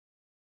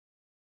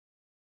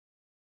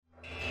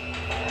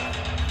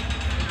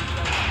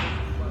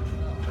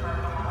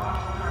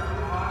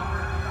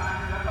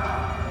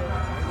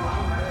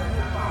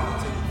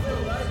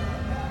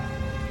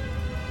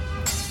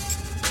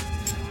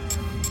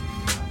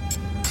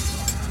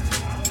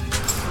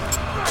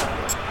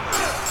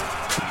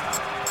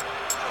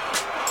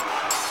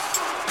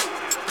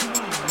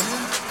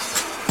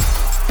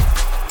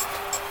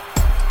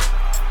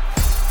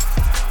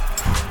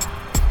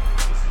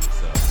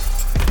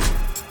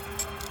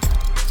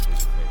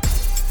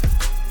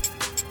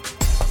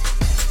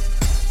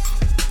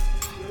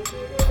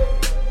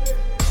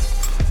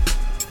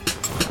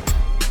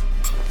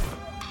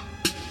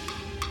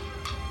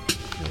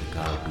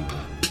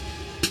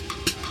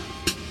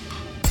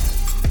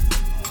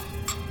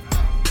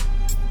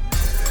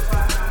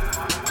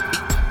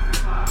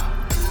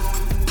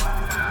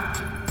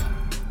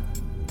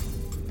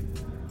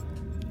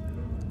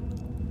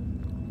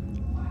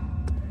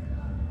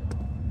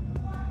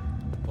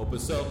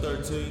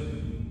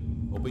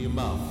Open your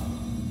mouth.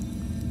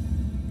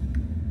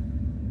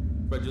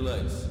 Spread your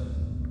legs.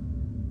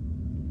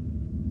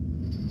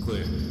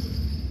 Clear.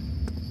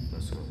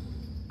 Let's go.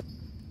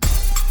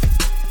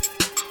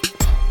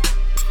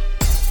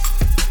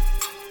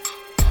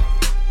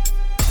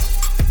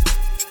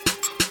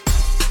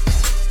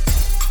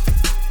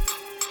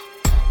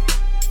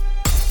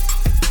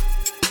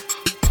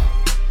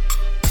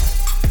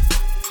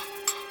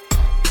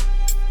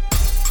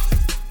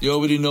 You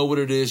already know what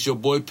it is. Your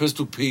boy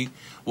Pistol Pete.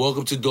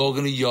 Welcome to Dog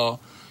in the Yard.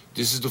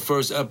 This is the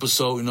first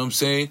episode, you know what I'm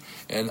saying?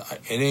 And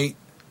it ain't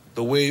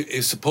the way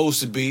it's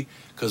supposed to be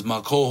because my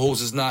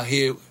co-host is not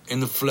here in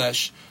the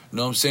flesh, you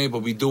know what I'm saying? But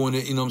we doing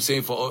it, you know what I'm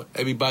saying, for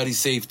everybody's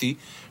safety, you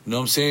know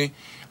what I'm saying?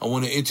 I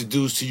want to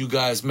introduce to you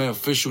guys, man,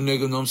 official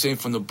nigga, you know what I'm saying,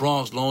 from the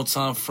Bronx,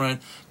 long-time friend,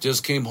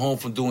 just came home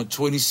from doing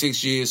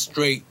 26 years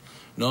straight,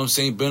 you know what I'm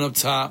saying? Been up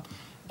top,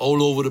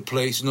 all over the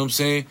place, you know what I'm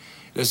saying?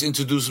 Let's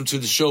introduce him to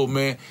the show,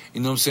 man.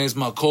 You know what I'm saying? It's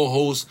my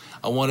co-host.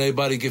 I want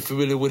everybody to get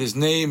familiar with his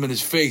name and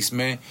his face,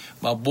 man.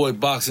 My boy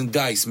Boxing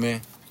Dice,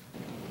 man.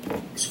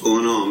 What's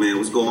going on, man?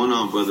 What's going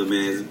on, brother,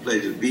 man? It's a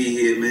pleasure to be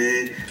here,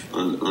 man,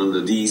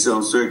 under these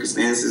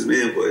circumstances,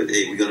 man. But,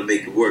 hey, we're going to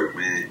make it work,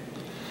 man.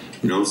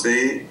 You know what I'm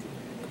saying?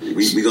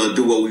 We're going to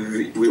do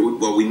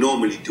what we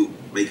normally do,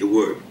 make it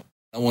work.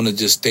 I want to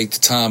just take the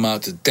time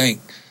out to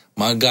thank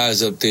my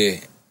guys up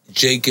there,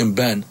 Jake and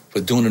Ben,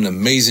 for doing an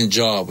amazing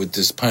job with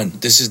this pen.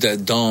 This is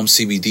that Dom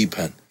CBD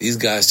pen. These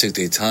guys took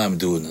their time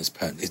doing this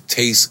pen. It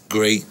tastes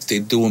great. They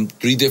do them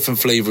 3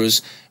 different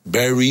flavors,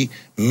 berry,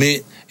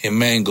 mint, and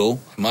mango.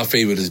 My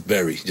favorite is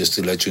berry, just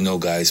to let you know,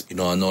 guys. You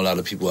know, I know a lot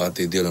of people out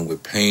there dealing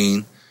with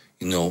pain,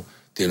 you know,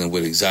 dealing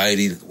with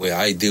anxiety, the way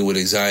I deal with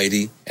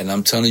anxiety. And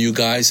I'm telling you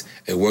guys,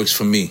 it works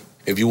for me.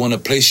 If you want to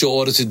place your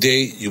order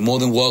today, you're more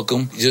than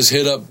welcome. Just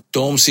hit up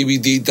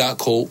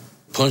domecbd.co.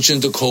 Punch in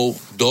the code,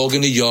 Dog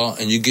in the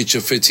Yard, and you get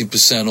your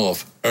 15%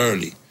 off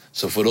early.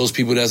 So for those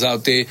people that's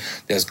out there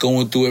that's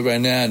going through it right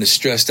now and is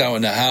stressed out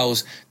in the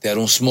house, that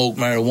don't smoke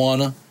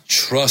marijuana,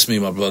 trust me,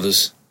 my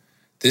brothers,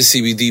 this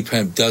CBD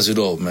pen does it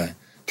all, man.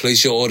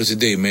 Place your order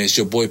today, man. It's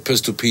your boy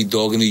Pistol Pete,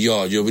 Dog in the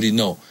Yard. You already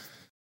know.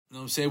 You know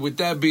what I'm saying? With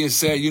that being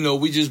said, you know,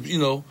 we just, you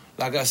know,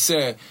 like I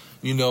said,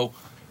 you know,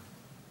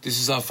 this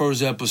is our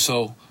first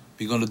episode.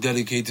 We're going to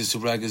dedicate this to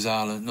Rikers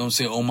Island. You know what I'm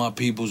saying? All my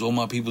people's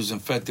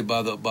infected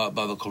by the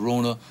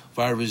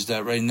coronavirus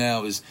that right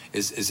now is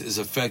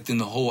affecting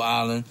the whole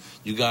island.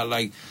 You got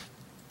like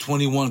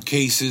 21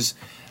 cases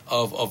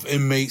of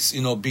inmates,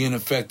 you know, being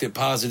infected,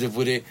 positive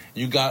with it.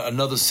 You got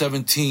another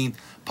 17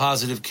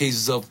 positive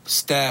cases of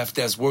staff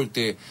that's worked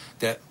there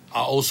that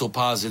are also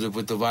positive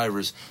with the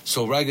virus.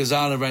 So Rikers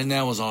Island right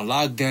now is on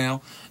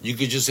lockdown. You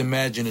could just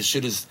imagine the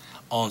shit is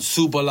on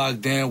super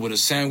lockdown with a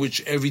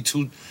sandwich every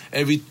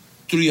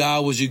 3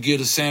 hours you get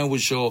a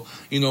sandwich, or,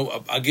 you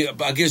know, I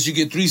guess you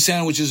get 3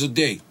 sandwiches a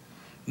day. You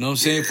know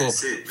what I'm saying?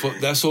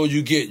 That's all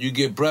you get. You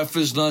get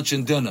breakfast, lunch,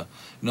 and dinner.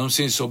 You know what I'm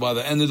saying? So by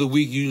the end of the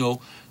week, you know,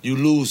 you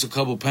lose a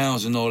couple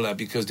pounds and all that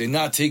because they're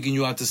not taking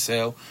you out to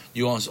cell.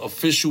 You're on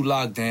official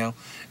lockdown,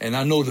 and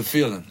I know the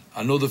feeling.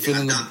 I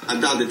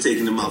doubt they're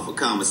taking them out for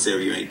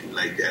commissary or anything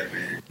like that,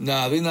 man.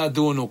 Nah, they're not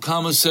doing no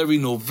commissary,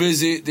 no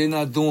visit. They're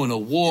not doing a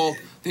walk.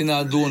 They're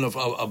not doing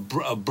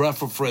a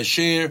breath of fresh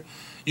air.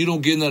 You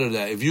don't get none of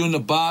that. If you're in the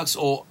box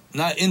or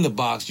not in the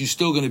box, you're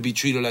still going to be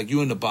treated like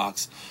you're in the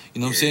box. You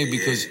know what I'm saying?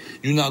 Because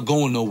you're not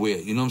going nowhere.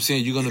 You know what I'm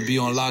saying? You're going to be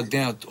on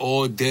lockdown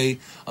all day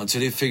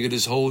until they figure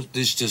this whole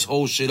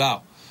shit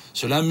out.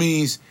 So that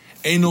means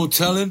ain't no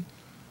telling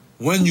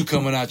when you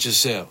coming out your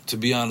cell, to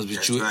be honest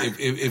with you. Right.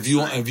 If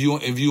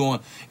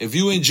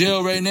you in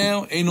jail right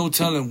now, ain't no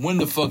telling when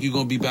the fuck you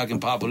gonna be back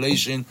in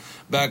population,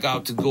 back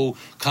out to go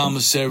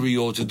commissary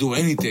or to do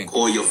anything.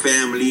 Or your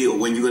family, or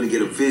when you're gonna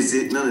get a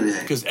visit, none of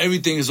that. Because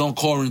everything is on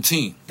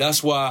quarantine.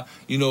 That's why,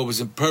 you know, it was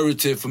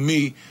imperative for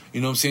me, you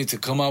know what I'm saying, to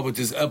come out with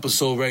this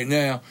episode right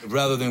now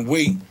rather than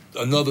wait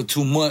another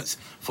 2 months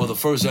for the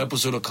first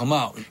episode to come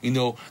out. You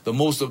know, the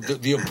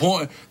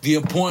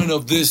important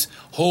of this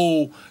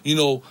whole, you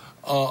know,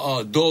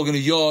 Dog in the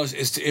Yards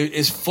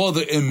is for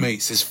the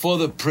inmates, it's for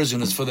the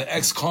prisoners, for the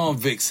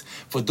ex-convicts,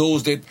 for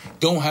those that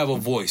don't have a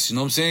voice, you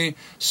know what I'm saying?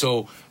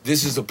 So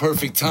this is the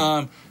perfect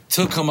time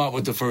to come out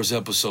with the first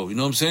episode, you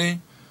know what I'm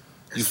saying?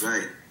 That's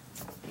right.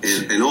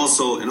 And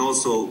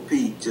also,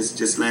 Pete,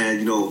 just land,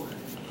 you know,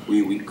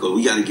 we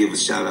got to give a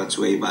shout out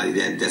to everybody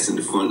that's in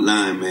the front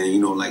line, man.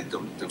 You know, like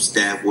them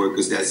staff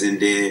workers that's in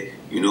there,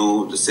 you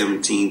know, the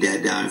 17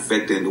 that are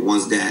infected and the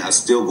ones that are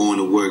still going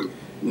to work,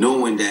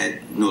 knowing that,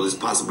 you know, there's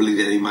possibility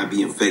that they might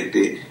be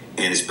infected,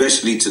 and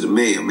especially to the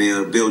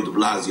Mayor Bill de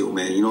Blasio,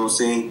 man, you know what I'm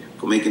saying,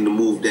 for making the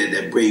move,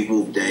 that brave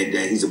move that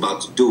he's about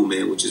to do,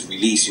 man, which is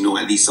release, you know,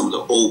 at least some of the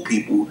old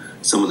people,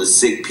 some of the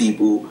sick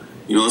people,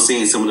 you know what I'm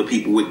saying, some of the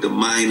people with the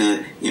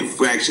minor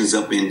infractions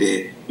up in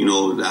there. You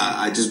know,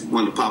 I just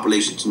want the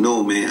population to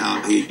know, man,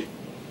 out here,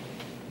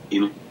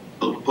 you know,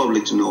 the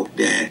public to know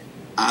that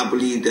I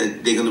believe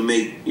that they're going to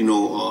make, you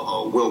know,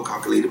 a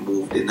well-calculated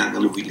move. They're not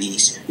going to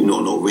release, you know,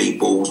 no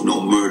rapos,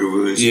 no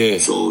murderers. Yeah.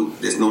 So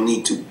there's no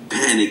need to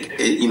panic,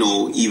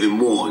 even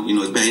more.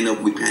 It's bad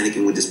enough we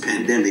panicking with this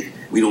pandemic.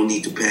 We don't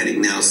need to panic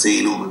now,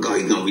 saying, "Oh my God,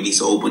 he's gonna release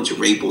a whole bunch of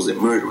rapos and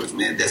murderers."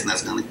 Man, that's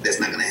not gonna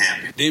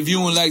happen. They're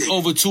viewing like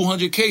over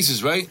 200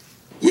 cases, right?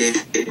 Yeah,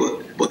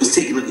 but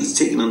he's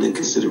taking under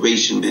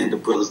consideration, man. The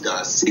brothers that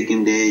are sick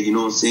in there, you know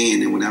what I'm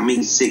saying? And when I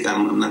mean sick,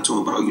 I'm not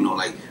talking about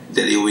like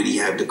that they already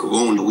have the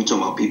corona. We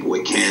talking about people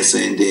with cancer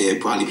in there,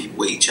 probably people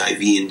with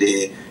HIV in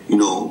there,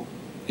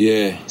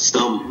 Yeah.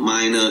 Some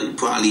minor,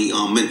 probably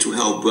mental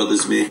health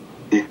brothers, man.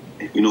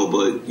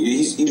 But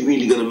he's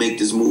really gonna make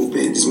this move,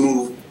 man. This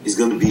move is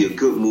gonna be a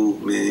good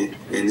move, man,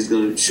 and it's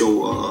gonna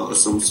show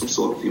some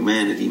sort of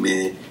humanity,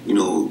 man.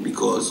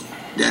 Because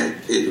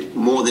that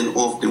more than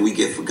often we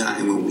get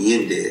forgotten when we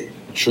in there.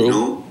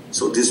 True.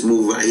 So this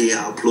move right here,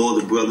 I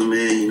applaud the brother,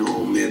 man.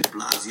 Man,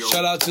 Blasio.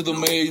 Shout out to the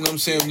mayor, you know what I'm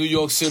saying, of New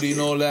York City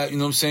and all that, you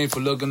know what I'm saying, for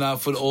looking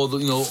out for all the,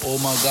 all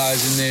my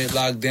guys in there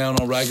locked down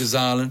on Rikers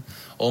Island.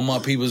 All my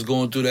people's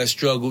going through that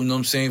struggle, you know what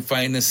I'm saying,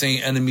 fighting the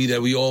same enemy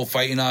that we all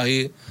fighting out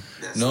here.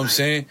 That's you know what I'm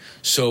saying?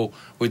 So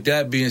with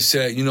that being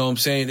said, you know what I'm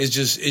saying, it's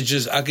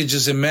just I could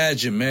just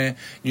imagine, man,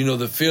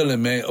 the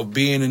feeling, man, of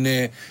being in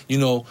there,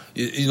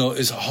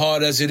 as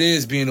hard as it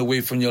is being away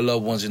from your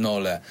loved ones and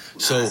all that.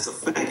 So that's a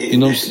fact.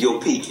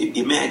 Yo, Pete,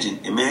 imagine,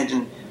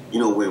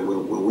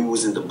 when we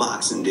was in the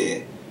boxing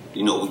there,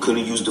 we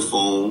couldn't use the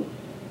phone,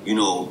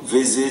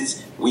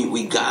 visits,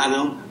 we got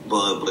them.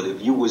 But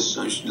if you was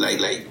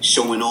like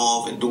showing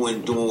off and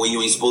doing what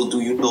you ain't supposed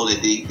to do,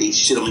 that they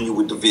shit on you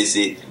with the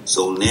visit.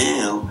 So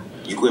now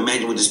you can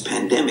imagine with this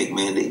pandemic,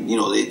 man.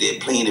 They're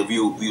playing it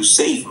real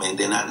safe, man.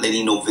 They're not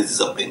letting no visits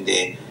up in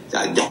there.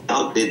 I doubt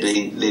that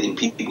they're letting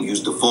people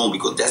use the phone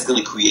because that's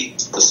going to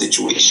create a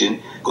situation.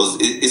 Because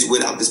it's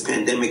without this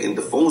pandemic and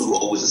the phones were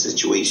always a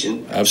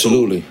situation.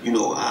 Absolutely.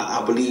 So,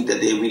 I believe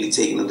that they're really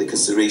taking into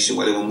consideration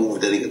whatever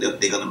move that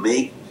they're going to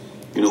make.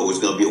 It's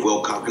going to be a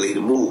well-calculated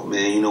move,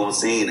 man. You know what I'm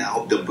saying? I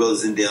hope the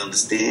brothers in there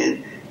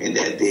understand and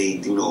that they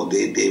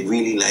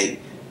really, like,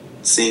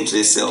 saying to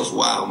themselves,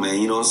 wow, man,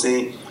 you know what I'm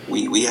saying?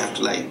 We have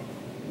to, like,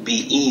 be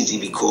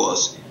easy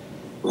because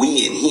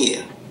we in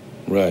here.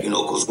 Right.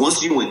 Because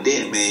once you in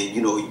there, man,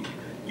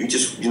 you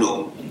just,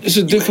 it's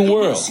a different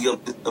world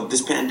of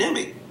this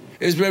pandemic.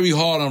 It's very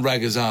hard on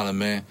Rikers Island,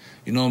 man.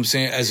 You know what I'm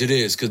saying? As it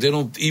is. Because they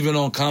don't, even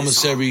on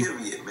commissary,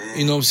 period, man.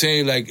 You know what I'm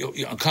saying? Like,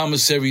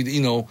 commissary,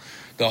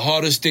 the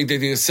hardest thing that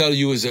they can sell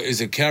you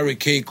is a carrot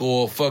cake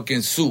or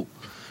fucking soup.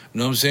 You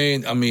know what I'm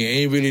saying? I mean,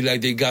 it ain't really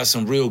like they got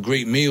some real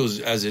great meals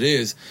as it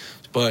is.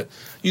 But,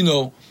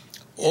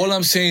 all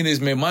I'm saying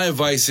is, man, my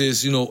advice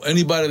is,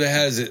 anybody that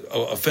has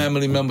a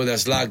family member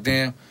that's locked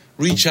down,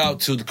 reach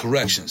out to the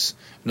corrections.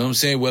 You know what I'm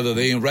saying? Whether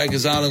they in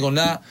Rikers Island or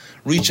not,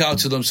 reach out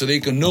to them so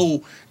they can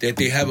know that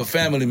they have a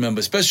family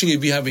member, especially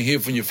if you haven't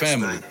heard from your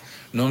family. You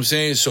know what I'm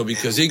saying? So,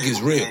 because it gets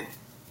real.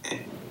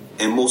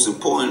 And most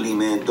importantly,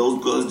 man,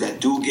 those brothers that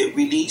do get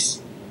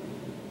released,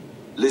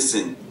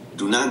 listen,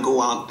 do not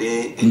go out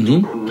there and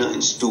do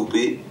nothing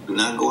stupid. Do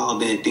not go out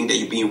there and think that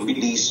you're being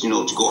released, to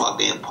go out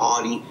there and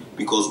party,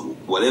 because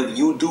whatever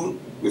you do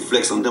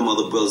reflects on them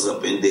other brothers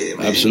up in there,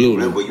 man. Absolutely.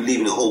 Remember, you're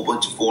leaving a whole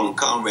bunch of fallen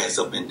comrades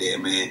up in there,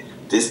 man.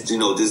 This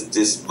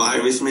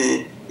virus,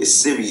 man, is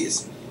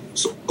serious.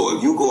 So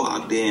if you go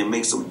out there and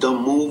make some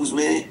dumb moves,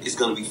 man, it's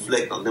going to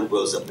reflect on them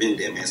brothers up in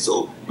there, man.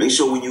 So make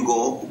sure when you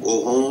go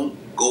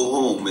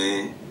home,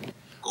 man.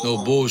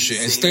 No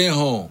bullshit. And stay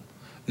home.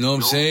 You know what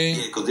I'm saying?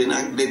 Yeah, because they're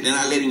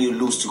not letting you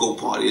loose to go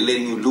party. They're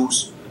letting you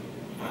loose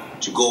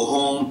to go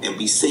home and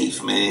be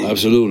safe, man.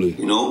 Absolutely.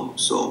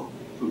 So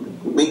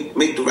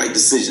make the right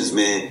decisions,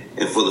 man.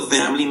 And for the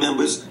family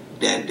members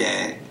that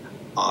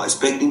are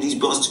expecting these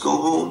brothers to go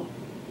home,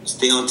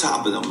 stay on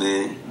top of them,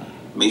 man.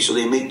 Make sure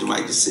they make the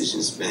right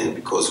decisions, man.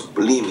 Because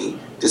believe me,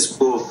 this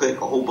will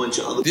affect a whole bunch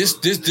of other. This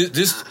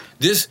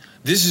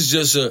is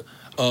just a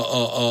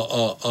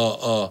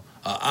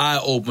eye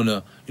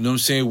opener. You know what I'm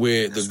saying?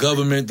 Where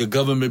the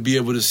government be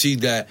able to see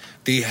that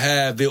they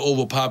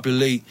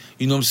overpopulate.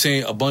 You know what I'm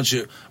saying? A bunch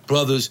of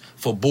brothers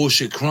for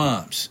bullshit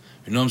crimes.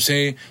 You know what I'm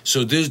saying?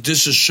 So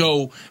this will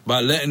show by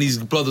letting these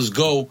brothers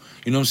go,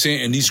 you know what I'm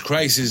saying, and these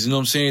crises, you know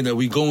what I'm saying, that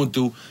we going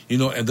through,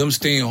 and them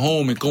staying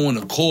home and going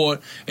to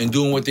court and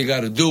doing what they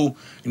got to do,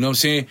 you know what I'm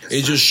saying?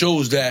 It just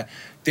shows that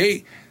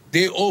they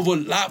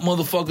overlock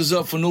motherfuckers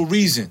up for no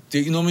reason.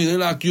 You know what I mean? They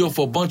lock you up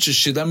for a bunch of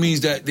shit. That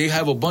means that they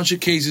have a bunch of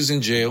cases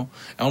in jail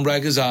on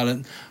Rikers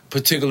Island,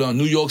 particularly in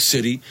New York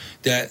City,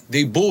 that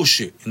they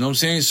bullshit. You know what I'm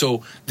saying?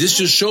 So this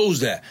just shows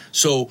that.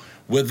 So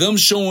with them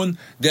showing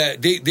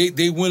that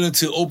they willing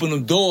to open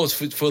them doors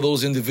for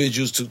those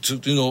individuals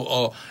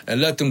to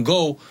and let them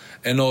go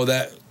and all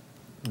that,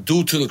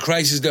 due to the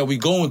crisis that we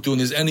going through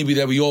and this enemy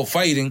that we all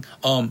fighting,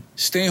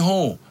 stay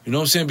home. You know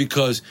what I'm saying?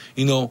 Because,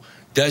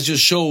 that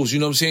just shows, you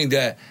know what I'm saying,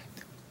 that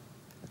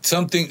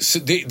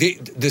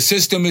the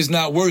system is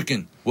not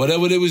working.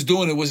 Whatever they was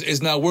doing,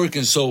 it's not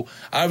working. So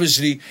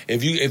obviously,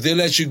 if they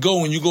let you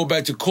go and you go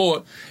back to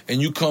court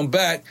and you come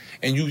back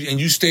and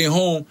you stay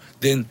home,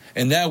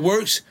 and that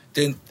works,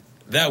 then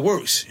that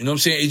works. You know what I'm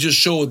saying? It just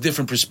shows a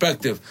different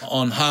perspective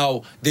on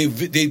how they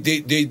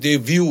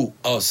view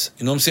us.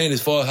 You know what I'm saying?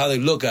 As far as how they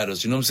look at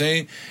us. You know what I'm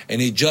saying?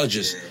 And they judge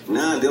us.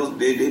 Nah,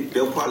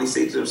 they'll probably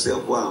say to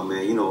themselves, "Wow,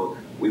 man, you know,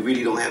 we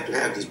really don't have to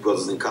have these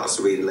brothers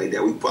incarcerated like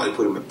that. We probably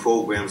put them in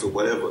programs or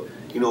whatever.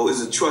 You know,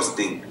 it's a trust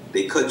thing.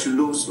 They cut you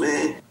loose,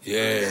 man. Yeah,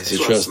 it's a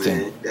trust thing.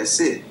 Man. That's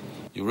it.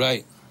 You're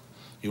right.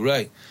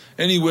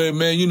 Anyway,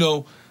 man, you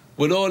know,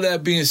 with all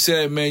that being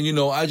said, man, you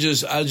know, I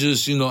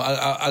just, you know,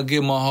 I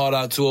give my heart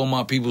out to all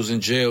my peoples in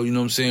jail, you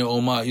know what I'm saying?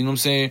 All my, you know what I'm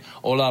saying?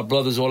 All our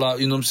brothers, you know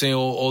what I'm saying?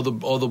 All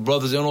the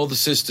brothers and all the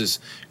sisters.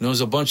 You know,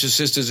 there's a bunch of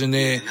sisters in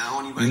there,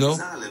 you know?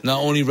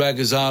 Not only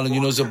Rikers Island, you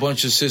know, there's a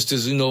bunch of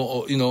sisters, you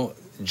know,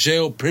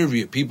 jail,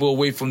 period. People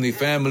away from their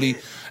family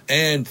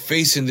and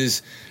facing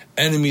this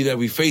enemy that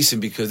we facing,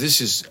 because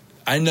this is,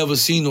 I never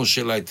seen no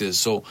shit like this.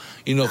 So,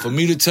 you know, for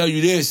me to tell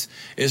you this,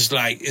 it's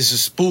like, it's a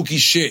spooky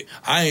shit.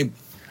 I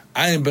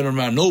ain't been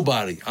around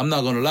nobody. I'm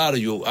not going to lie to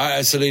you. I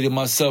isolated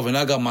myself, and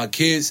I got my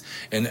kids,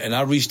 and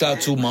I reached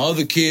out to my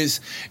other kids,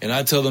 and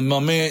I tell them, my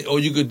man, all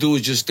you could do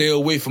is just stay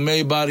away from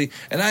everybody,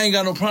 and I ain't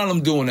got no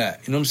problem doing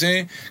that. You know what I'm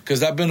saying?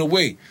 Because I've been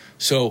away.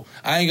 So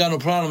I ain't got no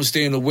problem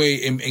staying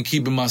away and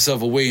keeping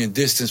myself away in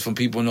distance from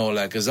people and all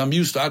that, because I'm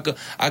used to,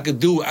 I could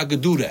do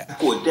that.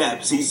 We could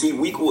adapt. See,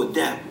 we could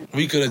adapt.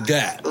 We could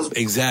adapt.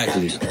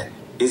 Exactly.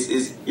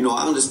 Is you know,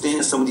 I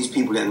understand some of these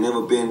people that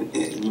never been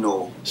in, you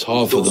know, it's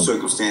hard for them.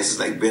 Circumstances,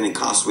 like been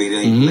incarcerated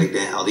and anything like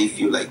that, how they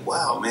feel like,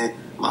 wow, man,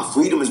 my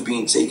freedom is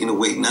being taken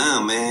away.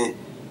 Nah, man,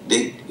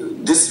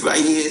 this right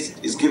here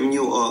is giving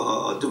you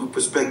a different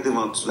perspective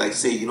on, like,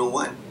 say, you know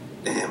what,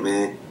 damn,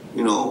 man,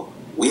 you know,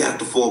 we have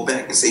to fall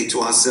back and say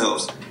to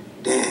ourselves,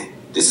 damn,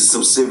 this is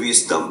some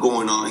serious stuff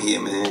going on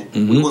here, man.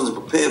 We wasn't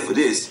prepared for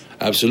this.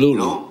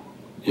 Absolutely. You know?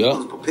 Yeah. I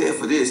wasn't prepared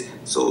for this.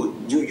 So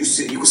you can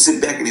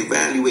sit back and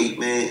evaluate,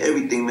 man,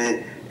 everything,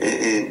 man,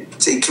 and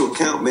take into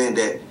account, man,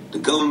 that the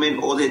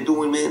government, all they're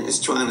doing, man, is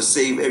trying to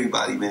save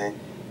everybody, man.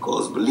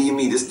 Because believe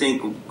me, this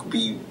thing could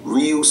be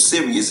real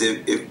serious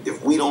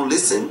if we don't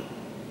listen,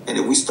 and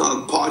if we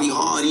start party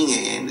harding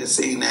and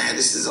say, nah,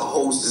 this is a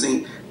hoax,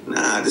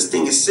 this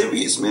thing is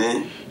serious,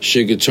 man.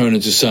 Shit could turn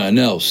into something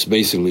else,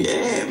 basically.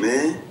 Yeah,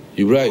 man.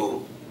 You're right.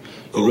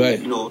 You're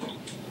right. You know,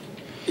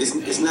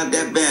 it's not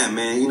that bad,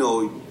 man. You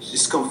know,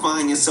 just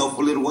confine yourself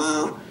for a little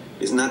while.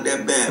 It's not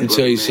that bad. Let me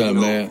tell you something,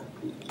 man.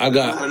 You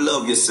gotta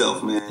love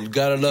yourself, man. You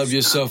gotta love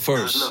yourself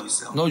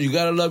first. No, you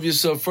gotta love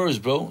yourself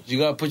first, bro. You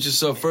gotta put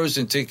yourself first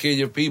and take care of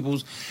your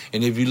peoples.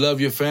 And if you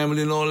love your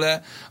family and all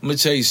that, I'm gonna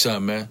tell you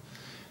something, man.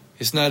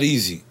 It's not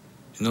easy.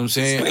 You know what I'm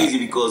saying?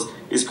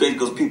 It's crazy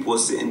because people are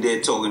sitting there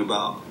talking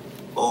about,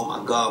 oh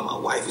my God, my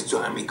wife is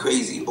driving me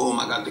crazy. Oh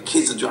my God, the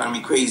kids are driving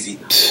me crazy.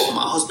 Oh,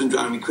 my husband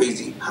driving me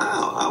crazy.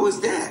 How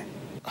is that?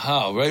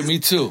 How, right? Me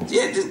too.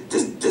 Yeah, this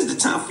is the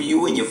time for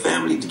you and your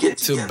family to get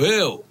together. To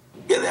build.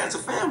 Yeah, that's a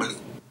family.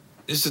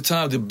 It's the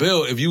time to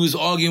build. If you was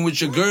arguing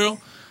with your girl,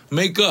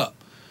 make up.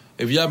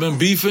 If y'all been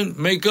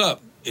beefing, make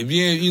up. If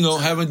you ain't, you know,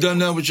 haven't done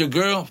that with your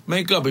girl,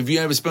 make up. If you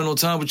haven't spent no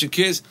time with your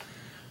kids,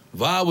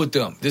 vibe with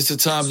them. This is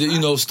the time to,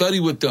 you know, study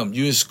with them.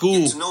 You in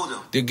school. Get to know them.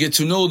 They get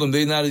to know them.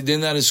 They're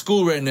not in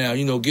school right now.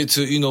 You know, get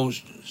to, you know,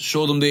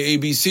 show them their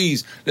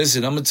ABCs.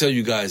 Listen, I'm going to tell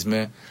you guys,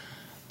 man,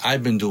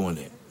 I've been doing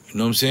it. You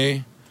know what I'm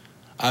saying?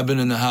 I've been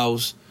in the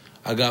house.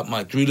 I got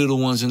my 3 little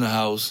ones in the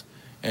house,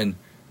 and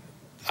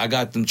I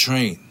got them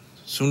trained.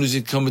 As soon as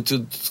they come to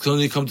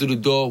the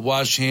door,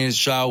 wash hands,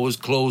 showers,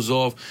 clothes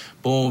off,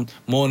 boom,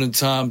 morning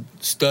time,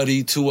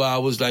 study, 2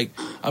 hours. Like,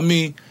 I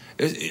mean,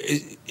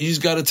 you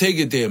just got to take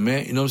it there,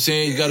 man. You know what I'm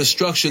saying? You got to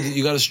structure.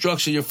 You got to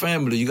structure your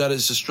family.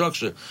 It's a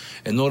structure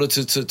in order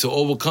to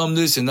overcome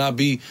this and not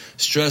be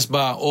stressed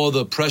by all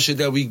the pressure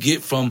that we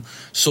get from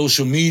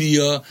social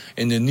media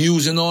and the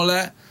news and all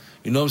that.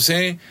 You know what I'm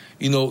saying?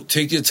 You know,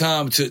 take your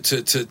time to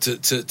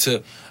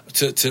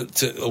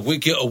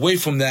get away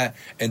from that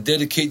and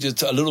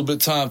dedicate a little bit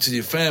of time to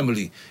your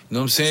family. You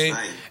know what I'm saying?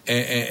 Right.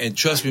 And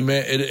trust me,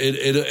 man,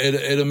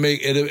 it'll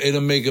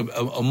make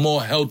a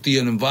more healthier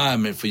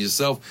environment for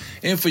yourself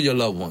and for your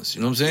loved ones.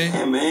 You know what I'm saying?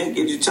 Yeah, man,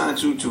 give you time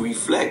to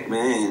reflect,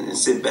 man, and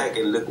sit back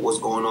and look at what's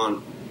going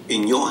on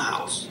in your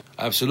house.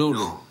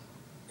 Absolutely. You know?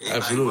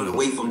 Absolutely. Run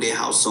away from their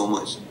house so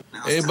much.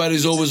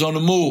 Everybody's always on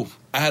the move.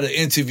 I had an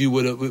interview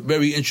with a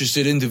very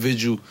interested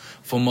individual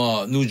from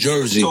New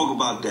Jersey. Let's talk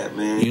about that,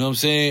 man. You know what I'm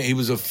saying? He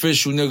was an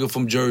official nigga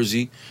from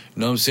Jersey. You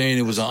know what I'm saying?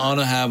 It was an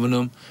honor having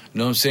him. You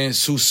know what I'm saying?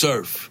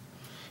 Tsu-Surf.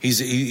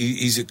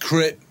 He's a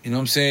Crip. You know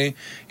what I'm saying?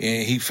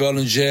 And he fell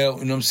in jail.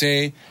 You know what I'm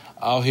saying?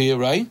 Out here,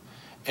 right?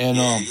 And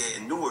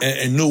in Newark.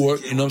 In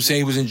Newark. You know what I'm saying?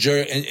 He was in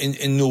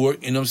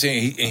Newark. You know what I'm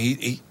saying?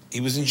 He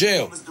was in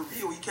jail.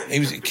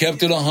 He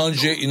kept it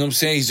 100. You know what I'm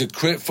saying? He's a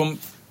Crip from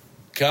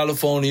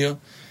California.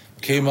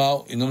 Came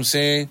out, you know what I'm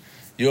saying?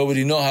 You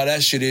already know how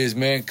that shit is,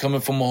 man.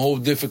 Coming from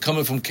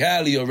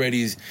Cali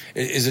already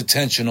is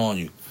attention on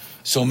you.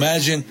 So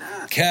imagine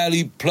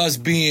Cali plus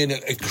being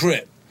a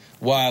Crip,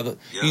 while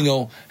you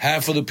know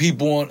half of the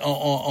people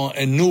on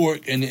in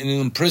Newark and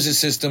in the prison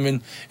system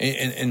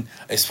and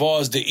as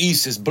far as the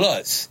East is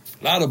Bloods,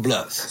 a lot of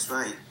Bloods. That's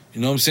right.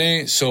 You know what I'm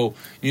saying? So,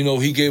 you know,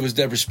 he gave us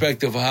that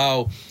perspective of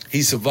how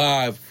he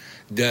survived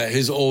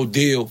his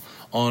ordeal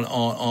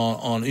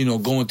on you know,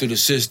 going through the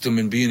system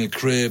and being a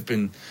Crip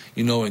and,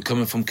 you know, and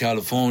coming from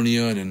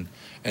California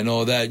and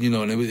all that, you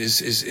know. And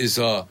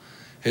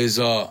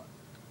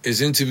his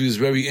interview is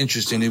very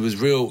interesting. It was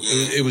real.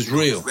 It was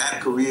real. His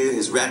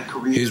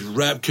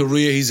rap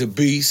career. He's a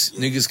beast.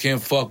 Yeah. Niggas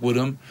can't fuck with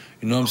him.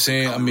 You know what I'm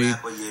saying? I mean,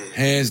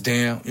 hands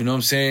down. You know what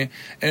I'm saying?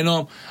 And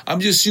I'm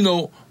just, you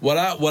know, what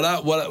I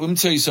let me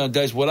tell you something,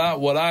 Dash. What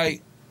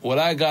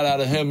I got out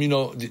of him, you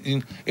know,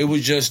 it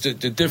was just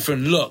the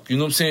different look. You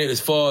know what I'm saying? As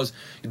far as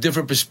a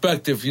different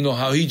perspective, you know,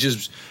 how he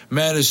just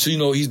managed to, you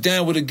know, he's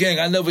down with a gang.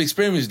 I never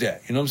experienced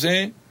that. You know what I'm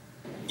saying?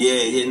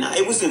 Yeah. Now,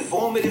 it was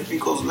informative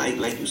because,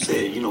 like you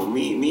said, you know,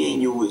 me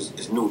and you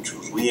is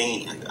neutrals. We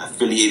ain't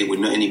affiliated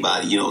with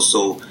anybody, you know.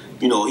 So,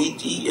 you know,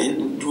 he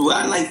and what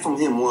I liked from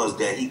him was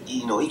that he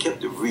you know, he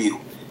kept it real.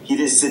 He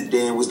didn't sit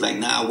there and was like,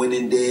 nah, I went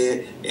in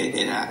there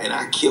and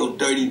I killed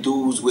 30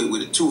 dudes with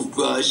a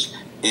toothbrush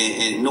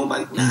and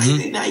nobody.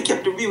 Nah, he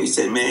kept it real. He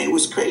said, man, it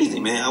was crazy,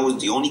 man. I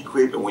was the only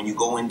Crip, and when you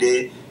go in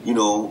there, you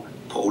know,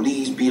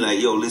 police be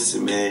like, yo,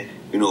 listen, man.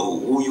 You know,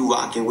 who you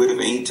rocking with?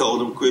 And he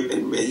told him Crip,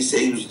 and he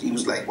said he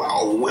was like,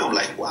 wow, overwhelmed.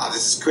 Like, wow,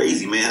 this is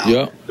crazy, man.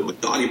 Yeah. The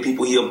majority of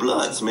people here are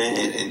Bloods, man,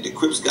 and the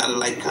Crips gotta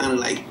kind of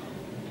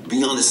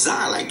be on the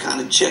side, like kind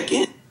of check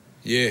in.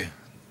 Yeah.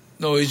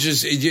 No, it's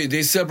just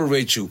they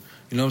separate you.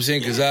 You know what I'm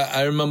saying? Because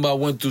I remember I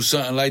went through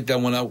something like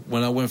that when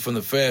I went from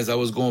the feds. I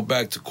was going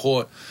back to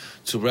court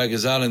to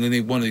Rikers Island, and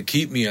they wanted to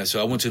keep me. So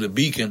I went to the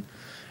Beacon,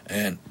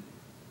 and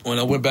when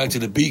I went back to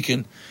the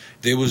Beacon,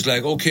 they was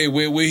like, okay,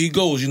 where he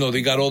goes? You know,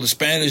 they got all the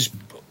Spanish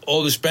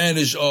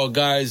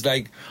guys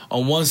like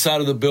on one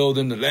side of the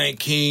building, the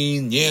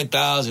Lankin,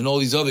 Yantas, and all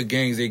these other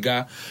gangs they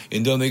got.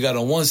 And then they got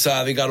on one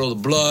side, they got all the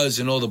Bloods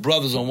and all the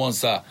brothers on one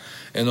side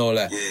and all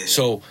that. Yeah.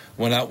 So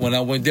when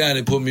I went down,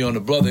 they put me on the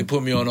brother, they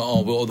put me on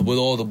with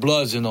all the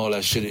Bloods and all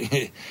that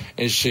shit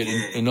and shit. Yeah.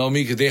 And, you know what I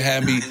mean? Because they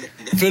had me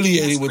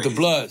affiliated with the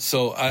Bloods.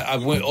 So I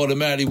went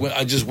automatically.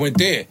 I just went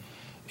there.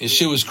 And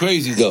shit was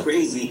crazy, though.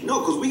 Crazy. No,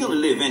 because we're going to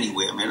live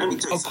anywhere, man. Let me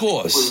tell you something. Of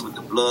course. With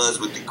the Bloods,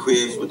 with the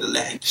Crips, with the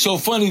Latin. So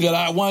funny that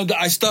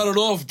I started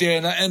off there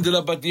and I ended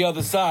up at the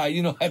other side,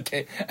 you know, at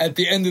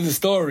the end of the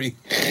story.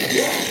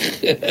 Yeah.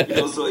 You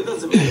know, so it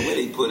doesn't matter where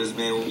they put us,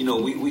 man. You know,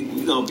 we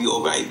going to be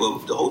all right.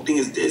 But the whole thing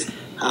is this,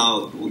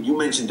 how you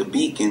mentioned the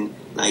Beacon,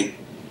 like,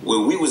 where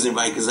we was in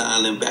Rikers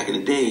Island back in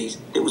the days,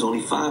 there was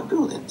only 5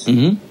 buildings.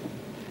 Mm-hmm.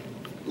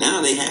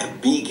 Now they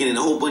have Beacon and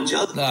a whole bunch of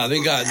other. Nah,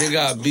 they got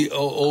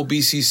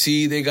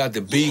OBCC. They got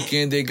the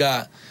Beacon. They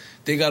got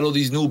all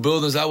these new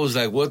buildings. I was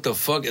like, what the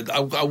fuck?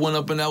 I went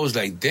up and I was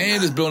like,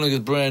 damn, this building is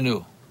brand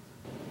new.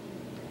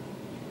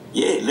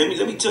 Yeah, let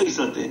me tell you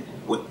something.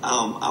 When,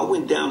 I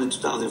went down in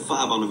 2005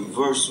 on a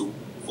reversal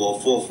for a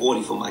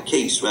 440 for my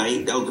case.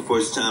 Right, that was the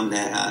first time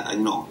that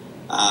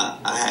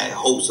I had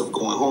hopes of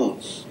going home.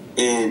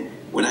 And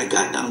when I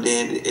got down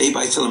there,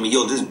 everybody's telling me,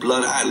 yo, this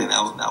Blood Island.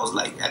 I was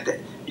like, at that.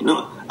 You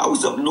know, I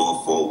was up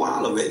north for a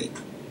while already.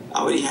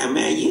 I already had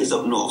mad years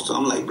up north. So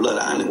I'm like, Blood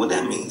Island, what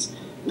that means?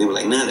 And they were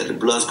like, nah, that the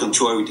Bloods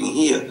control everything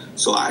here.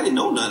 So I didn't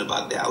know nothing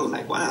about that. I was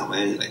like, wow,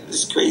 man, like,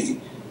 this is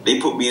crazy. They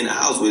put me in a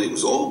house where it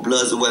was all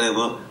Bloods or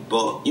whatever.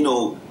 But, you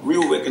know,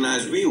 real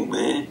recognize real,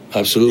 man.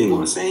 Absolutely. You know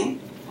what I'm saying?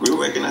 Real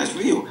recognize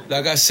real.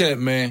 Like I said,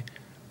 man,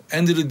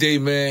 end of the day,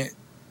 man,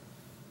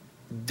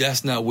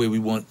 that's not where we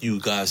want you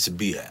guys to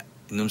be at.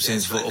 You know what I'm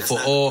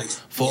saying?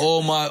 For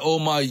all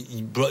my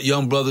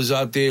young brothers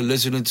out there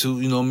listening to,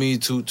 you know me,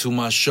 to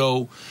my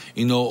show,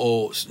 you know,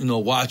 or, you know,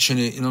 watching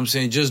it, you know what I'm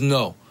saying? Just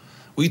know,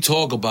 we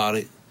talk about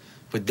it,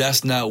 but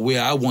that's not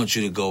where I want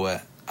you to go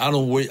at. I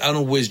don't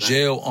wish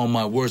jail on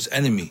my worst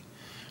enemy. You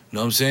know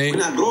what I'm saying?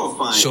 We're not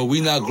glorifying. So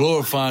we're not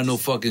glorifying no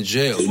fucking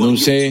jail. You know what I'm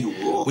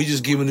saying? We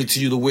just giving it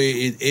to you the way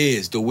it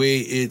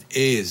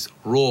is,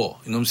 raw. You know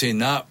what I'm saying?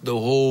 Not the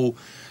whole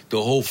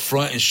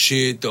front and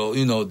shit,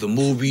 the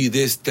movie,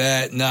 this,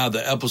 that, now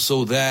the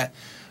episode, that.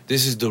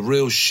 This is the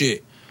real shit.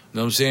 You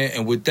know what I'm saying?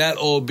 And with that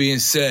all being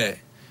said,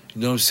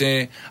 you know what I'm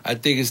saying? I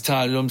think it's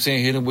time, you know what I'm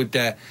saying, hit him with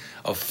that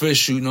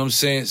official, you know what I'm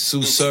saying,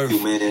 Tsu-Surf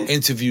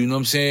interview, you know what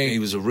I'm saying? He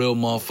was a real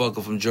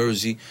motherfucker from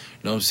Jersey, you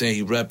know what I'm saying?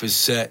 He rep his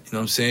set, you know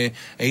what I'm saying?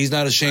 And he's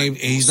not ashamed,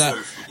 and he's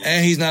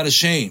not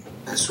ashamed.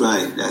 That's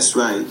right.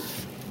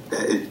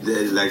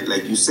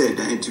 Like you said,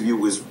 that interview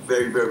was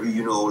very, very,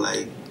 you know,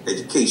 like,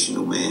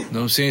 educational, man. You know what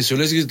I'm saying? So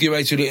let's just get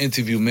right to the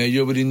interview, man.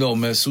 You already know,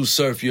 man.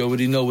 Tsu-Surf, you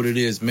already know what it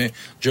is, man.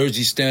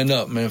 Jersey, stand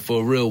up, man,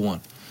 for a real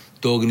one.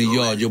 Dog in the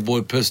yard, your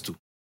boy Pistol.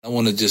 I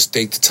want to just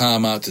take the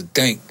time out to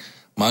thank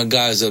my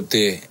guys up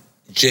there,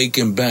 Jake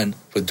and Ben,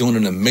 for doing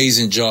an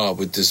amazing job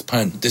with this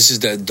pen. This is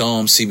that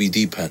Dom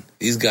CBD pen.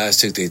 These guys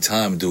took their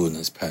time doing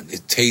this pen.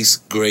 It tastes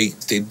great.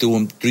 They do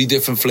them 3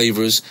 different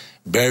flavors,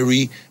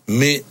 berry,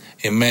 mint,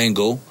 and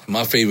mango.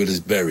 My favorite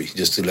is berry,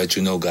 just to let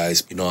you know,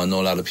 guys. You know, I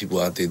know a lot of people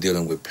out there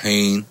dealing with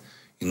pain,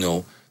 you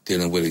know,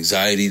 dealing with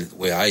anxiety, the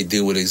way I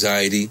deal with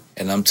anxiety.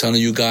 And I'm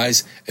telling you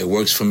guys, it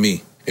works for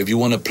me. If you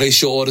want to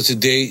place your order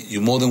today,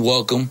 you're more than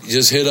welcome.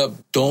 Just hit up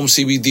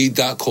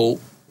domecbd.co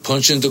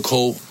Punch in the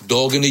code,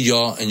 dog in the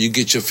yard, and you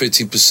get your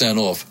 15%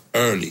 off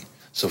early.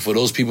 So for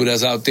those people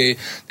that's out there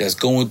that's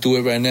going through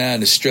it right now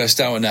and is stressed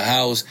out in the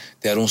house,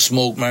 that don't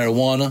smoke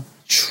marijuana,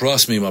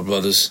 trust me, my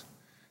brothers,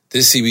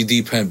 this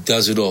CBD pen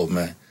does it all,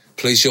 man.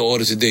 Place your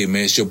order today,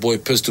 man. It's your boy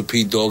Pistol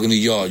Pete, dog in the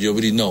yard. You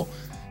already know.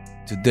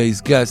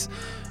 Today's guest,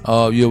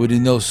 you already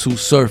know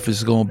Tsu-Surf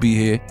is going to be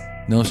here.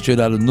 You know, straight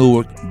out of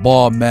Newark,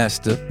 bar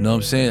master. You know what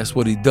I'm saying? That's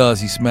what he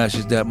does. He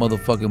smashes that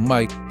motherfucking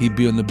mic. He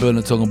be in the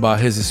building talking about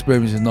his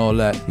experience and all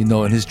that, you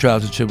know, and his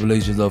trials and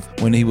tribulations of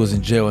when he was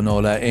in jail and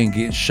all that, and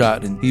getting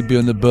shot. And he be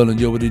in the building.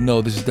 You already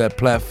know this is that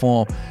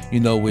platform, you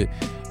know, with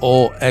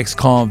all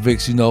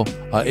ex-convicts, you know,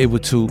 are able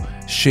to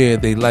share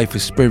their life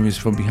experience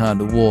from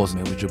behind the walls,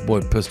 man, with your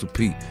boy Pistol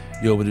Pete.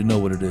 You already know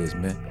what it is,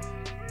 man.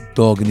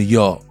 Dog in the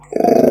yard.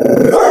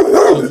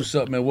 What's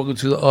up, man? Welcome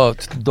to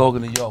the Dog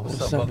in the Yard.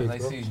 What's up, brother?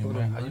 Nice seeing you,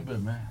 man. How you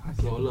been, man?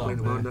 It's all up,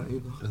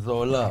 man. It's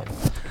all up.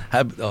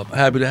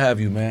 Happy to have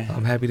you, man.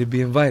 I'm happy to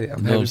be invited. You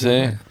know what I'm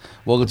saying?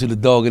 Welcome to the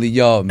Dog in the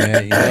Yard,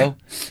 man. You know,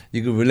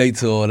 you can relate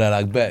to all that,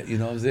 I bet. You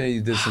know what I'm saying?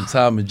 You did some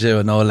time in jail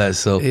and all that,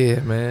 so. Yeah,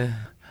 man.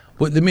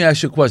 But let me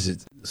ask you a question.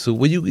 So,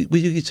 where you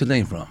get your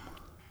name from?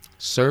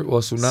 Surf or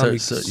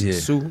Tsunami? Yeah.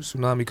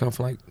 Tsunami come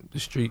from like the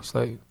streets,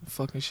 like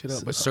fucking shit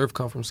up. But Surf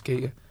come from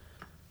skating.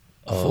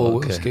 Oh,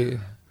 okay.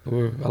 Skating.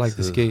 I like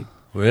to skate.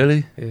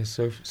 Really? Yeah,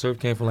 Surf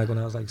came from like when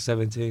I was like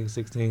 17,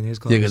 16. Yeah,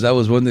 because I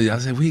was wondering, I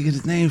said, where you get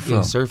his name from?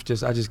 Yeah, Surf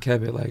I just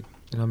kept it like,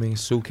 you know what I mean?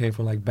 Sue came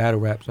from like battle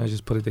raps. So I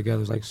just put it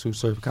together. It's like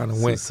Tsu-Surf kind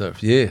of went.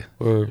 Tsu-Surf, yeah.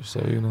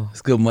 So, you know.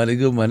 It's good money,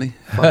 good money.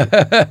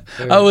 I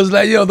was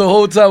like, yo, the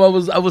whole time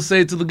I was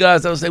saying to the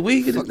guys, I was like, where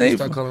you get his name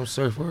from? Start calling him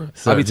Surf.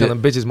 I be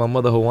telling bitches my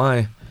mother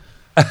Hawaiian.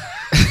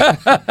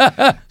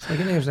 It's like,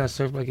 your name's not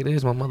Surf, like it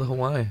is my mother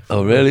Hawaiian.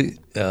 Oh, really?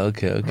 Yeah,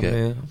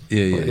 okay. Yeah,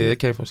 it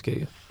came from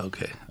skating.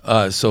 Okay.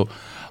 All right, so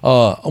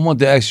I wanted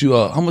to ask you,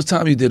 how much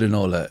time you did and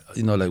all that?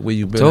 You know, like where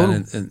you been Total?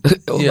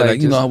 at? Yeah,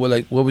 like, you know,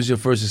 what was your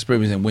first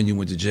experience and when you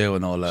went to jail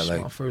and all that?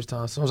 Like, my first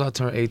time. As soon as I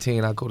turned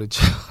 18, I go to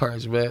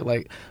charge, man.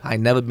 Like, I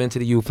ain't never been to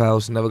the youth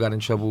house, never got in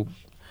trouble.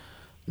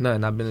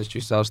 Nothing. I've been in the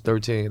streets since I was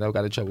 13. I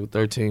got in trouble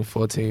 13,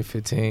 14,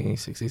 15,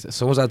 16. As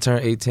soon as I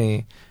turned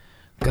 18,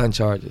 gun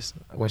charges.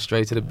 I went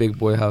straight to the big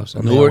boy house. I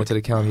went to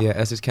the county,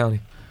 Essex County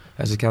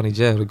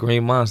Jail, the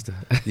Green Monster.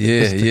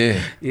 Yeah.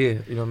 Yeah,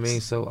 you know what I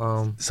mean? So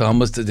how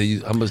much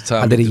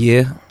time? I did a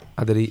year.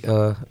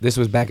 This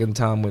was back in the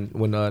time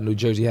when New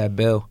Jersey had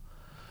bail.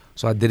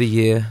 So I did a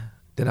year,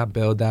 then I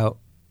bailed out,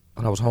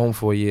 and I was home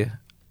for a year.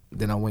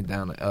 Then I went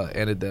down to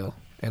Annandale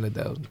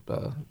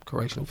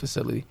Correctional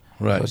Facility,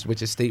 right,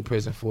 which is state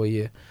prison for a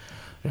year.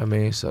 You know what I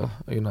mean? So,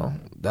 you know,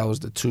 that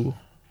was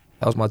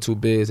my two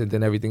bids, and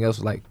then everything else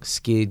was like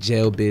skid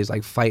jail bids,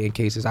 like fighting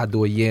cases. I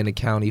do a year in the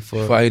county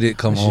for fight it,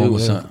 come home or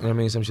something. You know what I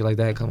mean? Some shit like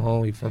that, come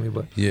home. You feel me?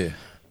 But yeah,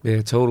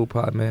 total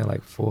probably, man,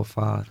 like 4 or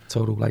 5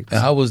 total. Like,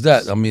 and how was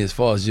that? I mean, as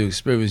far as your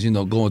experience, you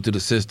know, going through the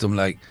system,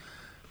 like,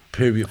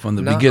 period from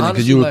the beginning,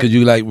 honestly, could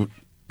you like?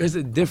 Is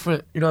it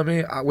different? You know what I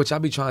mean? Which I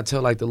be trying to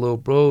tell like the little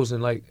bros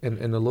and like and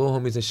the little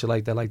homies and shit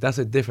like that. Like, that's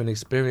a different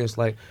experience.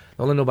 Like,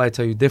 don't let nobody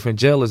tell you different.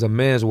 Jail is a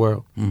man's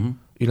world. Mm-hmm.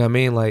 You know what I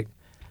mean? Like,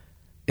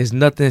 it's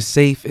nothing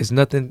safe. It's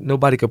nothing.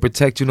 Nobody could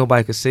protect you.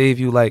 Nobody could save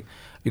you. Like,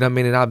 you know what I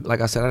mean? And like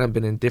I said, I done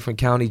been in different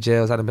county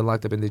jails. I done been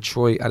locked up in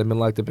Detroit. I done been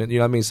locked up in, you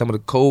know what I mean, some of the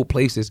cold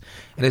places.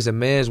 And it's a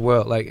man's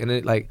world. Like, and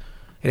it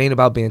ain't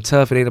about being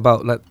tough. It ain't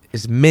about, like,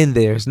 it's men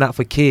there. It's not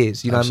for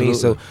kids. You know Absolutely.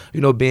 what I mean? So,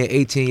 you know, being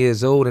 18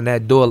 years old and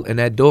that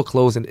door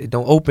closed and it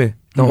don't open.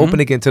 Don't open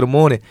again till the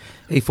morning,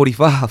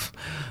 8:45.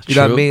 You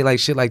know what I mean? Like,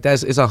 shit like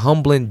that. It's a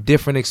humbling,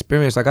 different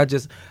experience. Like,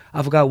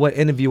 I forgot what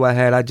interview I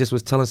had. I just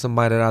was telling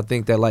somebody that I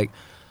think that, like,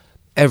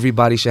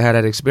 everybody should have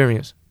that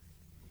experience.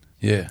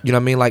 Yeah. You know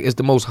what I mean? Like, it's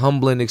the most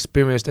humbling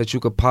experience that you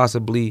could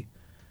possibly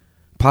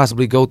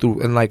go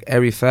through in like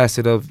every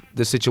facet of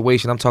the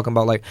situation. I'm talking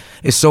about, like,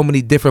 it's so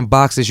many different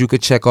boxes you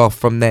could check off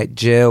from that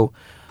jail.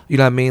 You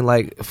know what I mean?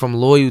 Like, from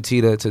loyalty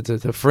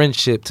to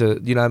friendship to,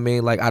 you know what I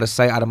mean? Like, out of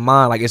sight, out of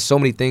mind. Like, it's so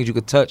many things you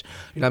could touch.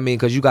 You know what I mean?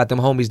 Because you got them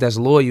homies that's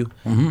loyal.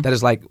 That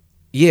is like,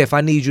 yeah, if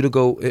I need you to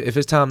go, if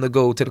it's time to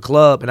go to the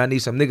club and I need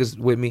some niggas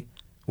with me,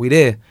 we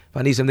there. If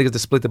I need some niggas to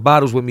split the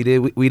bottles with me,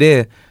 we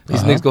there.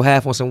 These niggas go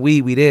half on some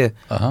weed, we there.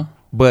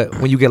 But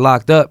when you get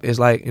locked up, it's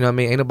like, you know what I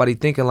mean? Ain't nobody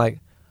thinking like,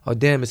 oh,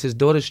 damn, is his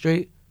daughter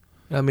straight?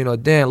 You know what I mean? Or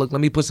damn, look, let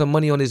me put some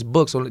money on this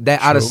book. So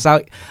that out of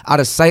sight,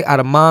 out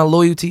of mind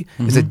loyalty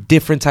is a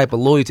different type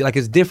of loyalty. Like,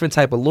 it's different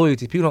type of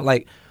loyalty. People don't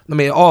like, I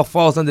mean, it all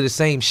falls under the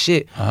same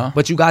shit.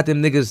 But you got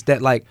them niggas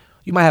that, like,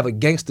 you might have a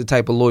gangster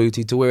type of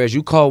loyalty to whereas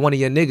you call one of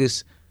your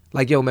niggas,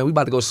 like, yo, man, we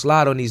about to go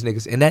slide on these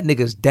niggas. And that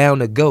nigga's down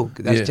to go.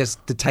 That's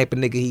just the type of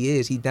nigga he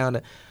is. He down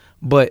to.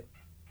 But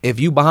if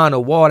you behind a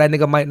wall, that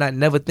nigga might not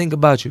never think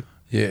about you.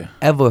 Yeah.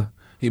 Ever.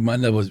 He might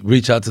never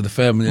reach out to the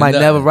family. Might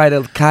never write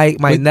a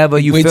kite. Might never.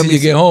 You wait feel till me?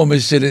 You get home and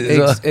shit.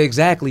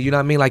 Exactly. You know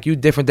what I mean? Like, you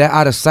different. That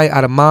out of sight,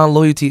 out of mind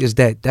loyalty is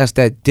that's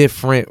that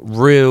different,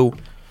 real.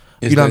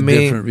 It's you know what I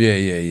mean? Yeah.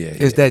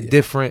 It's that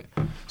different.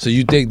 So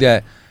you think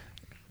that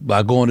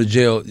by going to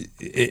jail,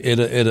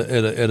 it'll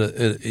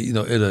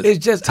It's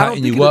just, I don't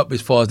tighten think you up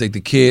as far as like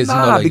the kids. Nah,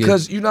 you know, like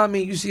because you know what I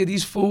mean. You see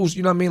these fools.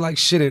 You know what I mean. Like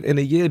shit. In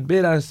a year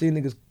bit, I see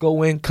niggas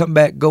go in, come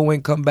back, go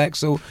in, come back.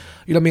 So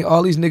you know what I mean.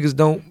 All these niggas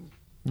don't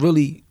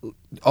really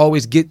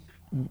always get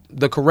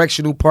the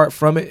correctional part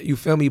from it. You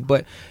feel me?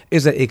 But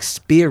it's an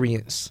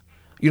experience.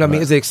 You know what I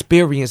mean? It's an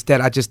experience that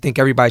I just think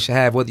everybody should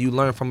have, whether you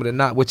learn from it or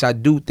not, which I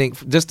do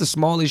think just the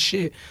smallest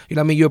shit. You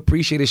know what I mean? You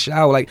appreciate a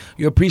shower. Like,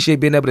 you appreciate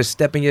being able to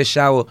step in your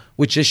shower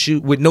with your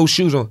with no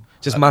shoes on.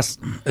 Just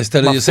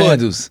instead of your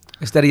sandals.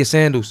 Instead of your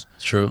sandals.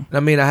 True. You know what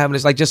I mean? I have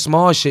this, like, just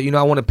small shit. You know,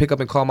 I want to pick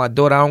up and call my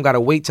daughter. I don't got to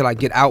wait till I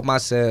get out my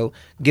cell,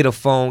 get a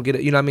phone, you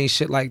know what I mean?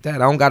 Shit like that. I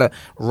don't got to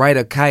write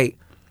a kite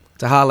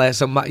to holler at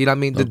somebody. You know what I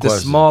mean? The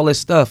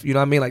smallest stuff. You know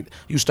what I mean? Like,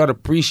 you start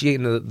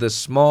appreciating the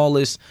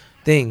smallest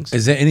things.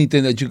 Is there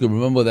anything that you can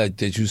remember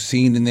that you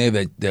seen in there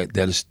that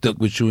has stuck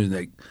with you and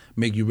like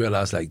make you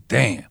realize like,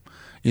 damn,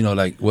 you know,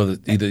 like whether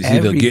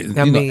either getting,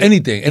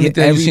 anything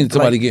you seen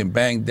somebody getting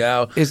banged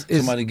out,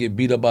 somebody get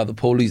beat up by the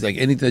police, like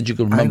anything that you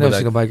can remember. I never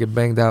seen nobody get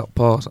banged out.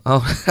 Pause.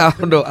 I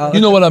don't know. You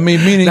know what I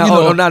mean? Meaning, I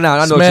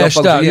know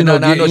smashed out. You know,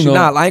 I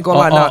ain't gonna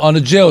lie. On the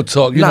jail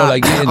talk, you know,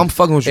 like I'm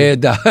fucking with you.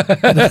 Aired out.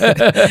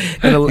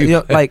 You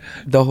know, like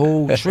the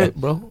whole trip,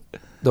 bro.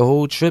 The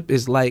whole trip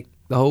is like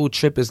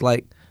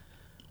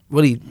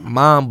really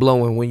mind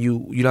blowing when you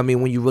know what I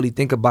mean, when you really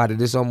think about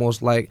it. It's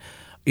almost like,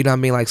 you know what I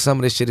mean, like some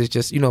of this shit is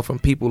just, you know, from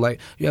people like,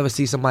 you ever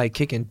see somebody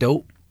kicking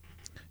dope?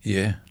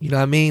 Yeah. You know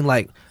what I mean?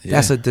 Like,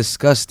 that's a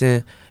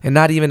disgusting, and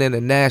not even in a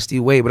nasty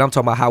way, but I'm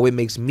talking about how it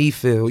makes me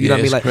feel. You know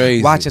what I mean? Like,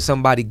 crazy. Watching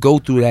somebody go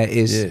through that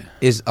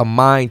is a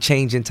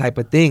mind-changing type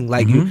of thing.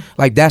 Like,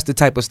 like that's the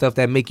type of stuff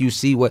that make you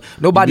see what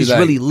nobody's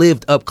really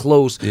lived up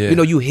close. You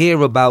know, you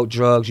hear about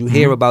drugs, you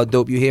hear about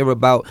dope, you hear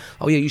about,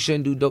 oh yeah, you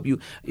shouldn't do dope.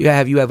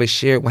 Have you ever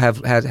shared,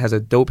 has a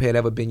dope head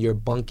ever been your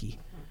bunkie?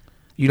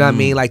 You know what I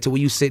mean? Like, to where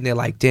you sitting there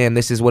like, damn,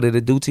 this is what it'll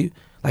do to you.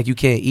 Like, you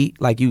can't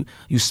eat. Like, you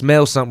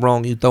smell something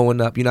wrong, you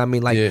throwing up. You know what I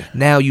mean? Like,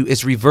 now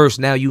it's reversed.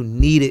 Now you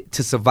need it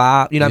to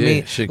survive. You know what I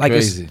mean? Shit like,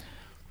 crazy.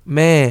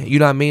 Man, you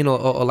know what I mean?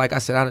 Or like I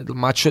said,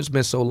 my trip's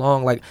been so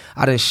long. Like,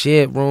 I done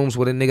shared rooms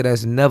with a nigga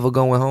that's never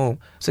going home.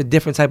 It's a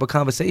different type of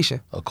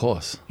conversation. Of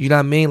course. You know what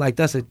I mean? Like,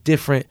 that's a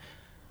different,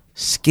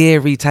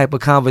 scary type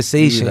of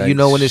conversation. Like, you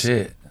know, when it's...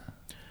 shit.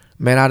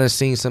 Man, I done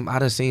seen some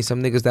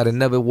niggas that'll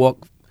never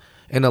walk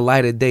in the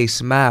light of day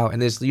smile.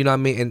 And it's, you know what I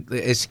mean? And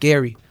it's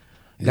scary.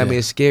 You know what I mean?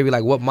 It's scary.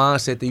 Like, what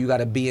mindset do you got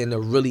to be in to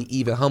really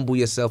even humble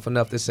yourself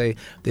enough to say,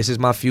 this is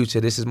my future,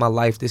 this is my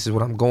life, this is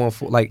what I'm going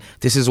for. Like,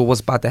 this is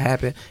what's about to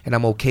happen, and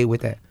I'm okay with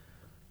that.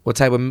 What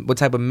type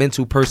of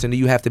mental person do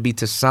you have to be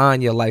to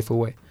sign your life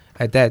away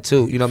at that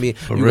too? You know what I mean?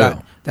 For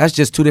real. That's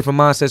just two different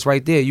mindsets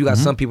right there. You got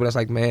some people that's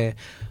like, man,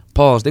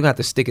 pause, they're going to have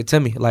to stick it to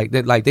me. Like,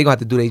 they're going to have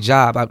to do their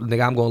job. I'm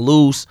going to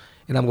lose,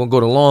 and I'm going to go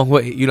the long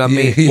way. You know what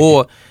I mean?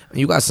 Or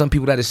you got some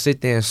people that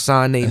sit there and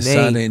sign their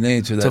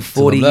name to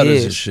 40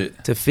 years, and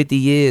shit. to 50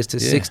 years, to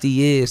 60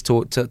 years, to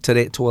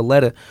a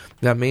letter. You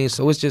know what I mean?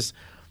 So it's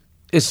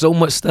so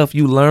much stuff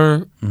you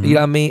learn, you know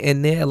what I mean?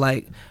 And there,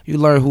 like, you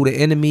learn who the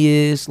enemy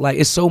is. Like,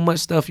 it's so much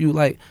stuff you,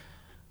 like,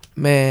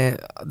 man,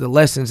 the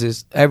lessons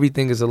is,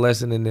 everything is a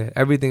lesson in there.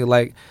 Everything,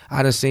 like,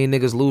 I done seen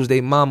niggas lose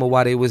their mama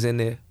while they was in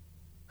there.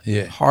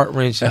 Yeah.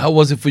 Heart-wrenching. And how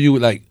was it for you?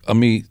 Like, I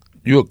mean,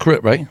 you're a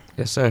Crip, right?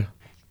 Yes, sir.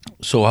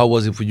 So how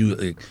was it for you?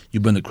 Like, you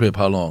been a Crip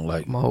how long?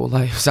 Like, my whole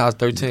life, since I was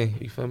 13.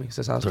 You feel me?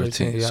 Since I was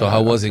 13. Yeah, so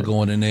how was it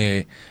going in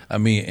there? I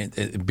mean,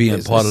 and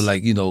being part of,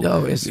 like, you know,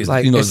 it's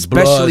like, you know,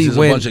 especially Bloods,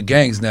 when a bunch of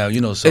gangs now, you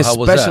know. So how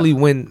was that? Especially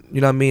when, you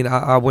know what I mean,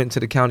 I went to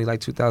the county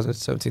like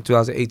 2017,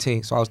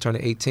 2018. So I was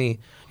turning 18. You know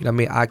what I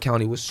mean? Our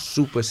county was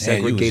super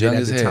segregated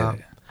at the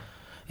time.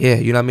 Yeah,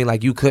 you know what I mean?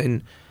 Like, you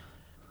couldn't.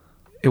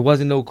 It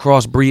wasn't no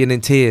crossbreeding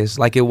and tears.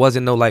 Like, it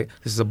wasn't no, like,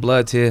 this is a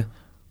blood tear.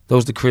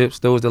 Those the Crips.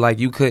 Those the, like,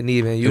 you couldn't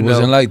even, you know. It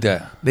wasn't like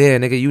that. Yeah,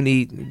 nigga, you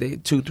need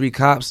 2-3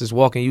 cops that's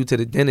walking you to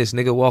the dentist,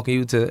 nigga, walking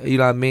you to, you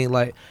know what I mean?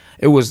 Like,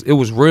 it was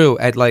real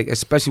at, like,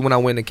 especially when I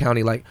went in the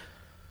county. Like,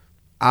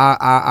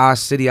 our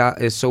city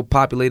is so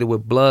populated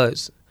with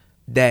Bloods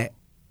that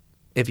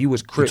if you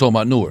was Crip. You're talking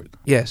about Newark?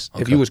 Yes.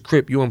 Okay. If you was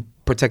Crip, you in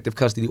protective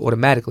custody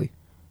automatically.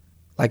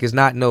 Like, it's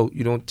not, no,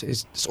 you don't,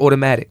 it's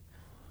automatic.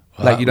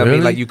 Like, you know what I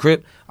mean? Like, you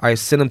Crip, all right,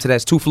 send them to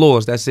that's 2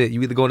 floors. That's it.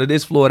 You either going to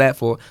this floor or that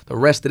floor. The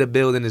rest of the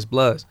building is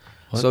Bloods.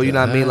 So, you know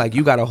what I mean? Like,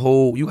 you got to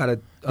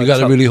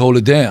really hold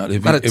it down. You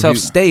got a tough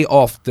stay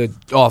off the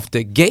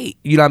gate.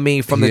 You know what I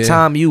mean? From the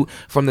time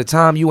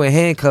you in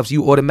handcuffs,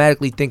 you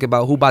automatically think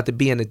about who about to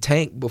be in the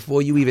tank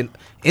before you even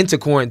enter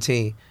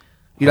quarantine.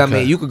 You know what I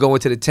mean? You could go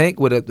into the tank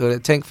with a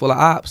tank full of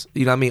ops,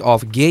 you know what I mean,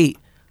 off gate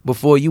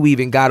before you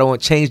even got on,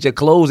 changed your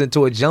clothes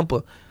into a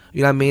jumper.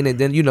 You know what I mean? And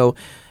then, you know,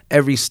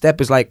 every step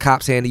is like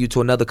cops handing you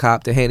to another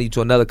cop, to hand you to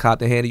another cop,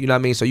 to hand you know what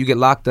I mean? So you get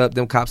locked up,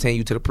 them cops hand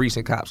you to the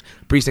precinct cops.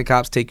 Precinct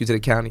cops take you to the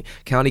county.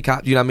 County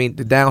cops, you know what I mean?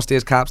 The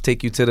downstairs cops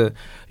take you to the,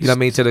 you know what I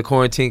mean, to the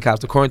quarantine cops.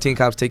 The quarantine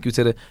cops take you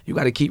to the, you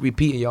got to keep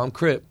repeating, yo, I'm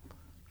Crip.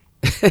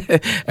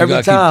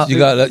 Every time. You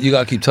got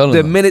to keep telling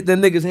them. The minute the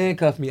niggas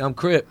handcuff me, I'm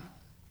Crip.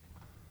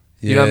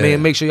 You know what I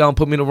mean? Make sure y'all don't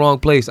put me in the wrong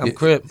place. I'm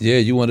Crip. Yeah,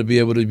 you want to be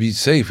able to be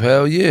safe.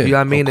 Hell yeah. You know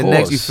what I mean? Of The next,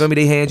 course. you feel me?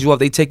 They hand you off.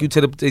 They take you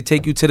to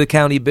the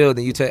county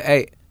building. You tell,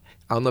 hey,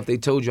 I don't know if they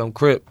told you I'm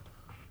Crip.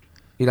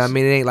 You know what I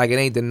mean? It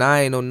ain't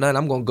denying or nothing.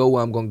 I'm gonna go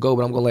where I'm gonna go,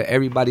 but I'm gonna let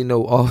everybody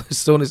know as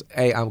soon as,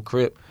 hey, I'm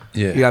Crip.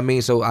 Yeah. You know what I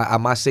mean? So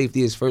my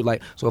safety is first.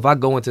 Like, so if I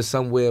go into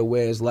somewhere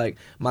where it's like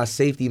my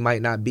safety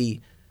might not be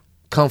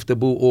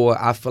comfortable,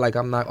 or I feel like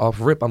I'm not off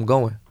rip, I'm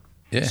going.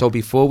 Yeah. So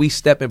before we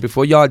step in,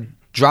 before y'all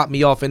drop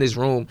me off in this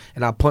room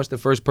and I punch the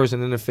first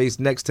person in the face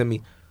next to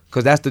me,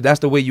 because that's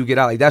the way you get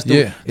out. Like that's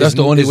the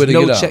only way to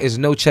get out. It's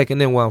no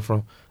checking in where I'm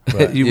from.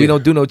 Right, We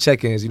don't do no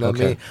check-ins. You know what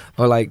I Okay. mean?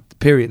 Or like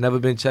period, never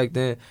been checked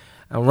in.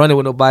 I'm running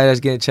with nobody that's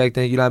getting checked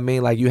in. You know what I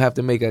mean? Like you have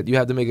to make a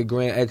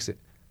grand exit.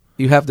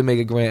 You have to make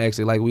a grand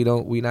exit. Like we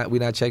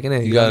not checking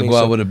in. You gotta go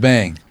out with a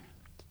bang.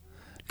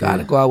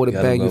 Gotta go out with a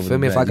bang. You feel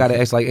me? If I gotta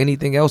exit, like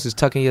anything else is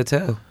tucking your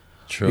tail.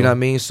 True. You know what I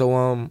mean?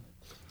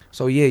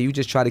 So yeah, you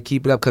just try to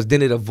keep it up, because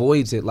then it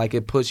avoids it. Like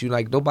it puts you,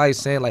 like nobody's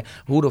saying like,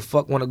 who the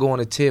fuck want to go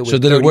on a tier with So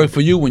did 30? it work for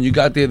you when you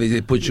got there? Did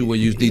they put you where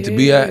you need to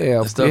be at?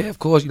 Yeah, and stuff? yeah, of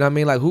course. You know what I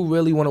mean? Like who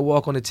really want to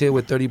walk on a tier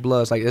with 30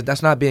 bloods? Like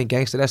that's not being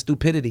gangster. That's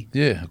stupidity.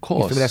 Yeah, of You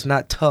course. feel me? That's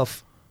not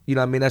tough. You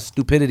know what I mean? That's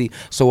stupidity.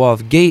 So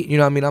off gate, you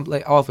know what I mean? I'm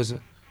like, officer,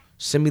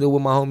 send me to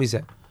where my homies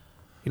at.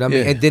 You know what I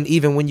mean? Yeah. And then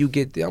even when you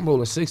get there, I'm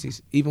rolling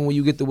 60s. Even when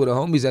you get to where the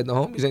homies at, the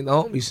homies ain't the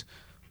homies.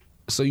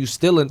 So you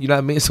still in, you know what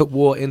I mean? It's a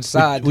war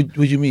inside. What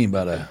you mean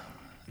by that?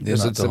 They're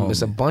It's not the a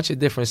homie. bunch of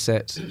different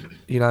sets.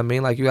 You know what I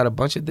mean? Like you got a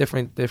bunch of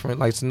different,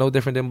 like it's no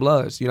different than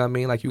Bloods. You know what I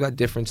mean? Like you got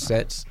different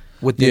sets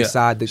with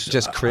inside that's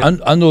just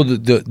crib. I know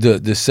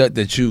the set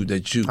that you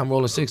I'm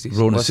rolling 60s.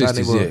 rolling West Side 60s.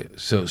 neighborhood.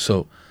 Yeah.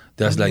 So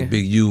that's like Yeah.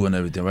 Big U and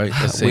everything, right?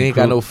 That's We same ain't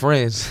got crew? no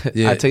friends.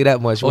 Yeah. I tell you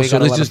that much. We Oh, ain't so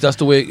got a that's lot just of, that's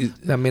the way.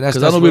 I mean, that's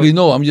because I don't really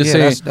know. I'm just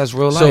saying. That's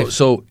real life.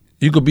 So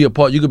you could be a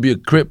part. You could be a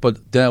Crip,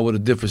 but down with a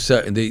different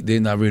set, and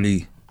they're not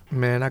really.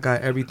 Man, I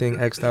got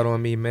everything X'd out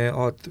on me, man.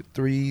 All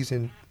threes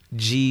and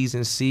G's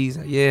and C's.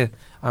 Yeah,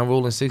 I'm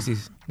rolling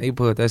 60s.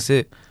 Neighborhood. That's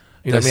it.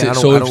 You know what I mean? I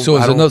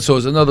don't, So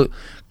it's another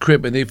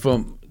Crip, and they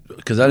from.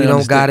 Because I we didn't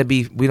don't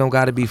understand.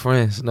 gotta be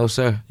friends. No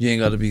sir. You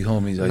ain't got to be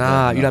homies like that.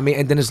 Nah, you know what I mean?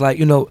 And then it's like,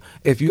 you know,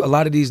 if you, a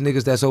lot of these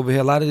niggas that's over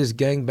here, a lot of this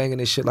gang banging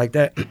and shit like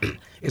that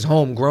is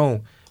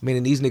homegrown.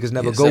 Meaning these niggas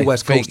never Yeah, it's go like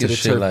West fake Coast to and the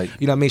shit, turf. like-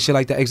 You know what I mean? Shit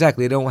like that.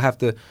 Exactly. They don't have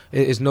to,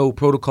 it's no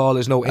protocol,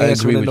 there's no I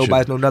answering agree to with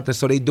nobody's, you. no nothing.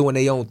 So they doing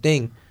their own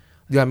thing.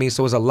 You know what I mean?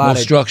 So it's a No lot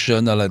of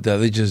structure, nothing like that.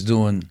 They just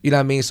doing. you know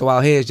what I mean? So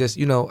out here it's just,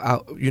 you know,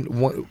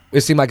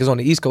 it seems like it's on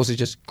the East Coast, it's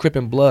just Crip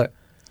and Blood.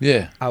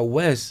 Yeah. Out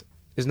West,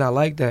 it's not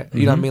like that.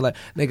 You know what I mean? Like,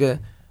 nigga,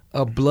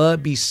 a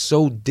Blood be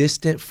so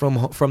distant from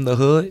the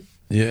hood.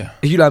 Yeah.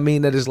 You know what I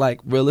mean? That is like,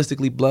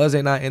 realistically, Bloods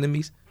ain't our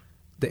enemies.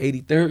 The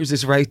 83rds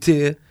is right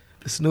there.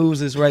 The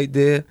Snooze is right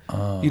there. You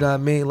know what I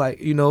mean?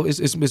 Like, you know, it's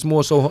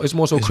more so There's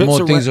Crips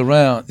more things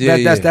around. Yeah,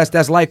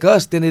 that's like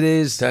us than it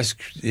is. That's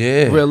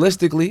yeah.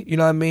 Realistically, you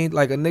know what I mean?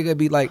 Like a nigga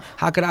be like,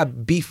 how could I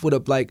beef with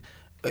a like?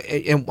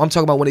 And I'm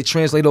talking about when they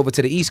translate over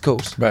to the East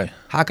Coast. Right.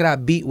 How could I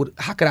beef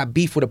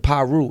with a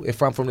Paru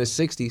if I'm from the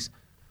 '60s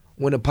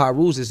when the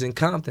Parus is in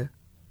Compton?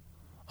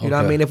 You know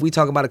what I Okay. mean? If we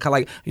talk about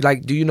it,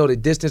 like, do you know the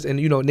distance? And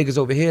you know, niggas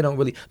over here don't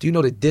really. Do you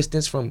know the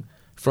distance from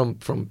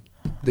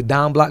the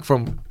down block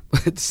from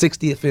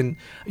 60th and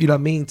you know what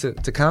I mean to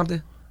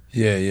Compton?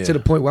 Yeah, yeah. To the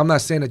point where I'm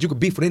not saying that you could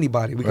beef with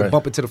anybody. We can Right.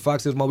 bump it to the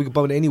Fox Hills Mall. We can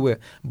bump it anywhere.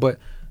 But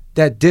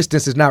that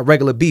distance is not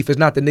regular beef. It's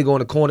not the nigga on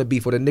the corner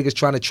beef or the niggas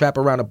trying to trap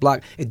around the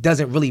block. It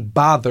doesn't really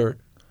bother.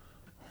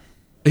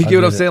 You get what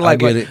I'm get it. saying? I Like,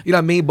 get like, it. you know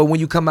what I mean? But when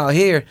you come out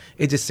here,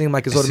 it just seems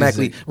like it's It's just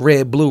automatically like-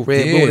 red, blue,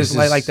 red, Yeah, blue. it's It's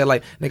like just- that.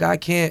 Like, nigga, I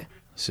can't.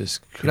 It's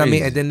just crazy. You know what I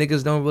mean? And then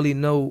niggas don't really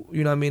know.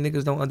 You know what I mean?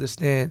 Niggas don't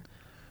understand.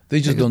 they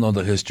just don't know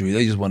the history.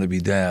 They just want to be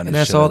down. And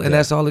that's shit all. like And that.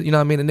 that's all. You know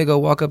what I mean? The nigga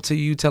will walk up to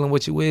you, tell him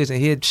what you is,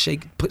 and he'd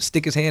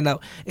stick his hand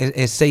out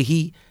and say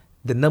he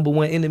the number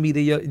one enemy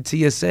to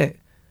your set,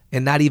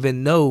 and not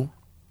even know.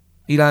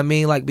 You know what I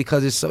mean? Like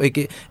because it's so it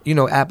get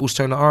apples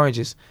turn to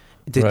oranges.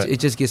 Right. It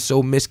just gets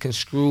so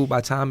misconstrued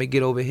by the time it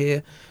get over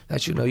here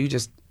that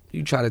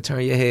you try to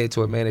turn your head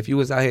to it, man. If you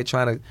was out here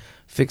trying to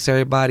fix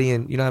everybody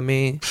and you know what I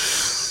mean,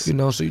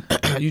 so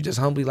you just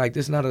humbly like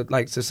this not a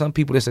like to some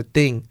people it's a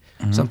thing.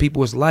 Some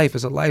people it's life,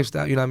 it's a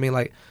lifestyle. You know what I mean?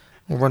 Like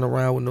run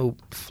around with no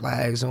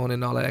flags on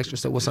and all that extra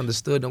stuff. What's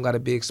understood don't got to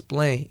be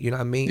explained. You know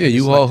what I mean? Yeah, And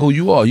you it's are like, who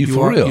you are. You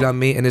for real. You know what I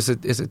mean? And it's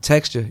a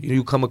texture.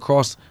 You come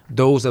across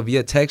those of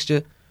your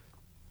texture.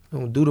 We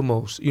don't do the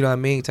most, you know what I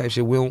mean, type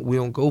shit. We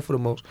don't go for the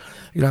most,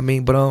 you know what I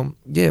mean. But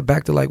yeah,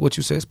 back to like what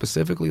you said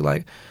specifically,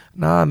 like,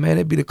 nah, man,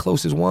 it'd be the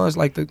closest ones,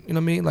 like the, you know what I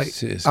mean, like,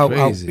 It's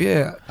crazy.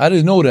 yeah, I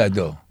didn't know that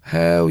though.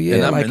 hell yeah,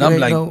 And like, I'm it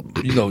like,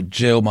 ain't no,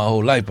 jail my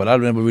whole life, but I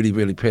never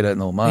really pay that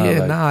no mind. yeah,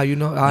 like,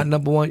 nah, our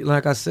number one,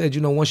 like I said,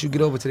 once you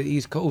get over to the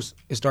East Coast,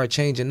 it start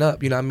changing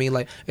up, you know what I mean,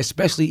 like,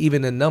 especially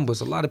even the numbers.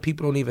 A lot of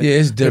people don't even, Yeah,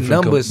 it's different. The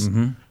numbers,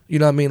 Mhm. you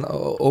know what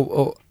I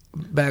mean,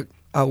 back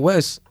out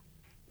west,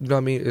 you know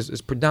what I mean,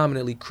 it's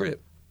predominantly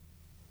Crip.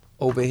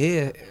 Over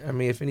here, I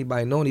mean, if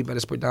anybody know anybody,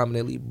 it's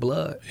predominantly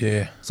Blood.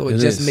 Yeah. So it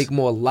just is. make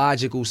more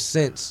logical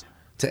sense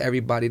to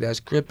everybody that's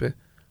Crippin'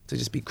 to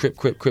just be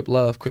Crip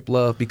love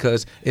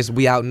because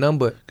we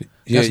outnumbered.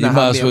 Yeah, That's not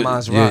how me and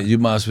mines rock. you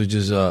might as well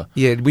just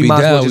We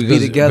might as well just be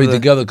together. Be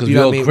together because you we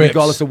know all what I mean? Crips.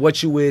 Regardless of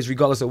what you is,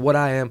 regardless of what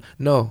I am.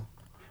 No,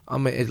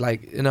 it's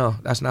like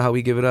that's not how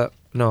we give it up.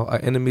 No, our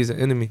enemy's an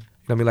enemy. You know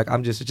what I mean?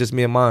 Like it's just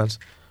me and mines.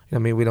 You know what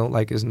I mean? We don't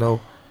like it's no.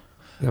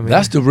 You know what I mean?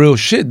 That's the real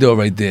shit though,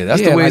 right there.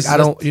 That's the way. Like, I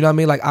don't. You know what I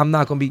mean? Like I'm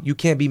not gonna be. You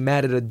can't be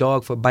mad at a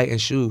dog for biting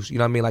shoes. You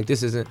know what I mean? Like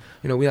this isn't.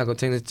 We're not gonna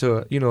take this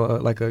to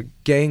like a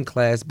gang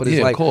class. But it's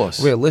like of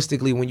course.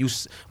 Realistically, when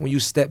you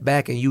step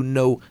back and you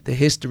know the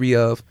history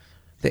of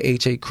the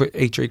HA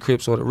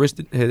Crips or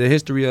the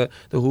history of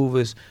the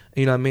Hoovers,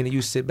 you know what I mean? And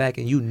you sit back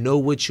and you know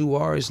what you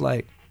are. It's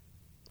like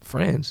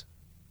friends.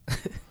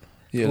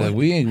 Yeah, like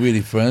we ain't really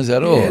friends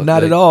at all. Yeah,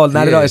 not like, at all.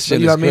 Not at all. Shit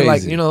You know what I mean?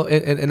 Like,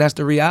 crazy. and that's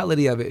the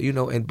reality of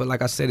it, but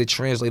like I said, it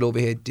translates over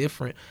here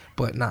different.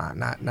 But not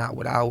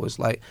with ours.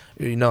 Like,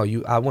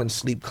 I wouldn't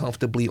sleep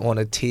comfortably on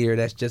a tier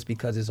that's just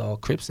because it's all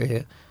Crips in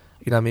here.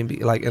 You know what I mean?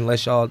 Like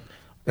unless y'all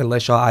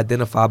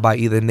identify by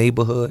either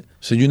neighborhood.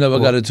 So you never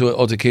got into an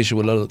altercation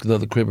with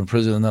another Crip in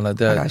prison or nothing like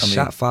that? I got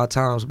shot 5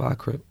 times by a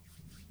Crip.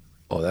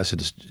 Oh, that's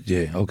it.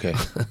 Yeah, okay.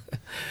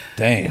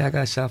 Damn. Yeah, I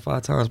got shot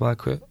 5 times by a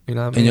Crip. You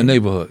know what I mean? In your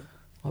neighborhood?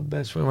 My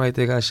best friend right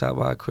there got shot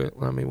by a Crip.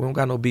 I mean, we don't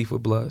got no beef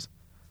with Bloods.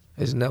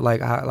 It's not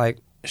like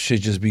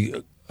should just be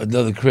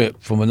another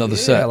Crip from another yeah,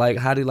 set. like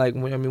how do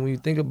when you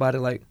think about it,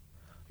 like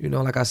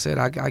like I said,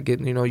 I get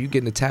you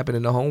getting to tapping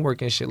into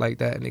homework and shit like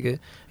that, nigga.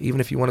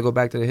 Even if you want to go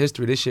back to the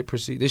history, this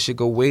shit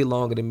go way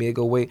longer than me. It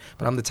go way,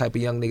 but I'm the type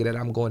of young nigga that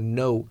I'm going to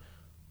know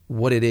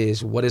what it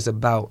is, what it's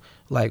about,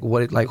 like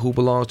who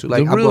belongs to,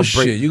 like the real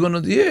shit. You're gonna,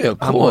 of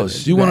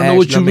course. You want to know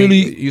what you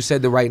really. You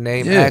said the right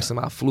name. Yeah. Ask him.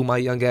 I flew my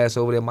young ass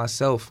over there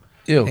myself.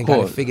 Yeah, of and course.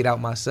 kind of figured out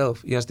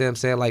myself. You understand what I'm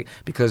saying? Like,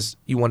 because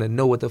you want to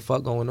know what the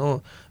fuck going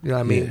on. You know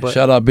what I mean? Yeah. But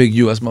shout out Big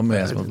U. That's my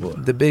man. That's my boy.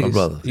 The biggest.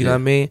 My brother. You know what I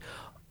mean?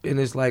 And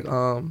it's like,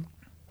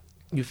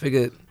 you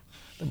figure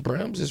the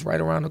Brims is right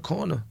around the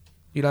corner.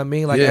 You know what I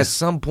mean? Like at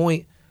some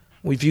point,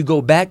 if you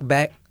go back,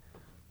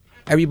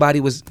 everybody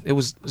it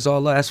was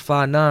all love. That's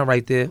 5'9"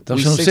 right there.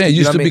 That's what I'm saying. It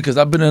used to be, because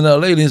I've been in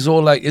LA and it's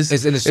all like it's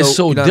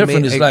so you know different. I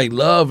mean? It's like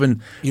love and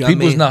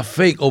people's not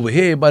fake. Over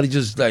here, everybody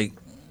just like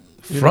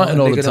fronting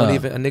all the time. A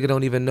nigga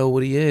don't even know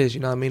what he is. You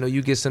know what I mean? Or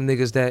you get some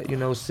niggas that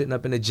sitting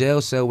up in a jail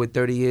cell with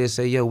 30 years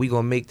say, yo, we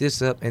gonna make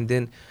this up, and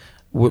then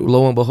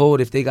lo and behold,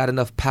 if they got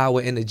enough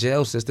power in the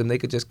jail system, they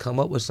could just come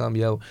up with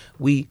something. Yo,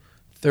 we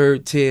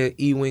 3rd tier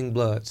E-wing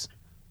Bloods,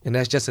 and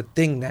that's just a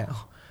thing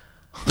now.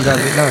 You know what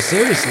I mean? No,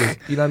 seriously.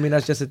 You know what I mean?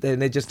 That's just a thing.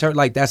 They just turn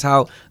like that's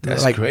how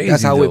crazy.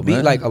 That's how though, it be.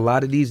 Man. Like a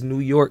lot of these New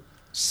York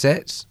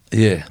sets.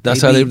 Yeah,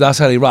 that's how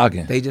they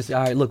rocking. They just,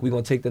 all right, look, we're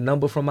gonna take the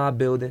number from our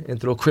building and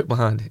throw a Crip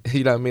behind it.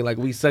 You know what I mean? Like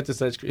we such and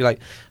such, like,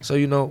 so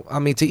I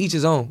mean, to each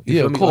his own. You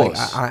Yeah, feel of me?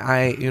 course. Like,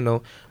 I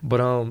ain't, but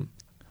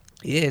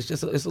yeah, it's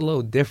just it's a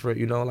little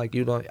different, like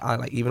I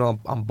like, even though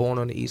I'm born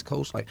on the East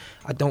Coast, like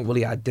I don't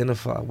really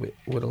identify with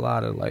a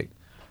lot of, like,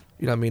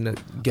 you know what I mean,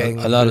 the gang,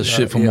 a lot of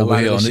shit from over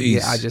here on the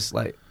East. Yeah, I just,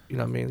 like, you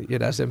know what I mean? Yeah,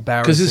 that's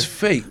embarrassing. Because it's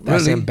fake.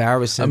 That's really.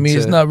 embarrassing. I mean,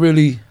 it's not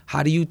really.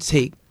 How do you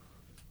take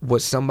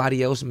what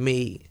somebody else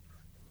made?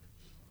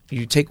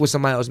 You take what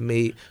somebody else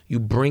made, you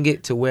bring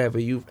it to wherever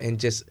and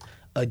just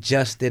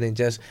adjust it, and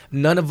just,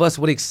 none of us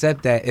would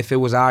accept that if it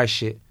was our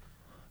shit.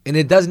 And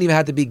it doesn't even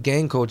have to be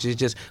gang culture. It's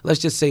just, let's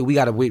just say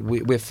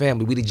we're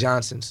family. We the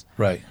Johnsons.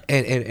 Right.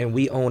 And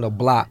we own a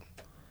block.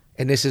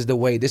 And this is the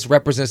way. This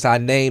represents our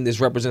name. This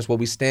represents what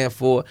we stand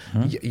for.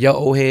 Your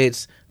old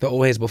heads, the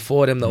old heads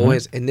before them, the old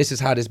heads. And this is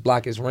how this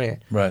block is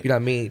ran. Right. You know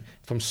what I mean?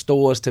 From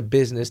stores to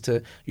business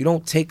to, you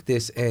don't take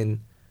this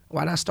and,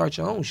 why not start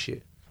your own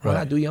shit? Why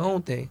not do your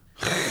own thing?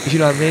 You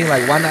know what I mean?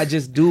 Like, why not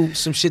just do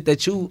some shit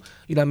that you know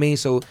what I mean?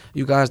 So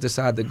you guys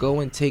decide to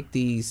go and take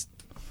these,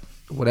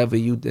 whatever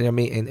you know what I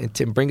mean, and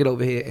to bring it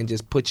over here and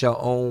just put your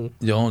own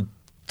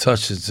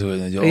touches to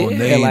it and your own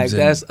names.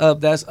 Like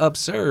that's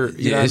absurd.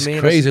 You know what it's I mean?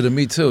 crazy to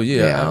me too.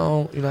 Yeah, I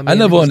don't, you know what I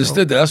mean? I never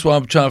understood that. That's why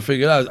I'm trying to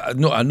figure it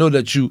out. I know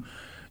that you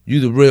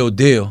the real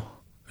deal.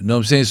 You know what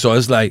I'm saying? So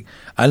it's like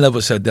I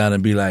never sat down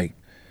and be like,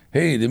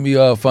 hey, let me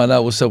find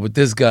out what's up with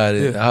this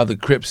guy, how the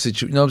Crips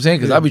situation. You know what I'm saying?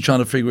 Because I be trying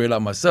to figure it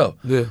out myself.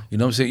 Yeah. You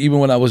know what I'm saying? Even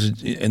when I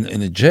was in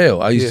the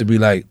jail, I used to be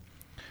like,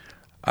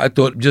 I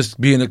thought just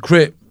being a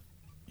Crip,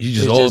 you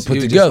just all put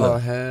together.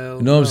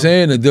 You know what I'm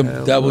saying? And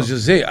that was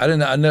just it.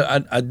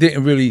 I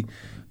didn't really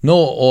know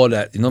all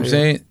that. You know what I'm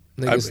saying?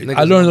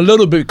 I learned a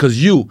little bit because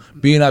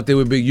being out there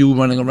with Big U,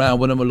 running around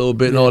with him a little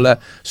bit and all that.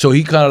 So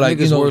he kind of like,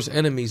 niggas' worst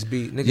enemies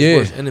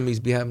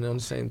be having them on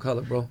the same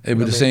color, bro. It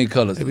be the same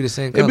colors. It be the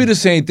same color. It be the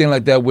same thing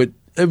like that with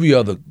every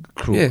other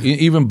crew. Yeah.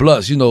 Even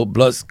Bloods,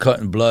 Bloods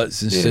cutting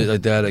Bloods and shit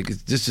like that. Like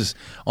it's just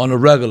on the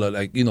regular,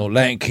 like,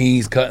 Latin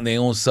Kings cutting their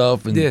own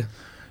stuff and shit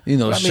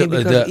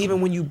like that.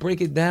 Even when you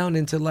break it down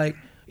into like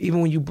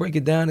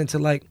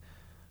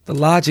the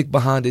logic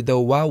behind it though,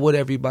 why would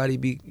everybody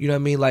be, you know what I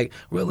mean? Like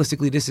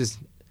realistically, this is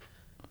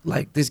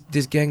like this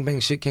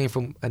gangbang shit came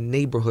from a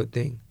neighborhood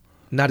thing.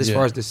 Not as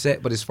far as the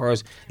set, but as far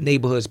as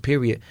neighborhoods,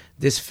 period.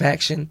 This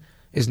faction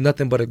It's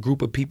nothing but a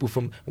group of people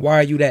from, why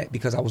are you that?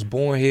 Because I was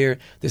born here.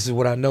 This is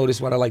what I know. This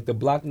is what I like. The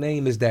block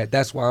name is that.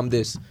 That's why I'm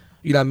this.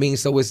 You know what I mean?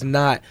 So it's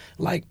not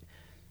like,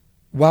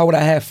 why would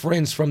I have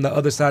friends from the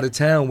other side of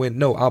town when,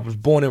 no, I was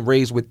born and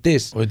raised with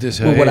this. With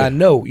what I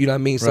know. You know what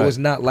I mean? So it's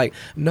not like,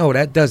 no,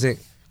 that doesn't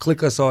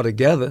click us all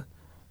together.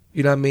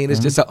 You know what I mean? It's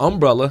just an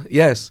umbrella,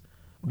 yes.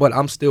 But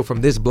I'm still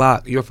from this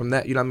block. You're from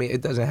that. You know what I mean?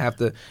 It doesn't have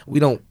to, we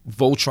don't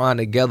Voltron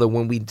together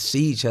when we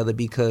see each other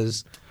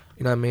because,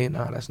 you know what I mean?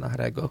 Nah, that's not how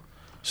that go.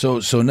 So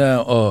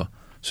now,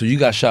 so you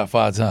got shot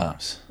 5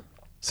 times.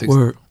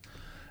 Word.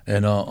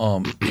 And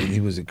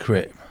he was a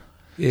Crip.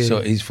 Yeah.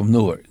 So he's from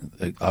Newark,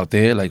 like out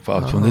there, like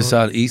from this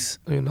side, east.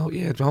 You know,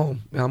 yeah, it's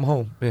home. Yeah, I'm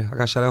home. Yeah, I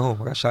got shot at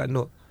home. I got shot in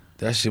Newark.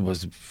 That shit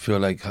must feel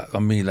like, I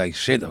mean, like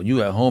shit.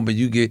 You at home, but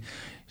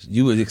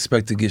you would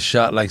expect to get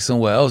shot like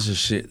somewhere else and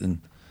shit.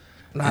 And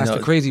nah, that's the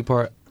crazy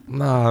part.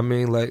 Nah, I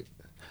mean, like,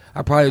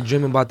 I probably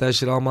dreaming about that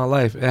shit all my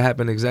life. It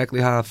happened exactly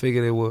how I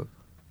figured it would.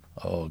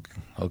 Oh,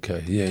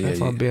 okay. Yeah.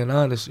 If I'm being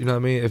honest, you know what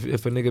I mean?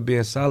 If a nigga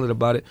being solid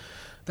about it,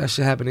 that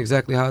shit happened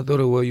exactly how I thought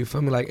it would. You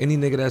feel me? Like any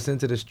nigga that's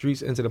into the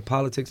streets, into the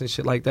politics and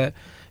shit like that,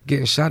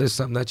 getting shot is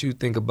something that you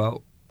think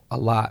about a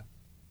lot.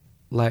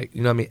 Like,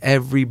 you know what I mean?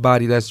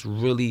 Everybody that's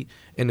really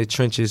in the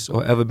trenches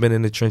or ever been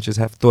in the trenches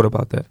have thought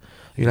about that.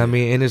 You know what I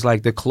mean? And it's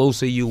like the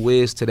closer you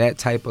is to that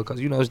type of,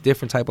 because, you know, it's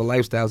different type of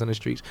lifestyles in the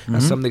streets.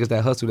 There's some niggas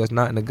that hustle that's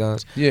not in the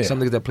guns. Yeah. Some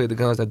niggas that play the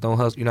guns that don't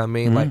hustle. You know what I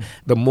mean? Like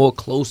the more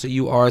closer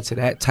you are to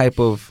that type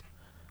of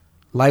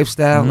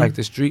lifestyle, like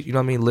the street, you know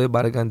what I mean? Live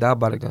by the gun, die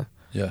by the gun.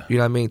 Yeah. You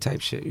know what I mean? Type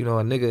shit. You know,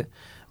 a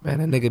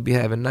nigga be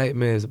having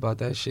nightmares about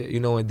that shit. You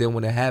know, and then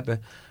when it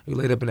happened, you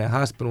laid up in that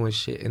hospital and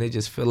shit, and they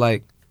just feel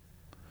like.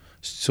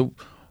 So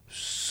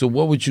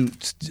what would you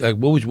like?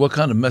 What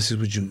kind of message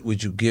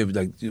would you give,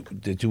 like,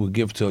 that you would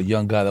give to a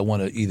young guy that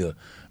want to either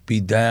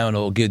be down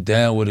or get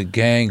down with a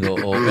gang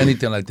or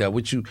anything like that?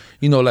 What you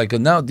know, like,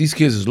 now these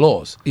kids is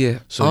lost. Yeah.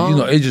 So you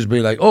know, it just be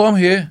like, oh, I'm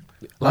here.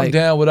 Like, I'm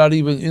down without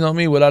even, you know what I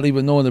mean, without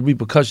even knowing the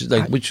repercussions.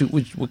 Like,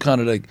 what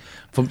kind of, like,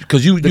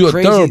 because you're a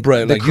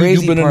thoroughbred. Like,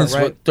 you've been in this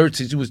for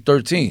 13. You was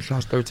 13. I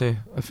was 13.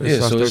 Yeah,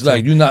 so 13. It's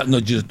like you're not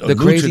just the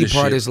crazy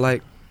part shit. Is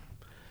like,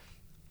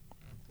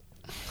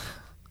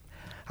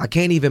 I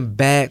can't even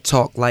bad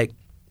talk like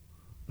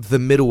the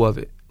middle of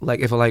it. Like,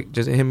 if I like,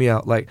 just hear me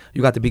out. Like,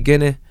 you got the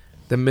beginning,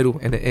 the middle,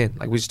 and the end.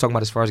 Like, we just talking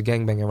about as far as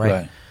gangbanging,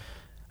 right?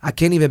 I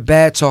can't even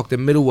bad talk the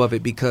middle of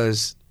it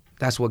because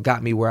that's what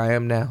got me where I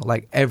am now.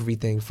 Like,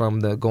 everything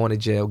from the going to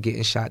jail,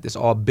 getting shot, this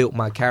all built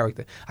my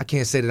character. I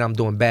can't say that I'm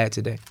doing bad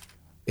today,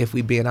 if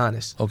we being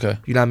honest. Okay.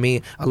 You know what I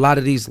mean? A lot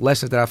of these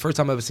lessons that first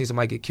time I ever seen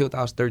somebody get killed,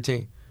 I was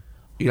 13.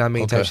 You know what I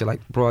mean? Type shit,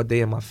 like broad day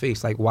in my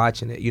face, like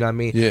watching it. You know what I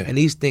mean? Yeah. And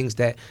these things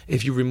that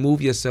if you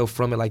remove yourself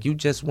from it, like, you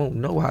just won't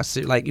know how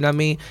serious, like, you know what I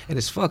mean? And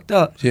it's fucked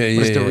up. Yeah,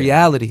 but it's the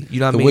reality. You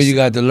know what I mean? The way you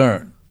got to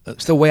learn.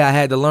 It's the way I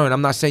had to learn.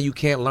 I'm not saying you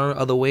can't learn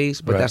other ways,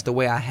 but that's the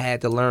way I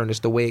had to learn. It's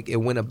the way it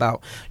went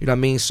about. You know what I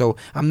mean? So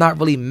I'm not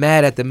really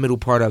mad at the middle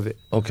part of it.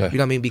 Okay. You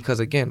know what I mean?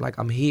 Because, again, like,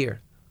 I'm here.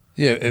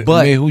 Yeah,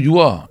 but I mean, who you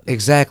are.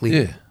 Exactly.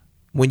 Yeah.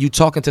 When you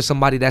talking to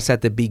somebody that's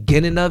at the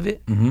beginning of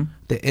it,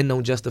 the end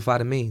don't justify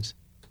the means.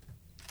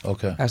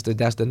 Okay.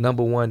 That's the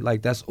number one.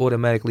 Like, that's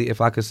automatically,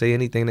 if I could say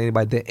anything to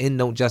anybody, the end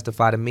don't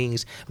justify the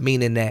means,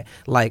 meaning that,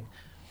 like,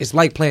 it's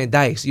like playing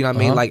dice. You know what I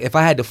mean? Like, if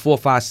I had the 4,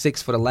 5,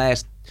 6 for the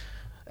last,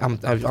 I'm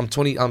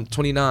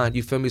 29.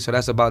 You feel me? So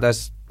that's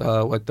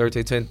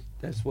 13, 10.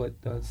 That's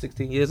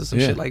 16 years or some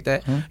shit like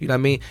that. You know what I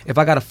mean? If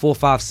I got a 4,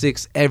 5,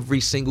 6 every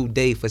single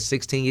day for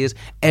 16 years,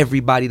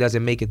 everybody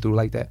doesn't make it through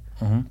like that.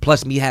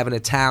 Plus me having a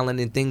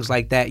talent and things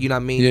like that. You know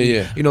what I mean?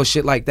 Yeah. You know,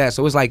 shit like that.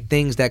 So it's like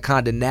things that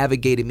kind of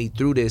navigated me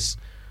through this.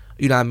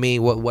 You know what I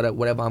mean?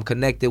 Whatever I'm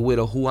connected with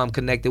or who I'm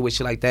connected with,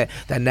 shit like that,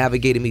 that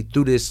navigated me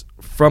through this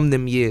from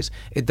them years.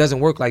 It doesn't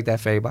work like that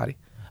for everybody.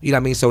 You know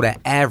what I mean? So that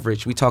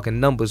average, we talking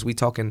numbers, we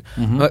talking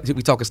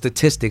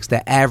statistics.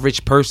 The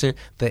average person,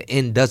 the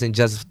end doesn't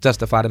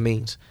justify the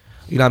means.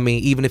 You know what I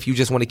mean? Even if you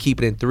just want to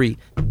keep it in 3,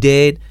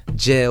 dead,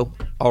 jail,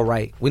 all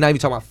right. We're not even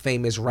talking about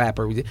famous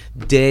rapper.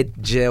 Dead,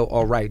 jail,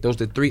 all right.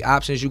 Those are the 3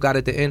 options you got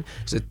at the end.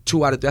 It's a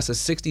 2 out of, that's a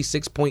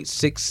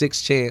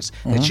 66.66 chance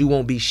that you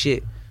won't be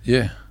shit.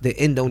 Yeah. The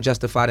end don't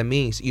justify the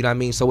means. You know what I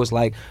mean? So it's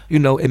like, you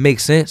know, it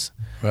makes sense.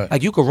 Right.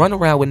 Like, you could run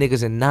around with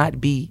niggas and not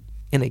be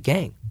in a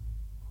gang.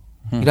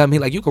 You know what I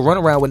mean? Like, you could run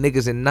around with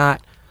niggas and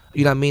not,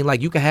 you know what I mean?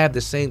 Like, you could have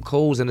the same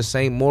codes and the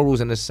same morals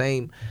and the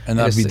same... And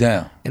not be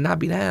down. And not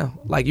be down.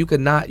 Like, you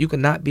could not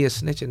be a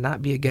snitch and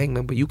not be a gang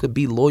member. You could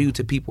be loyal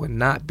to people and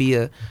not be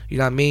a, you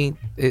know what I mean?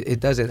 It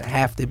doesn't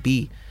have to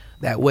be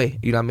that way.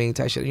 You know what I mean?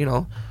 Type shit, you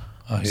know?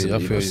 I feel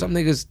you. Some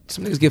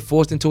niggas get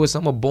forced into it.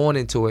 Some are born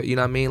into it. You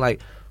know what I mean?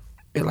 Like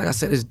I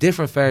said, it's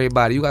different for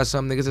everybody. You got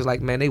some niggas that's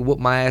like, man, they whoop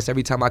my ass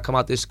every time I come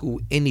out this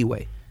school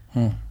anyway.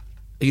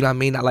 You know what I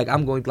mean? Like,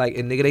 I'm going, like,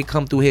 and nigga, they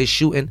come through here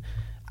shooting,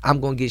 I'm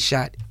going to get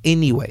shot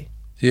anyway.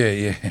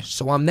 Yeah.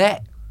 So I'm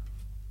that.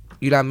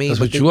 You know what I mean?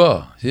 That's what you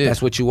are. Yeah.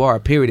 That's what you are,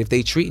 period. If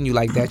they treating you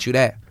like that, you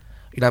that.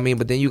 You know what I mean?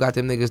 But then you got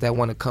them niggas that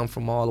want to come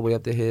from all the way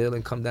up the hill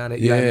and come down it.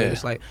 You know what I mean?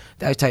 It's like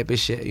that type of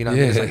shit. You know what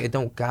I mean? It's like, it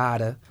don't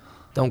gotta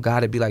don't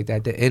gotta be like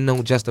that. The end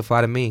don't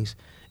justify the means.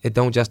 It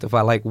don't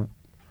justify like.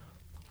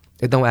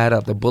 It don't add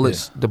up. The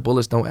bullets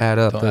don't add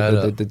up.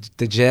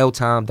 The jail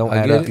time don't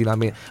add up. You know what I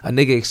mean? A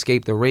nigga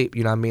escaped the rape.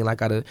 You know what I mean? Like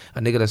a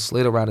nigga that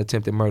slid around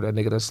attempted murder. A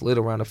nigga that slid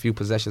around a few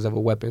possessions of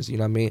weapons. You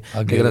know what I mean?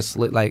 Nigga that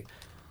slid like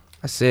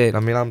I said. I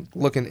mean, I'm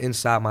looking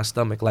inside my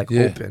stomach like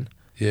open.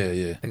 Yeah.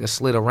 Nigga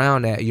slid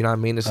around that. You know what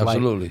I mean? It's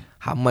absolutely.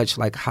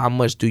 Like how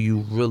much do you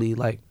really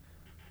like?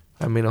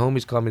 I mean, the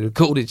homies call me the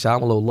golden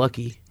child. I'm a little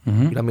lucky. You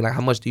know what I mean? Like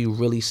how much do you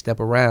really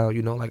step around?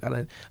 You know, like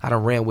I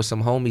done ran with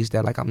some homies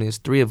that like I mean, there's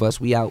 3 of us.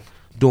 We out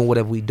doing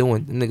whatever we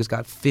doing. The niggas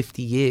got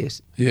 50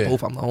 years. Yeah.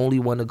 Both I'm the only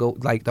one to go,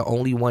 like the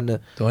only one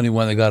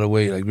that got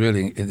away, like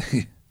really.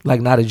 Like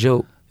not a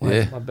joke.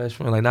 Like, my best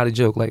friend, like not a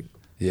joke. Like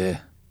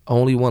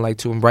only one, like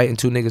two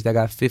niggas that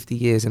got 50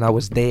 years and I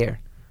was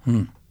there.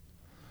 You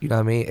know what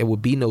I mean? It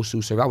would be no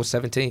Tsu-Surf. I was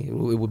 17. It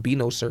would be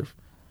no surf.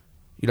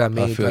 You know what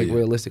I mean? Like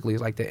realistically,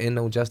 it's like the end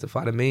don't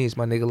justify the means,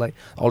 my nigga. Like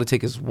all it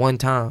takes is one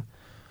time.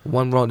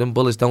 One wrong, them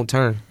bullets don't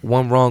turn.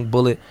 One wrong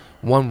bullet,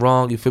 one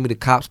wrong, you feel me? The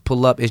cops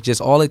pull up. It's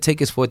just all it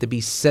takes is for it to be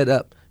set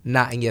up,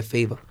 not in your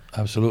favor.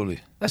 Absolutely.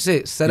 That's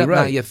it. Set up,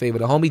 not in your favor.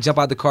 The homie jump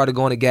out the car to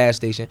go in the gas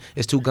station.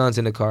 There's 2 guns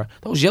in the car.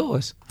 Those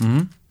yours.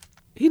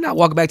 He not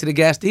walking back to the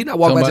gas station. He not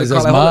walking back to the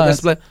car like, hold up,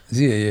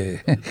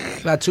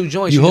 that's got 2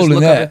 joints. You holding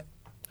that.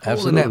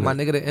 Absolutely. Holding that,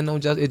 my nigga. The end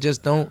don't just, it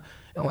just don't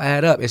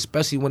add up,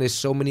 especially when there's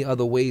so many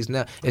other ways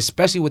now,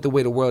 especially with the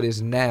way the world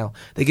is now.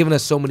 They're giving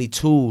us so many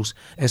tools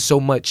and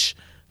so much,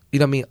 you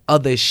know what I mean,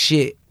 other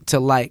shit to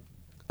like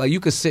you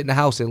could sit in the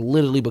house and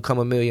literally become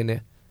a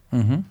millionaire.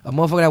 A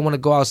motherfucker that want to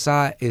go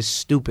outside is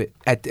stupid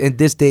in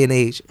this day and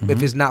age.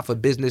 If it's not for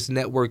business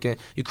networking,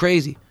 you're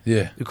crazy.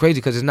 Yeah, you're crazy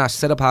because it's not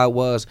set up how it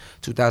was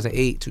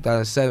 2008,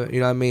 2007.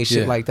 You know what I mean?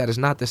 Shit like that. It's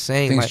not the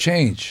same. Things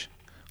change.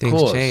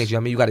 Things change. You know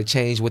what I mean? You got to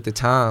change with the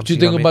times. What you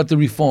think about the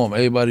reform?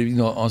 Everybody, you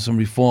know, on some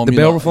reform. The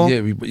bail reform?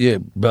 Yeah,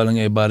 bailing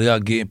everybody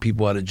out, getting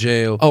people out of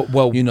jail. Oh,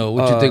 well, you know,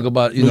 what you think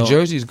about, New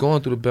Jersey's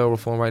going through the bail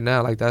reform right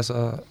now. Like that's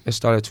it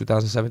started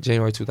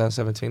January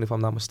 2017, if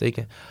I'm not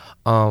mistaken.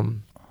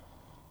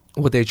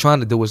 What they're trying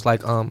to do is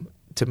like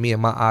to me in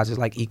my eyes is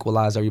like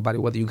equalize everybody,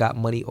 whether you got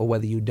money or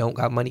whether you don't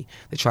got money.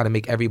 They're trying to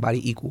make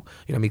everybody equal.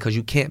 You know what I mean? Because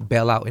you can't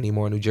bail out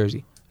anymore in New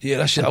Jersey. Yeah,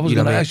 that shit. I was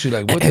gonna ask you,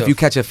 like, what if you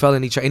catch a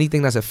felony charge,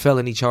 anything that's a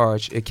felony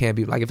charge, it can't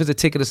be like if it's a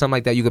ticket or something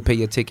like that, you can pay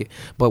your ticket.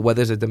 But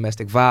whether it's a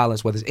domestic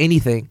violence, whether it's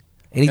anything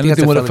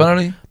that's with a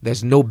felony,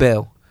 there's no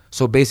bail.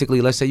 So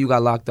basically, let's say you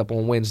got locked up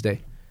on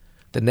Wednesday,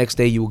 the next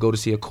day you would go to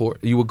see a court.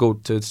 You would go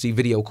to see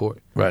video court.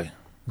 Right.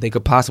 They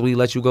could possibly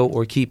let you go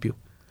or keep you.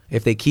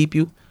 If they keep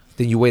you,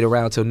 then you wait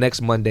around till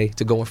next Monday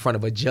to go in front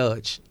of a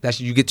judge.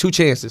 You get 2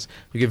 chances.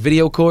 You get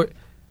video court.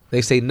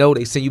 They say no,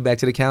 they send you back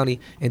to the county,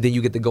 and then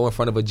you get to go in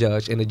front of a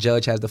judge, and the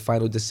judge has the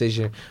final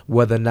decision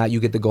whether or not you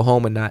get to go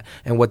home or not.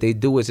 And what they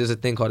do is there's a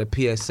thing called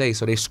a PSA,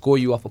 so they score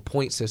you off a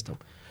point system.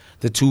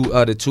 The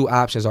two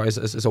options are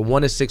it's a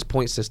 1 to 6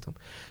 point system.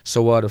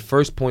 So the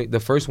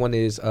first one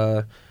is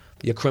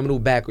your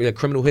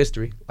criminal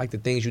history, like the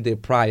things you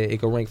did prior. It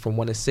can rank from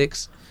 1 to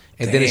 6.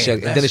 And then it's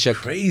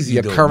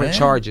your current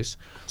charges.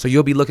 So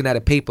you'll be looking at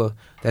a paper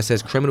that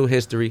says criminal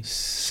history,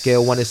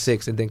 scale 1 to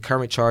 6, and then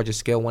current charges,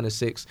 scale 1 to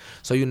 6.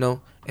 So you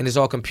know, and it's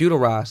all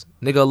computerized.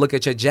 Nigga will look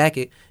at your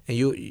jacket, and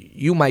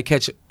you might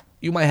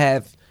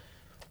have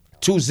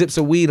 2 zips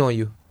of weed on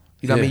you.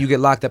 You know what I mean? You get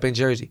locked up in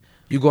Jersey.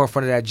 You go in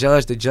front of that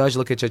judge. The judge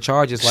look at your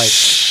charges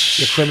like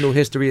your criminal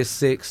history is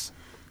 6.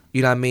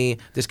 You know what I mean?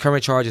 This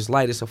current charge is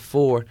light. It's a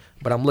 4.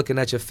 But I'm looking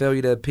at your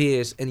failure to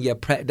appear and your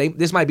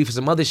this might be for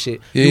some other shit.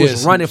 You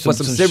was running for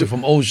some serious shit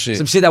from old shit.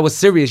 Some shit that was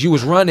serious. You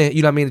was running.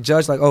 You know what I mean? The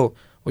judge like, oh,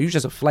 well, you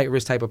just a flight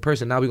risk type of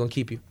person. Now we gonna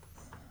keep you.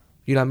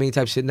 You know what I mean?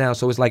 Type shit now.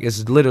 So it's like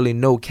it's literally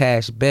no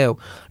cash bail.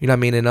 You know what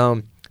I mean?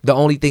 And the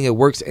only thing it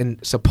works and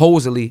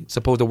supposed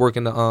to work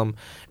in the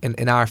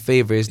in our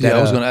favor is that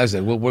I was gonna ask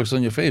that. What works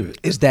on your favor?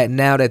 Is that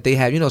now that they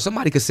have, you know,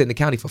 somebody could sit in the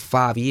county for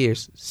 5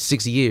 years,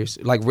 6 years,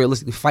 like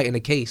realistically fighting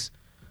the case.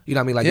 You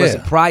know what I mean? Like,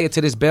 listen, prior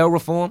to this bail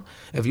reform,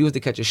 if you was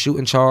to catch a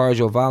shooting charge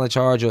or violent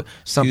charge or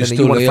something and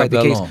you want to fight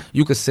the case,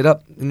 you could sit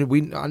up. And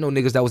I know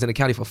niggas that was in the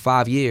county for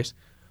 5 years.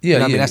 Yeah, you know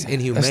what I mean? That's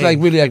inhumane. That's like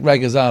really like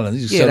Rikers Island.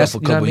 You set up for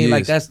a couple years. You know what I mean?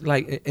 Like that's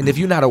like, and if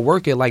you're not a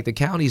worker, like the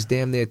county's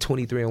damn near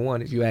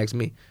 23-1. If you ask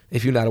me,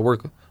 if you're not a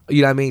worker,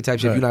 you know what I mean? Type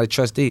shit. Right. If you're not a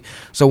trustee.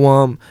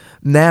 So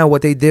now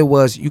what they did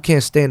was you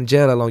can't stay in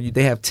jail that long.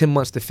 They have 10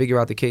 months to figure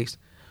out the case.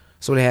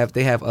 So they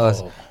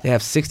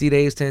have 60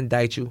 days to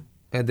indict you.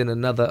 And then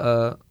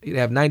another, you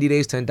have 90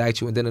 days to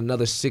indict you, and then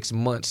another 6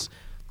 months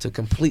to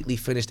completely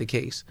finish the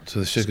case.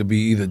 So the shit could be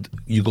either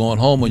you going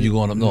home or you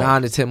going up north.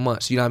 9 to 10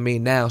 months, you know what I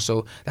mean? Now,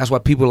 so that's why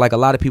people, like a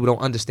lot of people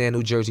don't understand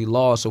New Jersey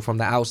laws. So from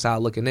the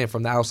outside looking in,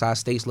 from the outside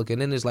states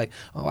looking in, it's like,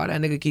 oh, why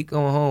that nigga keep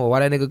going home? Or why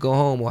that nigga go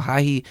home?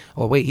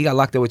 Or wait, he got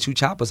locked up with 2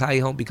 choppers. How he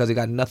home? Because it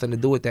got nothing to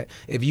do with that.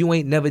 If you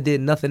ain't never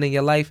did nothing in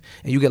your life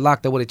and you get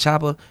locked up with a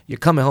chopper, you're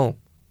coming home.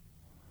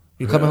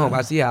 You're coming home.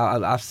 I see how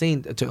I've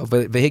seen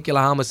vehicular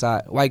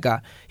homicide. White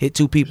guy hit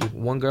 2 people.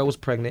 One girl was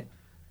pregnant,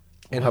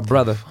 and her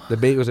brother. The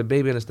baby was a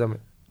baby in the stomach.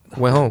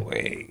 Went home.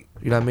 You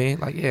know what I mean?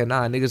 Like, yeah,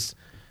 nah, niggas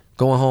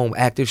going home,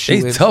 active They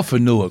shootings. tough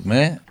in Newark,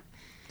 man.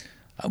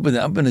 I've been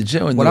in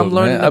jail in What Newark, I'm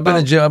learning man. I've been in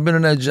about-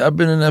 jail. I've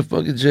been in that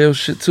fucking jail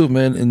shit too,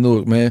 man, in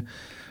Newark, man.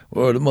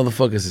 Well, the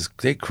motherfuckers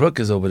they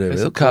crookers over there.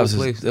 It's The a cold cops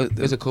place. is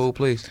It's a cold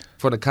place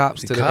for the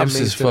cops to the the cops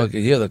inmates. is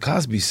fucking the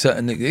cops be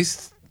setting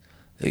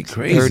they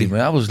crazy, dirty.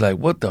 man. I was like,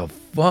 what the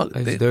fuck?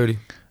 It's dirty.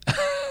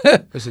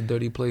 It's a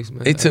dirty place,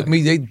 man. They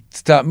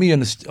stopped me on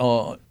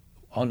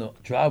the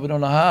driving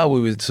on the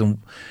highway with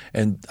some,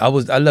 and I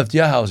left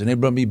your house and they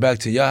brought me back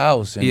to your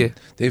house and Yeah.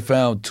 they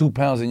found 2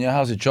 pounds in your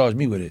house and charged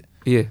me with it.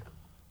 Yeah, and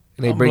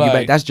they I'm bring you like-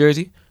 back. That's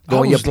Jersey. I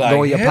Go in was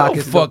like, your hell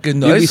pocket. fucking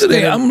You no. be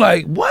standing- I'm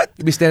like, what?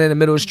 You be standing in the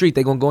middle of the street.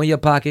 They gonna go in your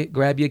pocket,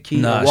 grab your key,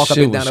 Nah, and walk up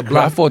shit and down was the cra-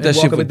 block. I fought that and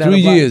shit walk up for and down the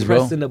 3 block, years, bro.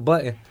 pressing the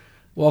button.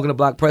 Walking the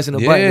block, pressing the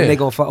button, Yeah. and they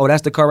gonna oh,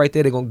 that's the car right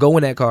there. They gonna go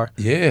in that car.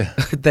 Yeah.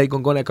 They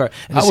gonna go in that car.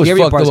 And the I was scary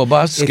fucked part is, up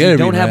about it. if you Scary,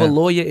 don't have a man.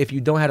 lawyer, if you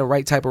don't have the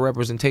right type of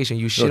representation,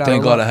 you shit So out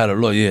thank of God luck. I had a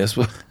lawyer. Yeah, that's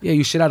what. Yeah,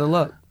 you shit out of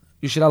luck.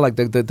 You shit out like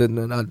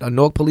a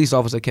Newark police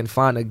officer can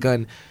find a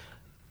gun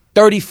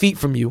 30 feet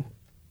from you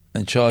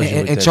And charge you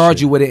with and that charge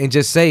shit. you with it and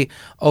just say,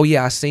 oh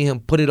yeah, I seen him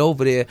put it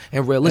over there.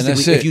 And realistically,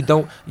 that's it. if you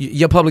don't,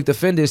 your public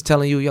defender is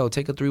telling you, yo,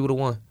 take a 3 with a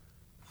 1.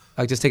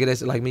 Like just take it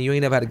as like, man, you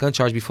ain't never had a gun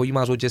charge before. You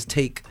might as well just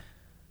take.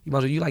 You might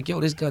as well. You like,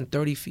 yo, this gun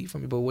 30 feet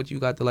from me. But what you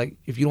got to like,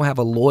 if you don't have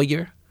a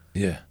lawyer,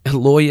 Yeah.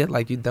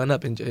 like you done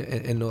up and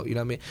you know what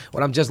I mean.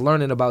 What I'm just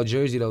learning about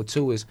Jersey though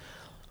too is,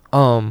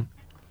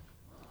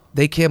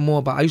 they care more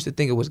about. I used to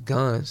think it was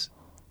guns.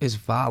 It's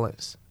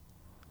violence.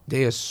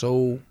 They are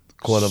so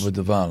Caught up with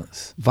the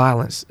violence.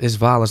 violence. It's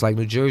violence. Like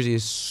New Jersey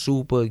is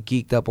super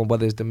geeked up on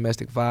whether it's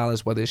domestic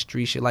violence, whether it's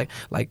street shit. Like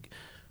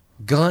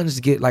guns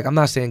get like. I'm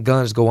not saying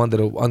guns go under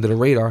the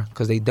radar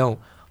because they don't.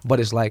 But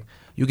it's like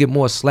you get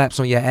more slaps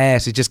on your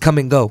ass. It just come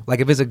and go. Like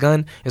if it's a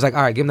gun, it's like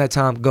all right, give them that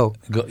time, go.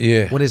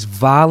 Yeah. When it's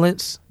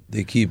violence,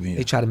 They keep you.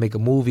 they try to make a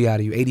movie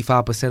out of you.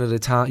 85% of the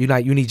time, you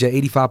need your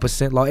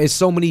 85% law. It's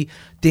so many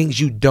things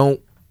you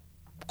don't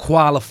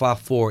qualify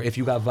for if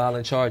you got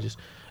violent charges.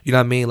 You know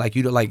what I mean? Like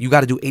you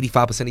got to do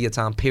 85% of your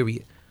time.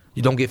 Period.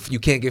 You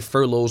can't get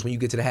furloughs when you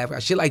get to the half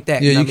shit like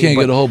that. Yeah, know you what I mean? can't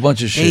get But a whole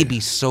bunch of They shit. be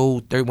so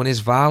when it's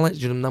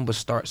violent, the numbers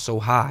start so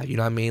high. You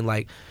know what I mean?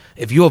 Like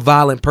if you're a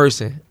violent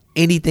person,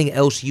 anything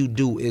else you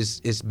do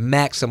is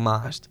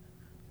maximized.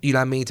 You know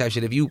what I mean? Type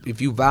shit.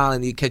 If you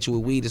violent, they catch you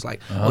with weed. It's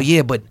like, oh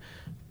yeah, but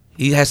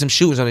he has some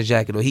shootings on his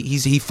jacket, or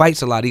he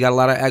fights a lot. He got a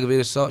lot of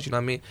aggravated assaults. You know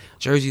what I mean?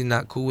 Jersey's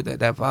not cool with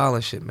that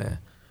violent shit, man.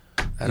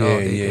 At all.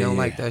 They don't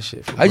like that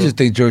shit. I just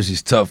think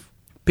Jersey's tough.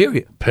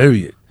 Period.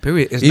 Period.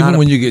 It's Even not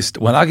when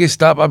when I get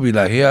stopped, I'll be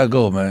like, here I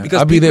go, man. Because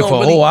I'll be there people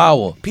for a don't whole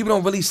hour. People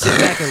don't really sit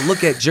back and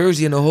look at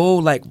Jersey in the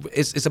whole, like,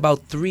 it's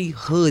about 3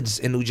 hoods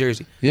in New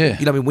Jersey. Yeah.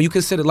 You know what I mean? When you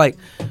consider, like,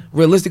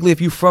 realistically, if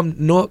you from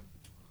Newark,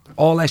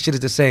 all that shit is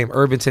the same.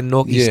 Irvington,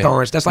 Newark, East Yeah.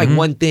 Orange. That's like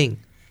one thing.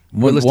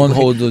 One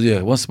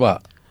Realistically. one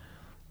spot.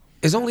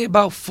 It's only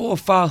about 4 or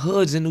 5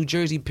 hoods in New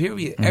Jersey,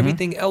 period.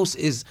 Everything else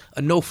is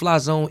a no-fly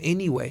zone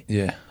anyway.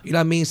 Yeah. You know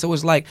what I mean? So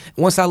it's like,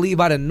 once I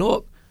leave out of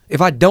Newark, if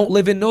I don't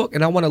live in Newark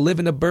and I want to live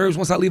in the burbs,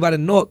 once I leave out of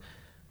Newark,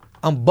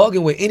 I'm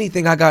bugging with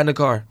anything I got in the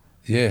car.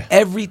 Yeah.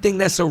 Everything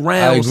that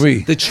surrounds I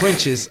agree. the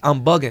trenches,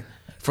 I'm bugging.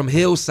 From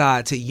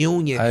Hillside to I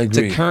Union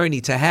agree. to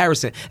Kearney to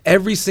Harrison,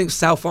 every single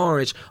South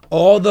Orange,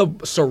 all the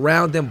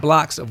surrounding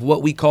blocks of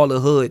what we call a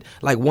hood.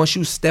 Like once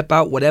you step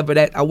out, whatever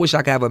that, I wish I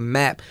could have a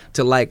map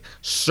to like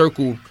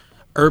circle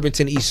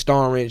Irvington, East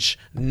Orange,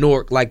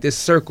 Newark, like this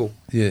circle.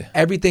 Yeah.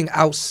 Everything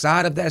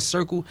outside of that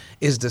circle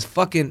is the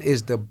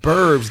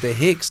burbs, the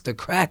hicks, the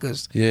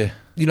crackers. Yeah.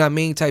 You know what I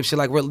mean? Type shit.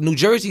 Like New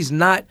Jersey's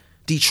not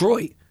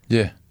Detroit.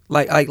 Yeah.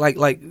 Like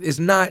it's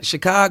not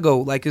Chicago.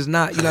 Like it's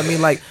not, you know what I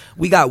mean? Like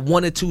we got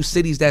 1 or 2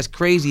 cities that's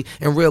crazy,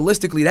 and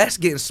realistically that's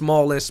getting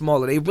smaller and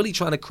smaller. They really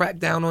trying to crack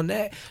down on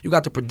that. You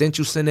got the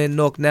Prudential Center in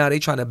Newark now. They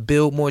trying to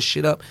build more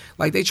shit up.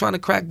 Like they trying to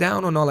crack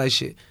down on all that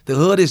shit. The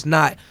hood is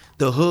not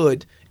the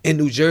hood in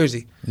New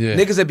Jersey. Yeah.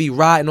 Niggas that be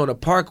riding on the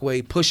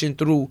parkway pushing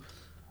through.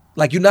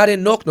 Like you're not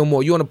in Newark no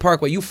more. You on the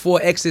parkway. You 4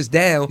 exits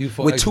down You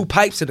 4 with exits. 2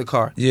 pipes in the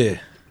car. Yeah.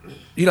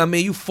 You know what I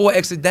mean? You 4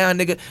 exits down,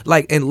 nigga.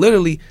 Like, and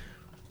literally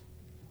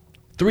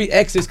 3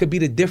 exits could be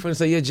the difference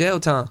of your jail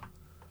time.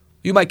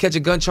 You might catch a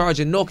gun charge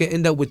in Newark and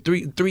end up with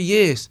 3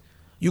 years.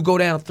 You go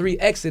down 3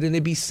 exit and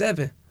it be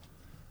 7.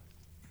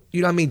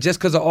 You know what I mean? Just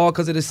because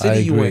of the city I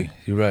you agree. in.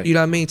 You're right. You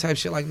know what I mean? Type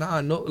shit like,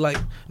 nah, no, like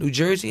New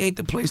Jersey ain't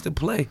the place to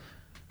play.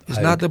 It's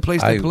not the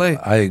place to play.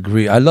 I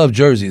agree. I love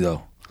Jersey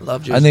though.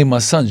 Love Jersey. I named my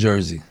son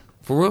Jersey.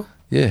 For real?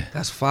 Yeah.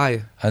 That's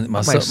fire. My I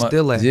might son,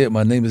 steal that. Yeah,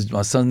 my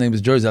son's name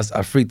is Jersey.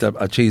 I freaked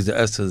up. I changed the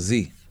S to a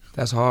Z.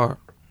 That's hard.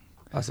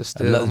 That's a I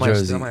steal. love might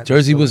Jersey. steal- I might have to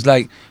Jersey steal was it.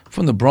 like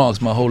from the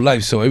Bronx my whole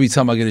life. So every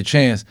time I get a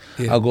chance,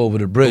 Yeah. I'll go over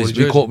the bridge.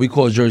 Jersey. We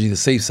call Jersey the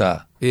safe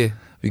side Yeah.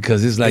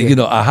 because it's like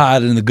Yeah. I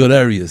hide in the good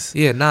areas.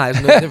 Yeah, nah, it's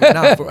no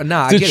different.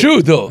 Nah, I The get it.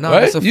 truth, though,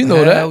 right? it's You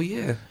know that. hell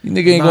yeah. You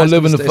nigga ain't gonna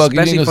live in the fucking.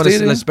 You ain't Especially gonna for stay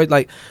there. the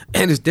like,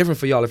 and it's different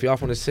for y'all. If y'all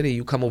from the city,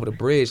 you come over the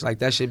bridge. Like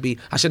that should be.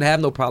 I shouldn't have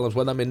no problems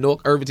whether I'm in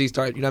Newark, Irvington,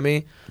 start. You know what I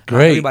mean?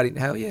 Great. Everybody,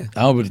 hell yeah.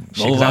 I don't really-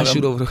 Shit,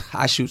 'cause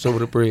I shoots over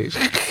the bridge.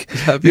 You know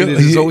what I mean? Yeah,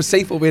 It's yeah. always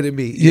safe over here than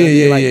me. You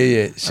Yeah, know what I mean?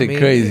 yeah. Shit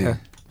crazy.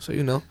 So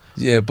you know,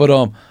 Yeah,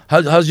 but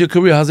how's your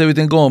career? How's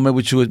everything going, man,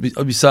 with you?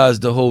 Besides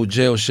the whole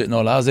jail shit and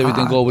all that, how's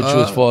everything going with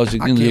you as far as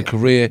your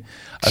career?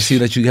 I see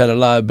that you had a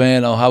live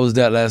band. How was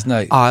that last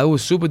night? It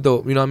was super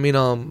dope. You know what I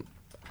mean?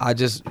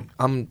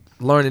 I'm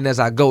learning as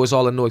I go. It's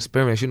all a new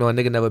experience. You know, a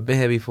nigga never been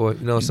here before.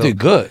 You know, You so did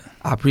good.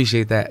 I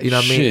appreciate that. You know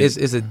what I mean? It's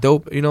a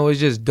dope. You know, it's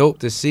just dope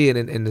to see it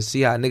and to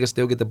see how niggas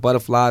still get the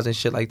butterflies and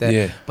shit like that.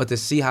 Yeah. But to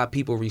see how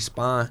people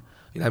respond.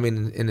 You know what I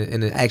mean?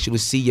 And to actually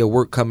see your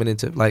work coming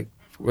into like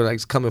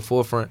coming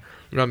forefront.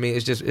 You know what I mean?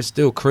 It's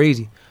still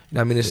crazy. You know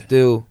what I mean? It's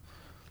still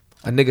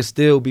a nigga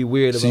still be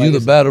weird. So you the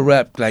battle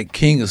rap like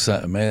king or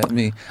something, man. I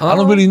mean, I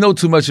don't really know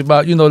too much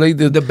about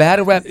the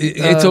battle rap.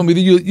 They told me that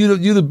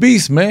you the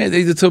beast, man.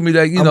 They just told me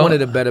that I'm one of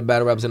the better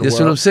battle rappers in the world.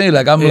 That's what I'm saying.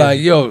 Like I'm like,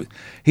 yo,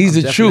 he's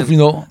the truth, you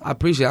know. I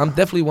appreciate it. I'm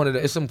definitely one of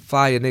the. It's some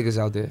fire niggas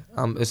out there.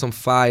 It's some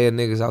fire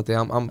niggas out there.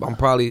 I'm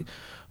probably.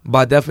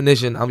 By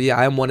definition,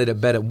 I am one of the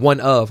better. One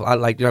of. I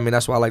like, you know what I mean?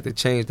 That's why I like to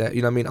change that.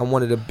 You know what I mean? I'm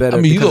one of the better.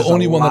 I mean, you're the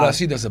only one that I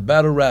see that's a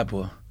battle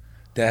rapper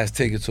that has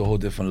taken it to a whole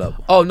different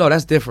level. Oh, no,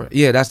 that's different.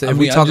 Yeah, that's the. I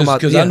mean,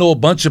 because I know a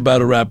bunch of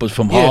battle rappers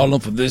from Harlem,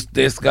 from this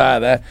guy,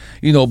 that,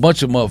 a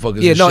bunch of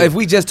motherfuckers. Yeah, no, shit. if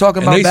we just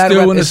talking about and they battle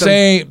still rap, in the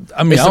same.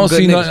 I mean, I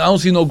don't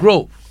see no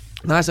growth.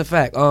 No, that's a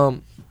fact.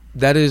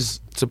 That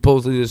is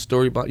supposedly the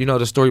story.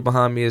 The story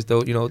behind me is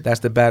though. That's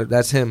the battle.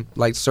 That's him.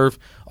 Like Surf.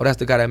 Oh, that's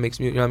the guy that makes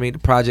music. You know what I mean? The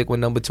project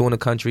went #2 in the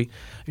country.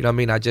 You know what I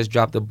mean? I just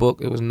dropped a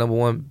book. It was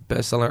 #1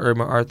 best-selling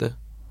urban author.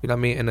 You know what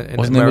I mean?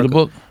 What's the name of the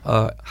book?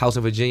 House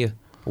in Virginia,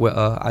 where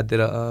I did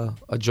a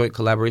joint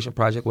collaboration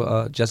project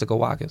with Jessica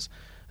Watkins,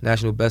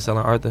 national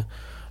best-selling author.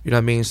 You know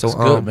what I mean? So that's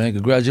good, man.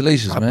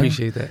 Congratulations, man. I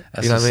appreciate that.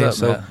 That's you know what I mean?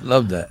 So man.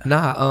 Love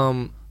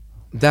that.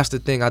 That's the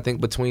thing I think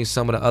between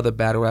some of the other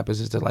battle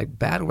rappers is that like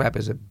battle rap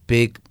is a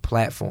big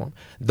platform.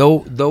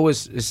 Though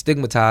it's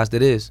stigmatized,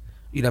 it is.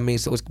 You know what I mean?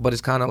 So but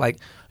it's kind of like,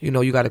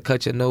 you got to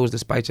cut your nose to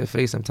spite your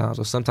face sometimes,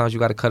 or sometimes you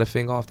got to cut a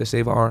finger off to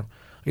save an arm.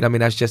 You know what I mean?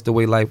 That's just the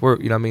way life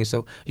works. You know what I mean?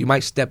 So you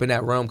might step in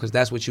that realm because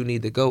that's what you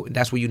need to go.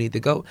 That's where you need to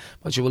go.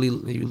 But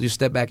you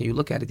step back and you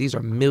look at it. These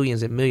are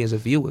millions and millions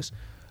of viewers.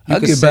 I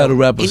give battle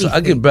rappers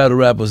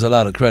a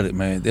lot of credit,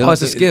 man.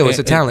 It's a skill, it's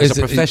a talent, it's a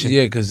profession.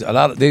 Yeah, because a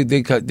lot of they've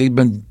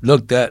been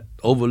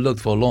overlooked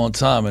for a long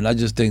time, and I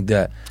just think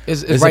that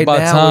it's right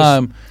about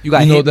time. You got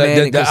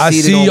that I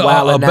see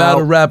a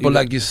battle rapper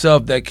like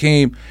yourself that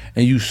came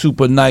and you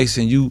super nice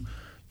and you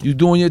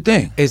doing your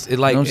thing. It's like, you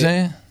know what I'm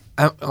saying?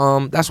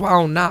 That's why I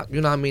don't knock,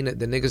 you know what I mean,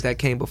 the niggas that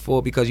came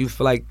before, because you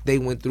feel like they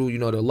went through, the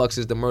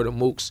Luxes, the Murder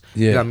Mooks,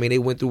 you know what I mean, they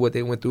went through what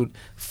they went through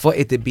for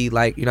it to be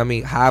like, you know what I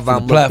mean, however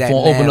I'm looked at now.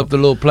 Open up the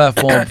little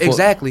platform.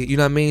 Exactly, you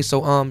know what I mean, so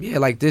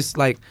like this,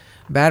 like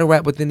battle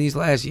rap within these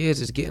last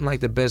years is getting like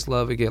the best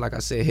love it get. Like I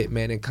said,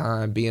 Hitman and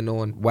Khan being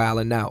on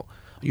Wild 'N Out.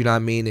 You know what I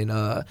mean?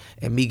 And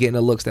me getting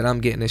the looks that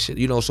I'm getting and shit.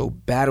 So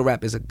battle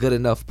rap is a good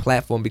enough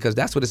platform because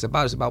that's what it's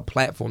about. It's about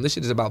platform. This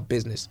shit is about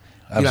business.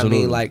 You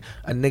Absolutely. know what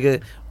I mean? Like a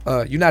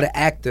nigga, you're not an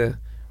actor.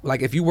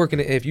 Like if you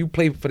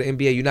play for the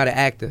NBA, you're not an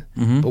actor.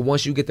 Mm-hmm. But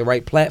once you get the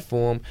right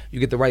platform, you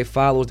get the right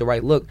followers, the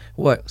right look,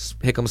 what?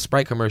 Here comes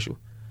Sprite commercial.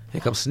 Here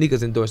comes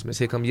sneakers endorsements.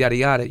 Here comes yada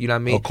yada. You know what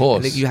I mean? Of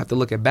course. And you have to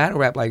look at battle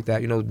rap like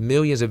that.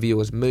 Millions of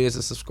viewers, millions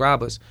of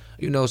subscribers.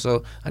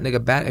 So a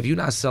nigga if you're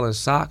not selling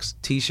socks,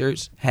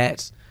 t-shirts,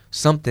 hats,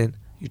 something,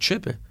 you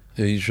tripping.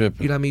 Yeah, you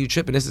tripping. You know what I mean? You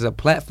tripping. This is a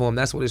platform.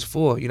 That's what it's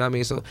for. You know what I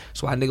mean? So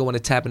I nigga want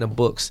to tap into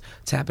books,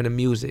 tap into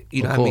music.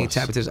 You know what I mean?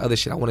 Tap into this other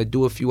shit. I want to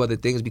do a few other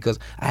things because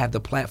I have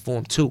the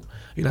platform too.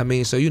 You know what I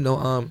mean? So you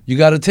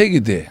got to take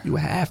it there. You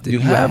have to. You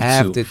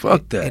have to.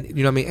 Fuck that. And,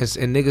 you know what I mean?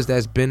 And niggas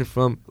that's been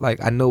from,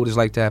 like, I know what it's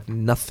like to have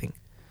nothing.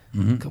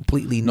 Mm-hmm.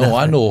 Completely nothing. No,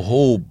 I know a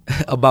whole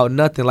about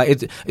nothing.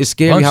 Like it's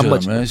scary how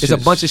much it's a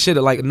bunch of shit.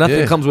 Like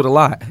nothing comes with a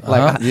lot.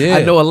 Like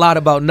I know a lot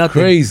about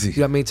nothing. Crazy. You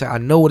know what I mean? I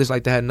know what it's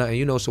like to have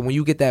nothing. So when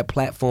you get that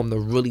platform to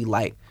really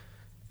like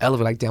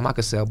elevate, like damn, I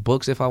could sell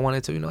books if I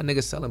wanted to. A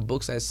nigga selling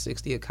books at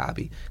 $60 a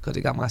copy because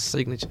they got my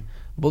signature.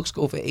 Books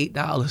go for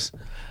 $8.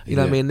 You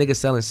know what I mean? Niggas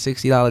selling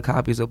 $60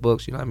 copies of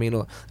books. You know what I mean?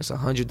 Or it's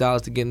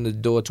 $100 to get in the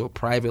door to a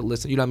private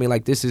list. You know what I mean?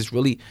 Like this is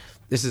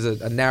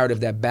a narrative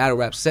that battle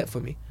rap set for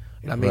me.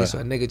 You know what I mean? Right. So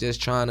a nigga just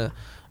trying to,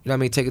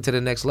 take it to the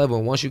next level.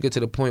 And once you get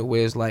to the point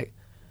where it's like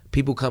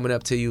people coming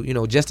up to you,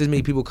 just as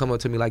many people come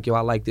up to me like, yo,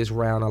 I like this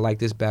round, I like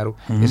this battle.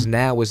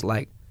 Mm-hmm. It's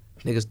like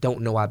niggas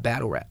don't know I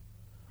battle rap.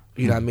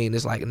 You know what I mean?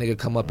 It's like a nigga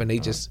come up and they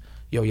just,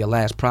 yo, your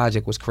last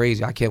project was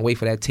crazy. I can't wait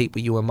for that tape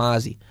with you and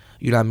Mozzie.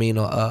 You know what I mean?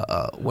 Or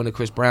when the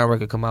Chris Brown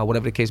record come out,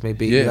 whatever the case may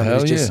be. Yeah, you know what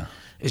I mean? Hell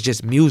it's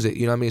just music.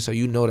 You know what I mean? So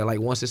you know that like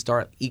once it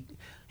start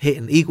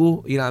hitting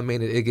equal, you know what I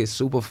mean? It gets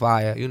super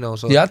fire,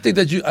 So yeah, I think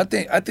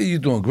you're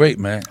doing great,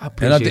 man. I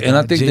appreciate and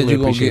I think that you're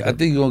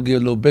gonna get a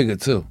little bigger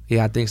too.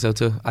 Yeah, I think so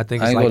too. I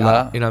think it's I ain't like gonna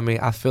lie. you know what I mean?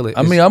 I feel it.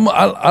 I mean,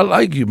 I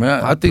like you,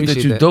 man. I think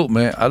that you're dope,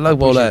 man. I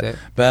love all that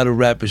battle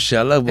rap and shit.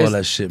 I love all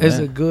that shit, man. It's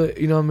a good,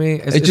 you know what I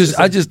mean?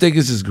 I just think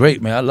it's just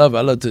great, man. I love it.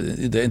 I love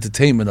the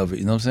entertainment of it.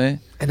 You know what I'm saying?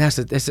 And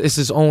it's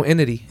its own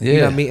entity. Yeah. You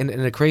know what I mean?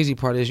 And the crazy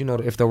part is,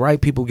 if the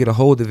right people get a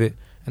hold of it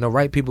and the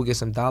right people get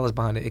some dollars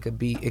behind it, it could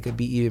be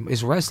even.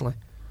 It's wrestling.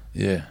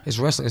 Yeah. It's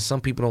wrestling, and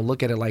some people don't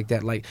look at it like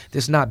that. Like,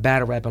 this not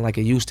battle rapping like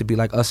it used to be,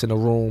 like us in the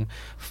room,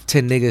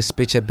 10 niggas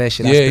spit your best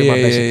shit, I spit my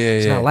best shit.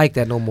 It's not like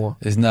that no more.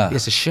 It's not.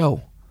 It's a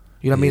show.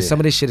 You know what I mean? Some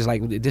of this shit is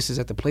like, this is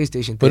at the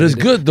PlayStation thing. But it's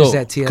good though,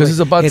 because it's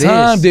about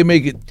time they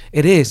make it.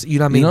 It is, you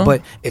know what I mean?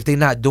 But if they're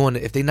not doing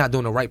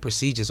the right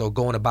procedures or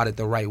going about it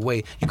the right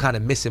way, you kind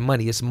of missing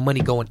money. It's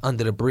money going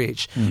under the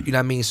bridge. You know what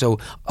I mean? So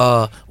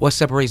what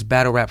separates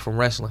battle rap from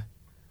wrestling?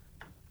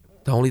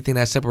 The only thing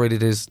that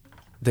separated is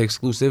the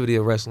exclusivity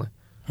of wrestling.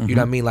 You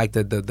know what I mean? Like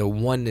the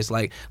oneness,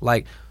 like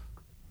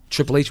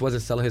Triple H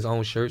wasn't selling his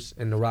own shirts,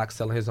 and The Rock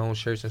selling his own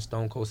shirts, and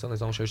Stone Cold selling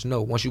his own shirts.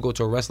 No, once you go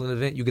to a wrestling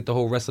event, you get the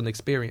whole wrestling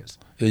experience.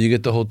 Yeah, you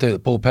get the whole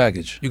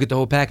package. You get the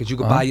whole package. You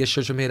can buy your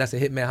shirts from here. That's a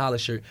Hitman Holla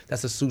shirt.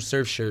 That's a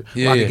Tsu-Surf shirt.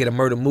 Or I could get a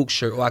Murder Mook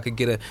shirt. Or I could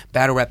get a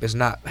battle rap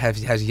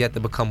has yet to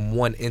become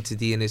one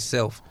entity in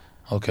itself.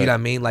 Okay. You know what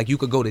I mean? Like, you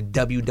could go to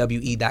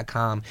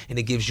WWE.com and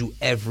it gives you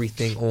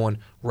everything on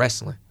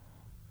wrestling.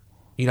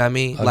 You know what I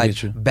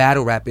mean?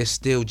 Battle rap is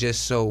still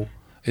just so...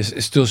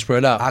 It's still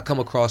spread out. I come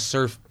across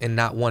Surf and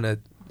not want to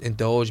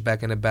indulge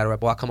back in the battle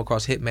rap, or I come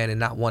across Hitman and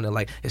not want to,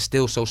 like, it's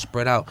still so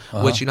spread out.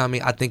 Which, you know what I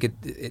mean? I think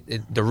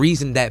the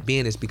reason that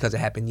being is because it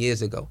happened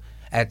years ago.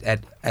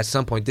 At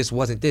some point, this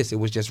wasn't this. It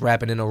was just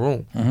rapping in a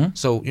room.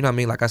 So, you know what I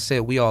mean? Like I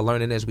said, we all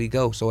learning as we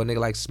go. So a nigga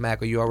like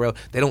Smack or URL,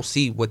 they don't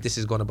see what this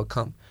is going to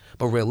become.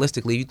 But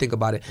realistically, you think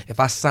about it, if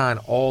I sign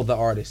all the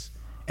artists,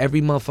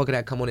 every motherfucker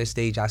that come on this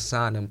stage, I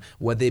sign them,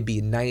 whether it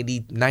be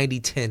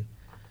 90-10.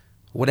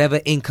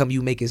 Whatever income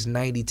you make is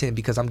 90-10,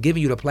 because I'm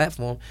giving you the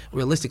platform.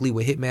 Realistically,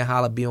 would Hitman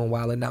Holla be on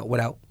Wild 'N Out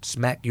without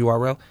Smack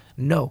URL?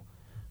 No.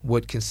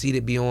 Would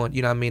Conceited be on,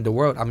 you know what I mean, the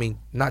world? I mean,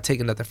 not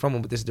taking nothing from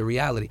him, but this is the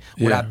reality.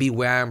 Would I be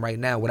where I am right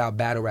now without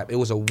battle rap? It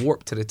was a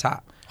warp to the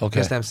top. Okay. You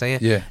understand what I'm saying?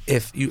 Yeah.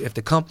 If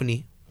the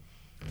company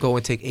go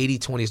and take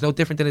 80-20, it's no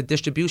different than a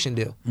distribution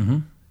deal.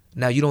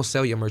 Now, you don't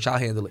sell your merch, I'll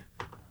handle it.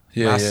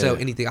 I'll sell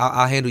anything.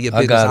 I'll handle your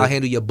business. I'll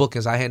handle your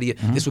bookings. I'll handle your...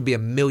 This would be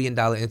 $1 million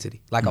entity.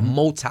 Like a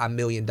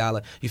multi-million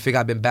dollar. You figure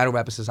I've been battle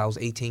rapping since I was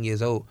 18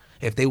 years old.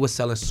 If they were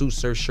selling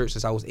Tsu-Surf shirts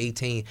since I was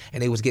 18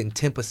 and they was getting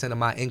 10% of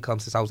my income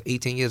since I was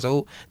 18 years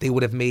old, they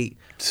would have made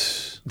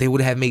 6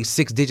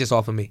 digits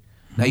off of me.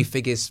 Now you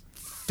figure it's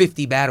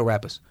 50 battle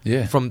rappers.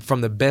 Yeah. From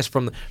the best,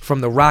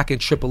 from the Rock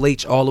and Triple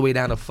H all the way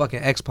down to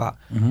fucking X-Pac.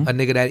 A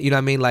nigga that, you know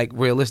what I mean? Like,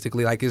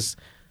 realistically, like, it's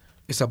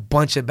a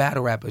bunch of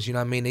battle rappers. You know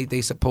what I mean?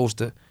 They supposed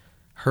to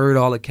herd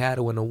all the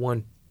cattle into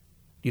one,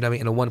 you know what I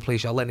mean, in one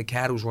place. Y'all letting the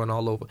cattle run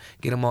all over,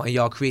 get them all, and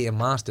y'all creating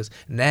monsters.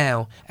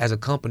 Now, as a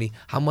company,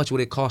 how much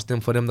would it cost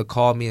them for them to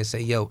call me and say,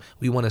 yo,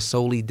 we want to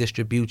solely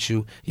distribute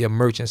your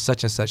merch and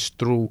such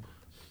through,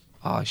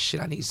 oh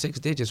shit, I need 6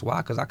 digits.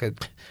 Why? Because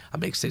I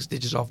make 6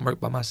 digits off merch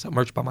by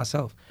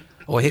myself.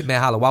 Or Hitman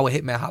Holla. Why would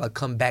Hitman Holla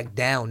come back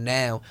down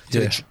now to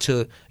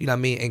you know what I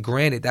mean? And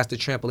granted, that's the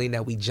trampoline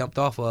that we jumped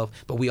off of,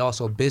 but we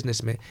also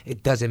businessmen.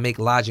 It doesn't make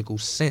logical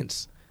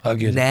sense. I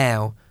get it.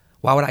 Now,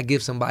 why would I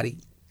give somebody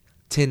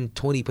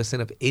 10-20%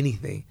 of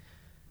anything?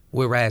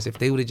 Whereas if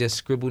they would have just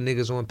scribbled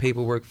niggas on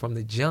paperwork from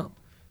the jump,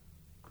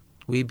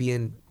 we'd be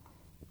in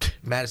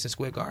Madison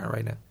Square Garden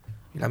right now.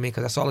 You know what I mean?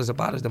 Because that's all it's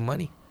about is the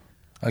money.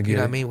 I get you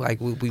know it. what I mean?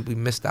 Like, we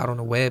missed out on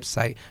the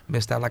website,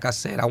 missed out. Like I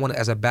said, I want to,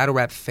 as a battle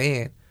rap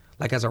fan,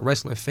 like as a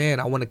wrestling fan,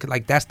 I want to,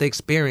 like, that's the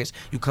experience.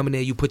 You come in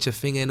there, you put your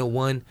finger in the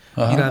one,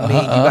 you know what I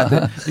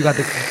mean? You got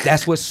the,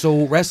 that's what's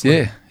so wrestling.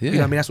 Yeah. You know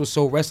what I mean? That's what's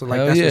so wrestling. Like,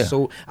 Hell that's yeah. what's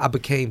so, I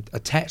became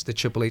attached to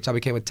Triple H. I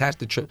became attached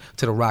to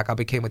The Rock. I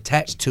became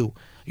attached to,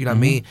 you know what I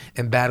mean?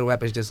 And battle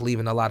rap is just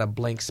leaving a lot of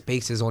blank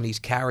spaces on these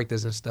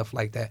characters and stuff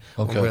like that.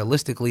 Okay. When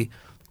realistically,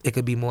 it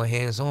could be more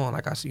hands-on.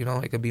 Like,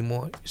 it could be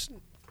more,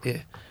 yeah.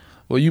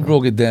 Well, you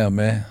broke it down,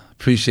 man.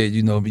 Appreciate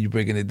you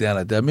breaking it down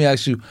like that. Let me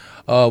ask you,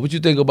 what you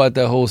think about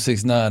that whole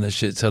 6ix9ine and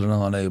shit, telling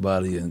on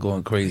everybody and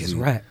going crazy? It's a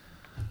rap.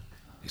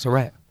 It's a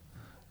rap.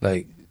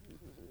 Like,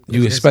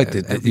 you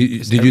expected?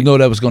 Did you know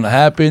that was going to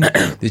happen?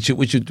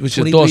 What's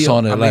your thoughts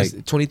on it? Like,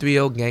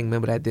 23-year-old gang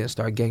member that didn't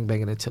start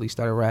gangbanging until he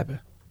started rapping.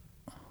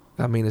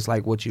 I mean, it's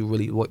like, what do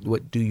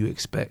you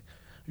expect?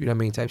 You know what I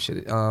mean? Type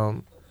shit.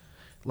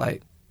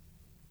 Like,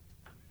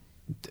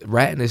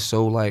 ratting is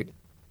so, like,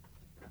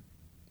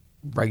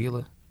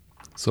 regular.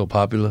 so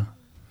popular.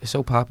 It's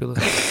so popular.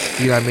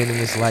 You know what I mean? And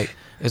it's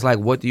like,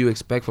 what do you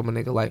expect from a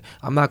nigga? Like,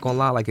 I'm not gonna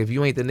lie, like, if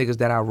you ain't the niggas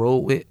that I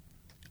roll with,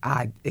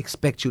 I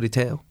expect you to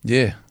tell.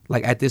 Yeah.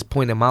 Like, at this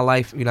point in my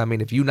life, you know what I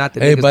mean? If you not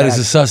the everybody's niggas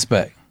a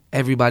suspect.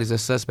 Everybody's a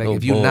suspect. No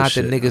if you're not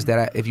the bullshit.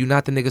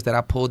 niggas that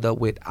I pulled up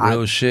with,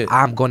 Real shit.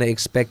 I'm gonna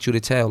expect you to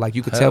tell. Like,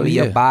 you could Hell tell me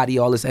yeah. your body,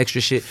 all this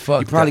extra shit.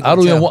 Fuck you probably that. I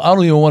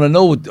don't even want to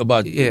know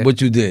about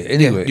what you did.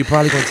 Anyway, yeah, you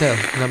probably gonna tell.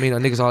 You know what I mean?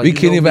 Niggas all we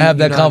can't even have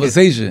that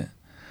conversation.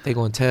 They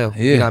gonna tell.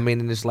 Yeah. You know what I mean?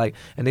 And it's like,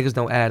 and niggas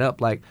don't add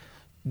up. Like,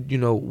 you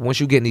know, once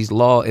you get in these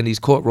law, in these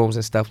courtrooms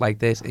and stuff like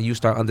this, and you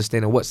start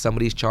understanding what some of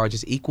these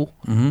charges equal,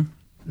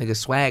 niggas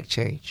swag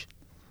change.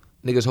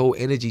 Niggas' whole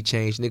energy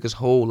change. Niggas'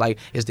 whole, like,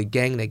 is the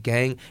gang the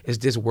gang? Is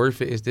this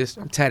worth it? Is this,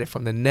 I'm tatted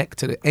from the neck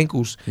to the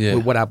ankles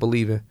with what I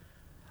believe in.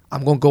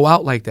 I'm going to go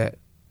out like that.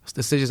 It's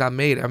decisions I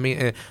made. I mean,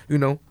 and, you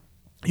know,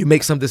 you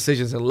make some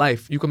decisions in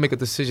life. You can make a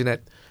decision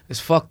that is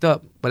fucked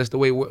up, but it's the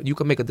way you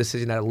can make a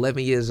decision at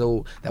 11 years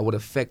old that would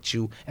affect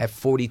you at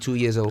 42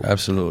 years old.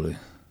 Absolutely.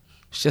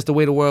 It's just the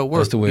way the world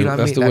works. That's the way, you know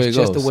that's what I mean? the way it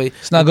just goes. The way,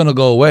 it's not going to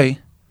go away.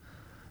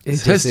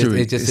 It's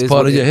history. It's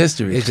part of your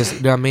history. It's just,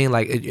 you know what I mean?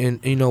 Like,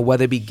 and, you know,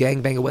 whether it be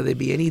gangbanging, whether it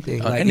be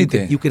anything. Like,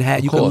 anything. You could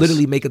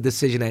literally make a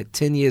decision at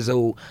 10 years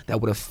old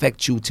that would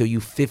affect you till you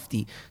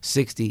 50,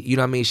 60. You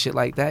know what I mean? Shit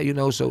like that, you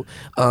know? So,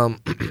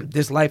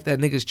 this life that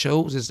niggas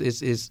chose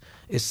is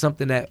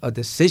something that, a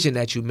decision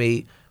that you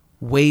made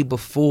way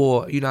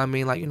before, you know what I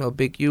mean? Like, you know,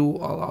 Big U,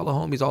 all the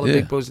homies, all the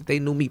big bros, they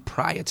knew me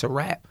prior to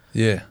rap.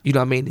 Yeah. You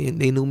know what I mean?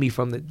 They knew me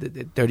from the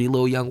dirty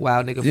little young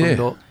wild nigga from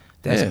Newark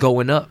that's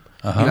going up.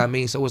 You know what I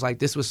mean? So it's like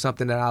this was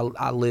something that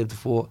I lived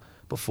for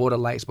before the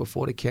lights,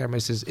 before the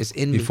cameras. It's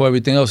in me. Before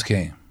everything else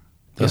came.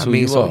 That's you know what I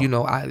mean? So, are. you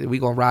know, we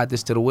gonna ride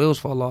this till the wheels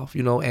fall off,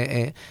 you know,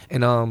 and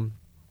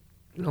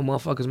you know,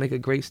 motherfuckers make a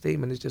great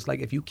statement. It's just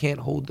like, if you can't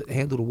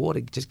handle the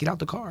water, just get out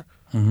the car.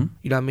 Mm-hmm.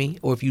 You know what I mean?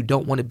 Or if you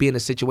don't want to be in a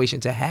situation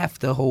to have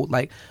to hold,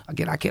 like,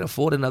 again, I can't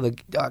afford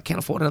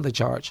another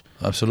charge.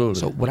 Absolutely.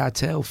 So what I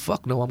tell,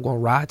 fuck no, I'm gonna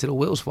ride till the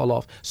wheels fall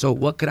off. So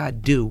what could I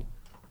do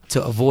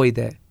to avoid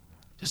that?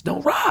 Just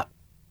don't rock.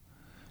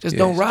 Just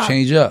don't rock.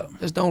 Change up.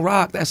 Just don't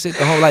rock. That's it.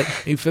 The whole, like,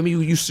 you feel me?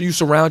 You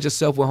surround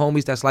yourself with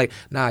homies that's like,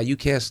 nah, you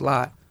can't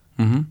slide.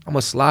 Mm-hmm. I'm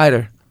a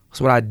slider. That's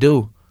what I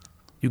do.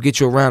 You get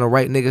you around the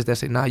right niggas that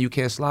say, nah, you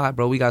can't slide,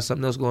 bro. We got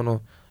something else going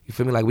on. You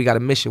feel me? Like, we got a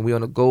mission. We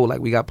on a goal.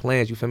 Like, we got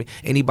plans. You feel me?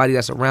 Anybody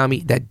that's around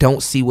me that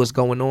don't see what's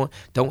going on,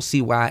 don't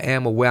see where I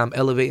am or where I'm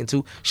elevating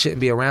to,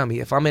 shouldn't be around me.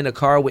 If I'm in a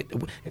car with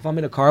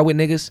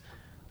niggas,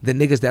 the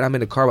niggas that I'm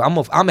in the car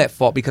with, I'm at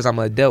fault because I'm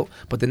an adult.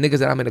 But the niggas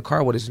that I'm in the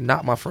car with is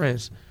not my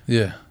friends.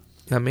 Yeah.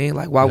 You know what I mean?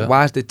 Like,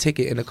 why is the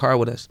ticket in the car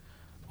with us?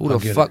 Who the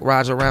fuck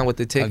rides around with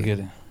the ticket? I get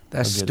it.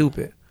 That's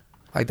stupid.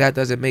 Like, that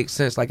doesn't make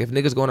sense. Like, if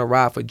niggas going to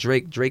ride for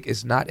Drake, Drake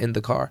is not in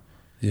the car.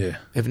 Yeah.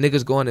 If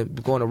niggas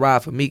going to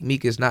ride for Meek,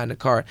 Meek is not in the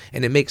car.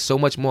 And it makes so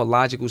much more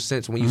logical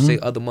sense when you say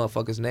other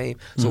motherfuckers' name.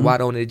 So why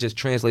don't it just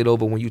translate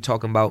over when you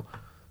talking about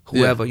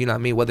whoever, you know what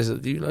I mean? Whether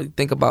it's, you know,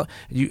 think about,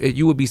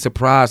 you would be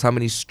surprised how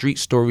many street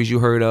stories you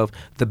heard of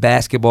the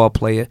basketball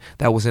player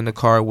that was in the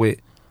car with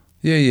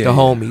the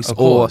homies,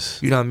 or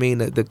you know what I mean,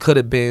 the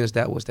coulda beens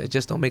that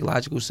just don't make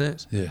logical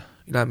sense. Yeah,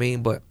 you know what I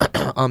mean. But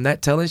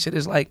that telling shit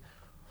is like,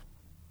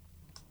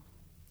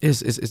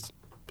 it's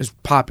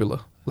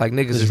popular. Like,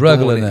 niggas it's is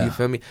regular doing it, now. you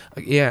feel me?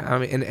 Like, yeah, I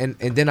mean,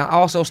 and then I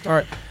also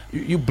start,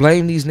 you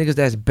blame these niggas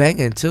that's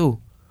banging too.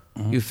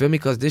 You feel me?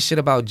 Because this shit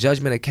about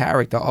judgment of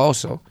character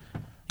also.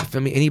 You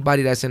feel me?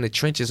 Anybody that's in the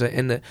trenches or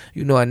in the,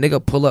 you know, a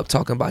nigga pull up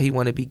talking about he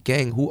want to be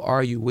gang. Who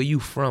are you? Where you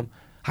from?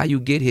 How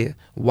you get here?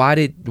 Why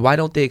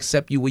don't they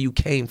accept you where you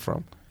came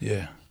from?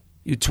 Yeah.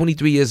 You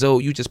 23 years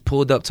old. You just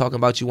pulled up talking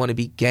about you want to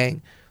be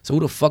gang. So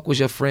who the fuck was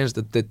your friends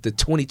the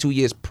 22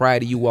 years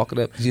prior to you walking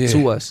up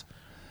to us?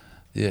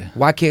 Yeah.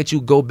 Why can't you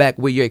go back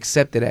where you're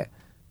accepted at?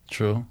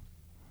 True.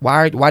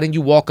 Why didn't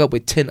you walk up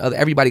with 10 other?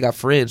 Everybody got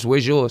friends.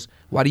 Where's yours?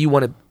 Why do you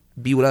want to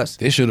be with us?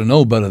 They should have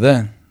known better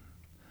then.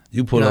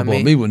 You pull up what I on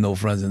mean? me with no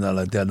friends and nothing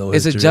like that. No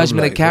It's history. a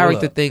judgment like, of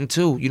character thing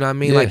too. You know what I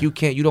mean? Yeah. Like,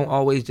 you don't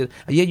always just,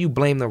 you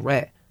blame the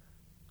rat.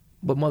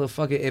 But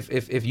motherfucker,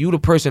 if you the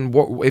person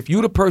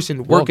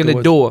working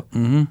the door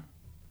and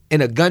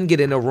a gun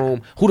get in the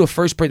room, who the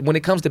first person, when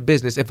it comes to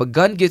business, if a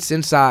gun gets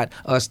inside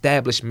an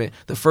establishment,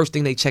 the first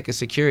thing they check is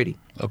security.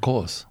 Of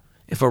course.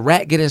 If a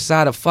rat get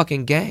inside a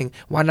fucking gang,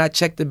 why not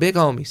check the big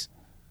homies?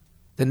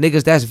 The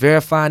niggas that's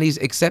verifying these,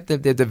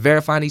 they're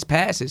verifying these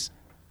passes.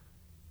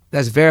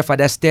 That's verified.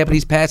 That's stamping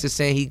these passes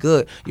saying he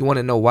good. You want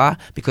to know why?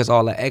 Because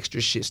all the extra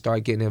shit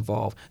start getting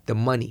involved. The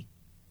money.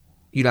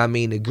 You know what I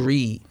mean? The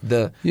greed,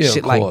 the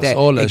shit like that.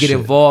 All that get shit.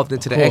 involved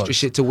into the extra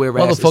shit to where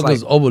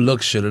motherfuckers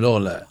overlook shit and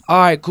all that. All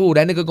right, cool.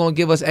 That nigga gonna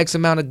give us X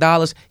amount of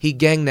dollars. He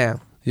gang now.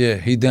 Yeah,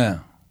 he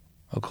down.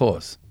 Of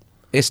course.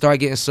 It start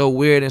getting so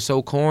weird and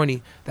so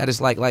corny that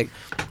it's like,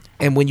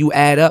 and when you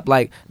add up,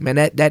 like, man,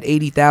 that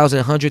 $80,000,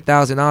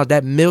 $100,000,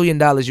 that $1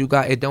 million you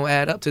got, it don't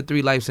add up to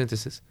 3 life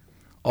sentences.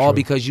 All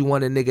because you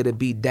want a nigga to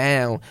be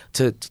down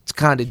to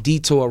kind of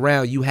detour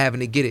around you having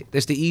to get it.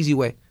 That's the easy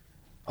way.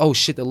 Oh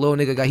shit, the little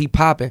nigga he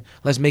popping.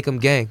 Let's make him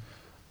gang.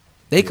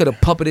 They could have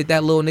puppeted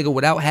that little nigga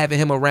without having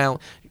him around.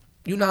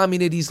 You know how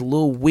many of these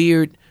little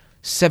weird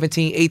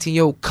 17,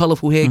 18-year-old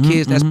colorful head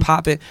kids that's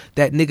popping,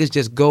 that niggas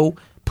just go,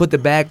 put the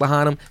bag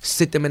behind them,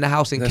 sit them in the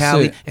house in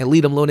Cali and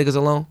leave them little niggas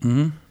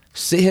alone?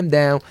 Sit him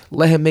down,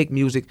 let him make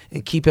music,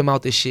 and keep him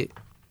out this shit.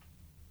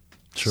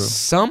 True.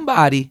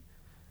 Somebody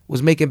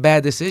was making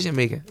bad decision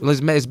making.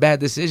 It's bad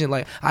decision.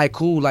 Like, all right,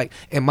 cool. Like,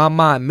 in my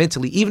mind,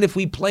 mentally, even if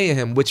we playing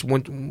him, which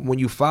when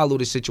you follow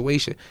the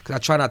situation, because I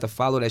try not to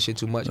follow that shit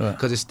too much,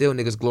 because it's still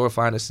niggas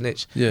glorifying a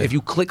snitch. Yeah. If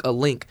you click a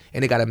link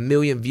and it got 1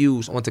 million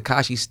views on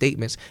Tekashi's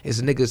statements,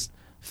 it's niggas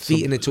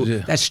feeding it to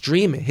it. That's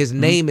streaming. His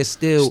name is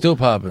still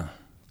popping.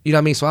 You know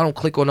what I mean? So I don't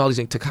click on all these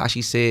things.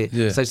 Tekashi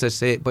said, such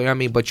said. But you know what I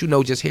mean? But you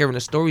know, just hearing the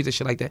stories and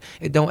shit like that,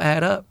 it don't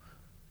add up.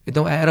 It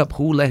don't add up.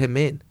 Who let him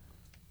in?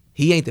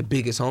 He ain't the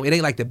biggest homie. It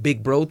ain't like the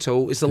big bro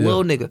toe. It's a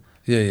little nigga.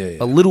 Yeah.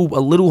 A little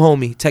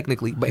homie,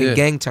 technically, but in Yeah.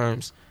 gang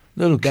terms.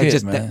 Little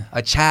kid, man.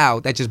 A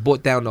child that just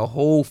brought down the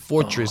whole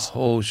fortress.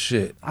 Whole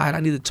shit. All right, I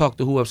need to talk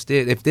to who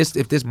upstairs. If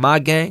this my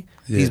gang,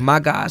 these my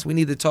guys, we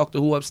need to talk to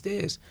who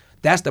upstairs.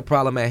 That's the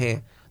problem at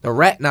hand. The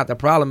rat, not the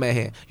problem at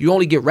hand. You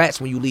only get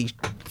rats when you leave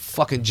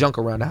fucking junk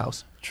around the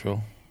house.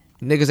 True.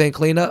 Niggas ain't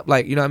clean up.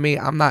 Like, you know what I mean?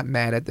 I'm not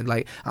mad at them.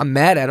 Like, I'm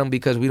mad at them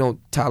because we don't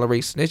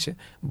tolerate snitching.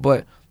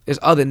 But there's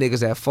other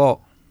niggas at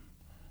fault.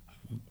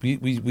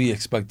 We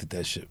expected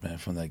that shit, man,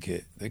 from that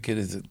kid. That kid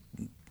is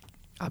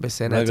I've been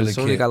saying that as soon as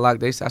kid. he got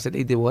locked. I said,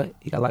 they did what?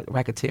 He got locked,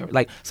 racketeering.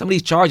 Like, some of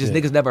these charges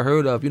niggas never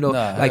heard of. You know,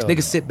 like,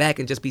 niggas sit back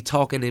and just be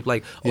talking and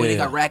like, they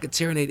got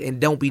racketeering and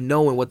don't be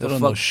knowing what the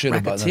fuck. Know shit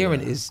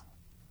racketeering is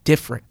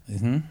different.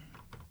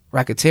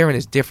 Racketeering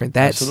is different.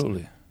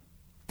 Absolutely.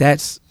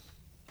 That's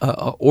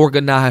a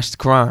organized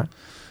crime.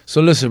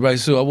 So listen, right?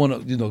 So I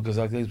want to, because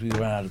I guess we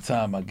ran out of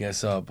time, I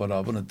guess. But I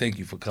want to thank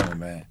you for coming,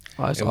 man.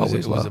 It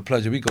was a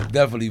pleasure. We could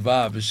definitely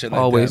vibe and shit like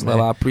always that, man.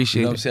 Love. I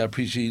appreciate you know what it. I'm saying? I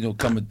appreciate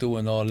coming through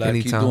and all that.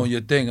 Anytime. Keep doing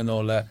your thing and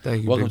all that.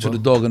 Thank you. Welcome big to bro.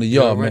 the Dog in the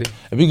Yard, man.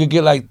 If we could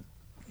get like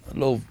a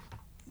little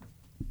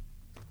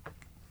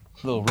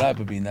rap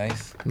would be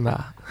nice.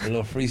 Nah. A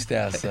little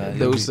freestyle, son.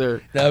 No,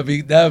 sir. That'd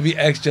be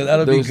extra.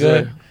 That'll be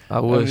good. Sir. I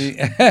wish.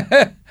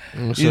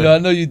 I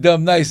know you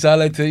dumb nice, so I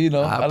like to,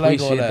 I like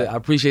all that. I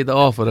appreciate the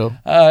offer, though.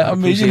 I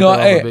mean,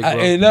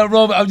 hey, nothing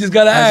wrong. I'm just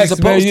gotta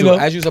ask, man.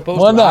 As you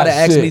supposed Why to. not? I'd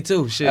have asked me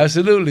too. Shit.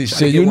 Absolutely,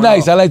 shit. You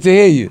nice. I like to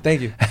hear you.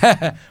 Thank you.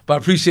 But I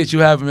appreciate you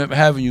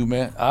having you,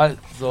 man.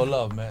 It's all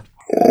love, man.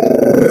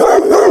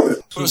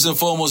 First and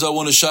foremost, I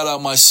want to shout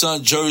out my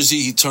son,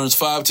 Jersey. He turns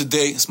 5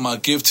 today. It's my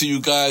gift to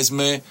you guys,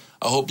 man.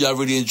 I hope y'all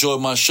really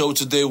enjoyed my show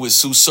today with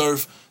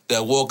Tsu-Surf,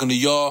 that walk in the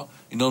yard.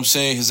 You know what I'm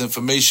saying? His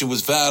information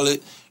was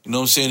valid. You know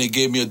what I'm saying? It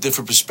gave me a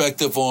different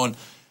perspective on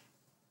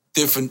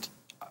different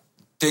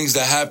things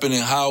that happen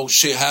and how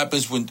shit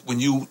happens when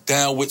you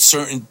down with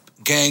certain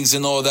gangs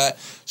and all that.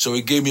 So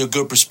it gave me a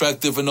good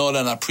perspective and all that,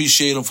 and I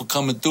appreciate him for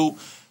coming through.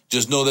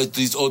 Just know that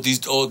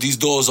these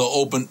doors are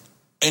open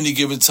any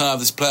given time.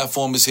 This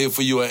platform is here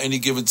for you at any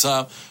given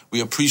time.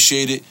 We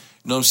appreciate it.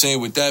 You know what I'm saying?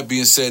 With that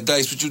being said,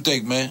 Dice, what you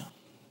think, man?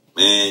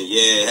 Man,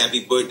 yeah,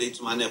 happy birthday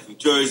to my nephew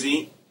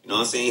Jersey. You know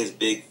what I'm saying? His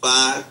big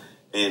 5.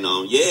 And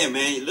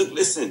man,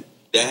 listen,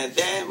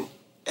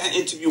 that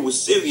interview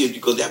was serious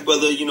because that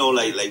brother,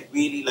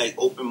 really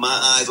opened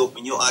my eyes,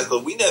 opened your eyes.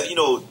 Because we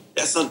never,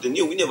 that's something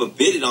new. We never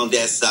bidded on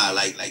that side,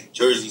 like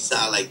Jersey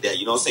side like that.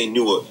 You know what I'm saying?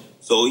 Newark.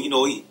 So,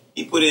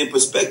 he put it in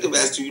perspective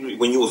as to,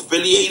 when you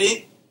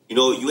affiliated,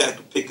 you have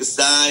to pick a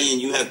side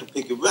and you have to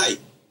pick it right,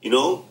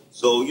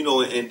 So,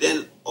 and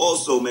then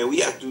also, man, we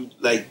have to,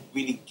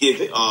 really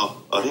give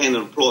a hand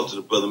of applause to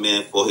the brother,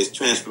 man, for his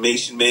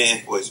transformation,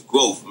 man, for his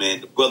growth,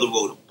 man. The brother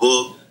wrote a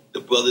book. The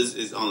brothers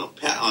is on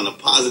a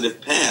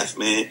positive path,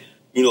 man.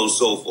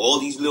 So for all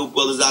these little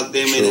brothers out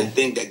there, man, that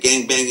think that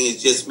gangbanging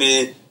is just,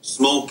 man,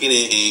 smoking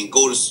and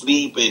go to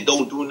sleep and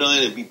don't do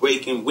nothing and be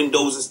breaking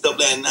windows and stuff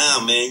like that.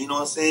 Nah, man, you know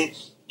what I'm saying?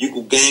 You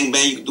can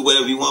gangbang, you can do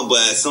whatever you want, but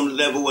at some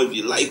level of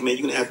your life, man,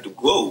 you're going to have to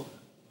grow.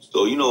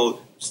 So,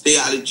 stay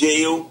out of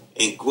jail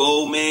and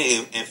grow,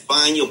 man, and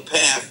find your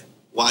path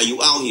while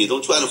you out here.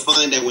 Don't try to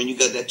find that when you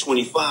got that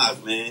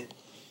 25, man.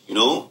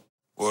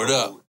 Word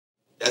up.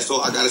 That's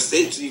all I got to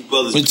say to these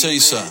brothers. Let me tell you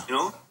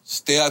something.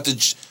 Stay out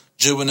the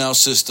juvenile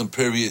system,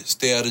 period.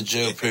 Stay out of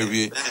jail,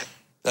 period.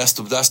 That's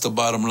the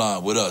bottom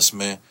line with us,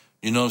 man.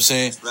 You know what I'm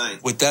saying?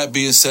 Right. With that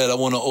being said, I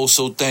want to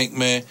also take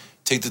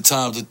the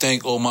time to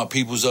thank all my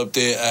peoples up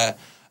there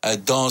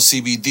at Dawn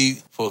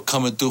CBD for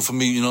coming through for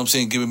me, you know what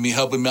I'm saying,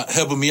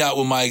 helping me out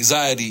with my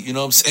anxiety, you know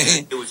what I'm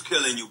saying? It was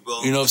killing you,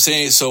 bro. You know what I'm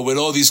saying? So with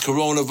all these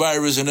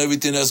coronavirus and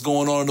everything that's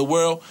going on in the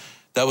world,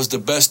 that was the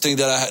best thing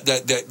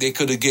that they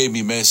could have gave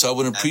me, man. So I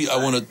want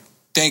to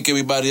thank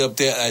everybody up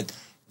there at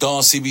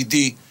Dawn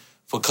CBD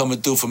for coming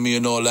through for me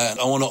and all that.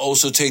 I want to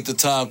also take the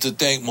time to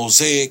thank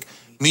Mosaic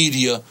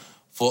Media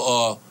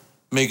for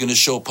making the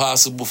show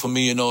possible for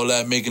me and all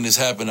that, making this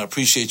happen. I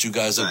appreciate you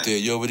guys up there.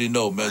 You already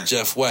know, man.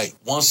 Jeff White.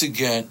 Once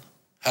again,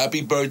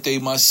 happy birthday,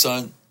 my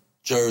son,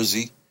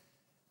 Jersey,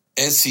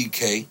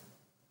 NCK.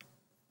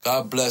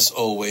 God bless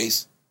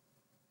always.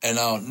 And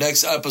our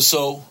next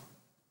episode,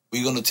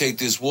 we're going to take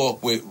this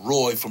walk with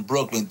Roy from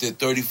Brooklyn, did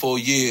 34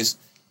 years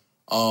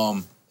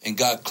and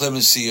got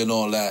clemency and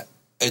all that.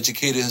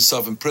 Educated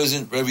himself in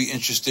prison. Very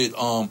interested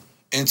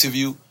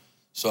interview.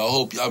 So I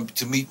hope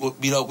to meet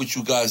up with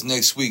you guys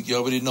next week. You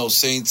already know,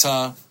 same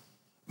time.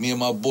 Me and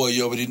my boy,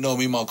 you already know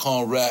me, my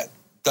comrade,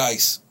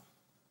 Dice.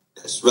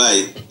 That's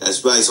right.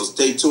 So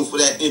stay tuned for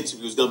that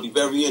interview. It's going to be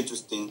very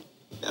interesting.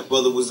 That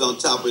brother was on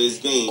top of his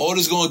game. All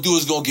it's going to do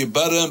is going to get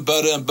better and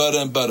better and better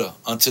and better.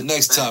 Until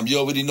next time, you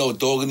already know,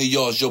 Dog in the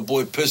Yard, your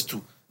boy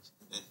Pistol.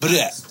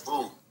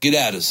 Get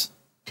at us.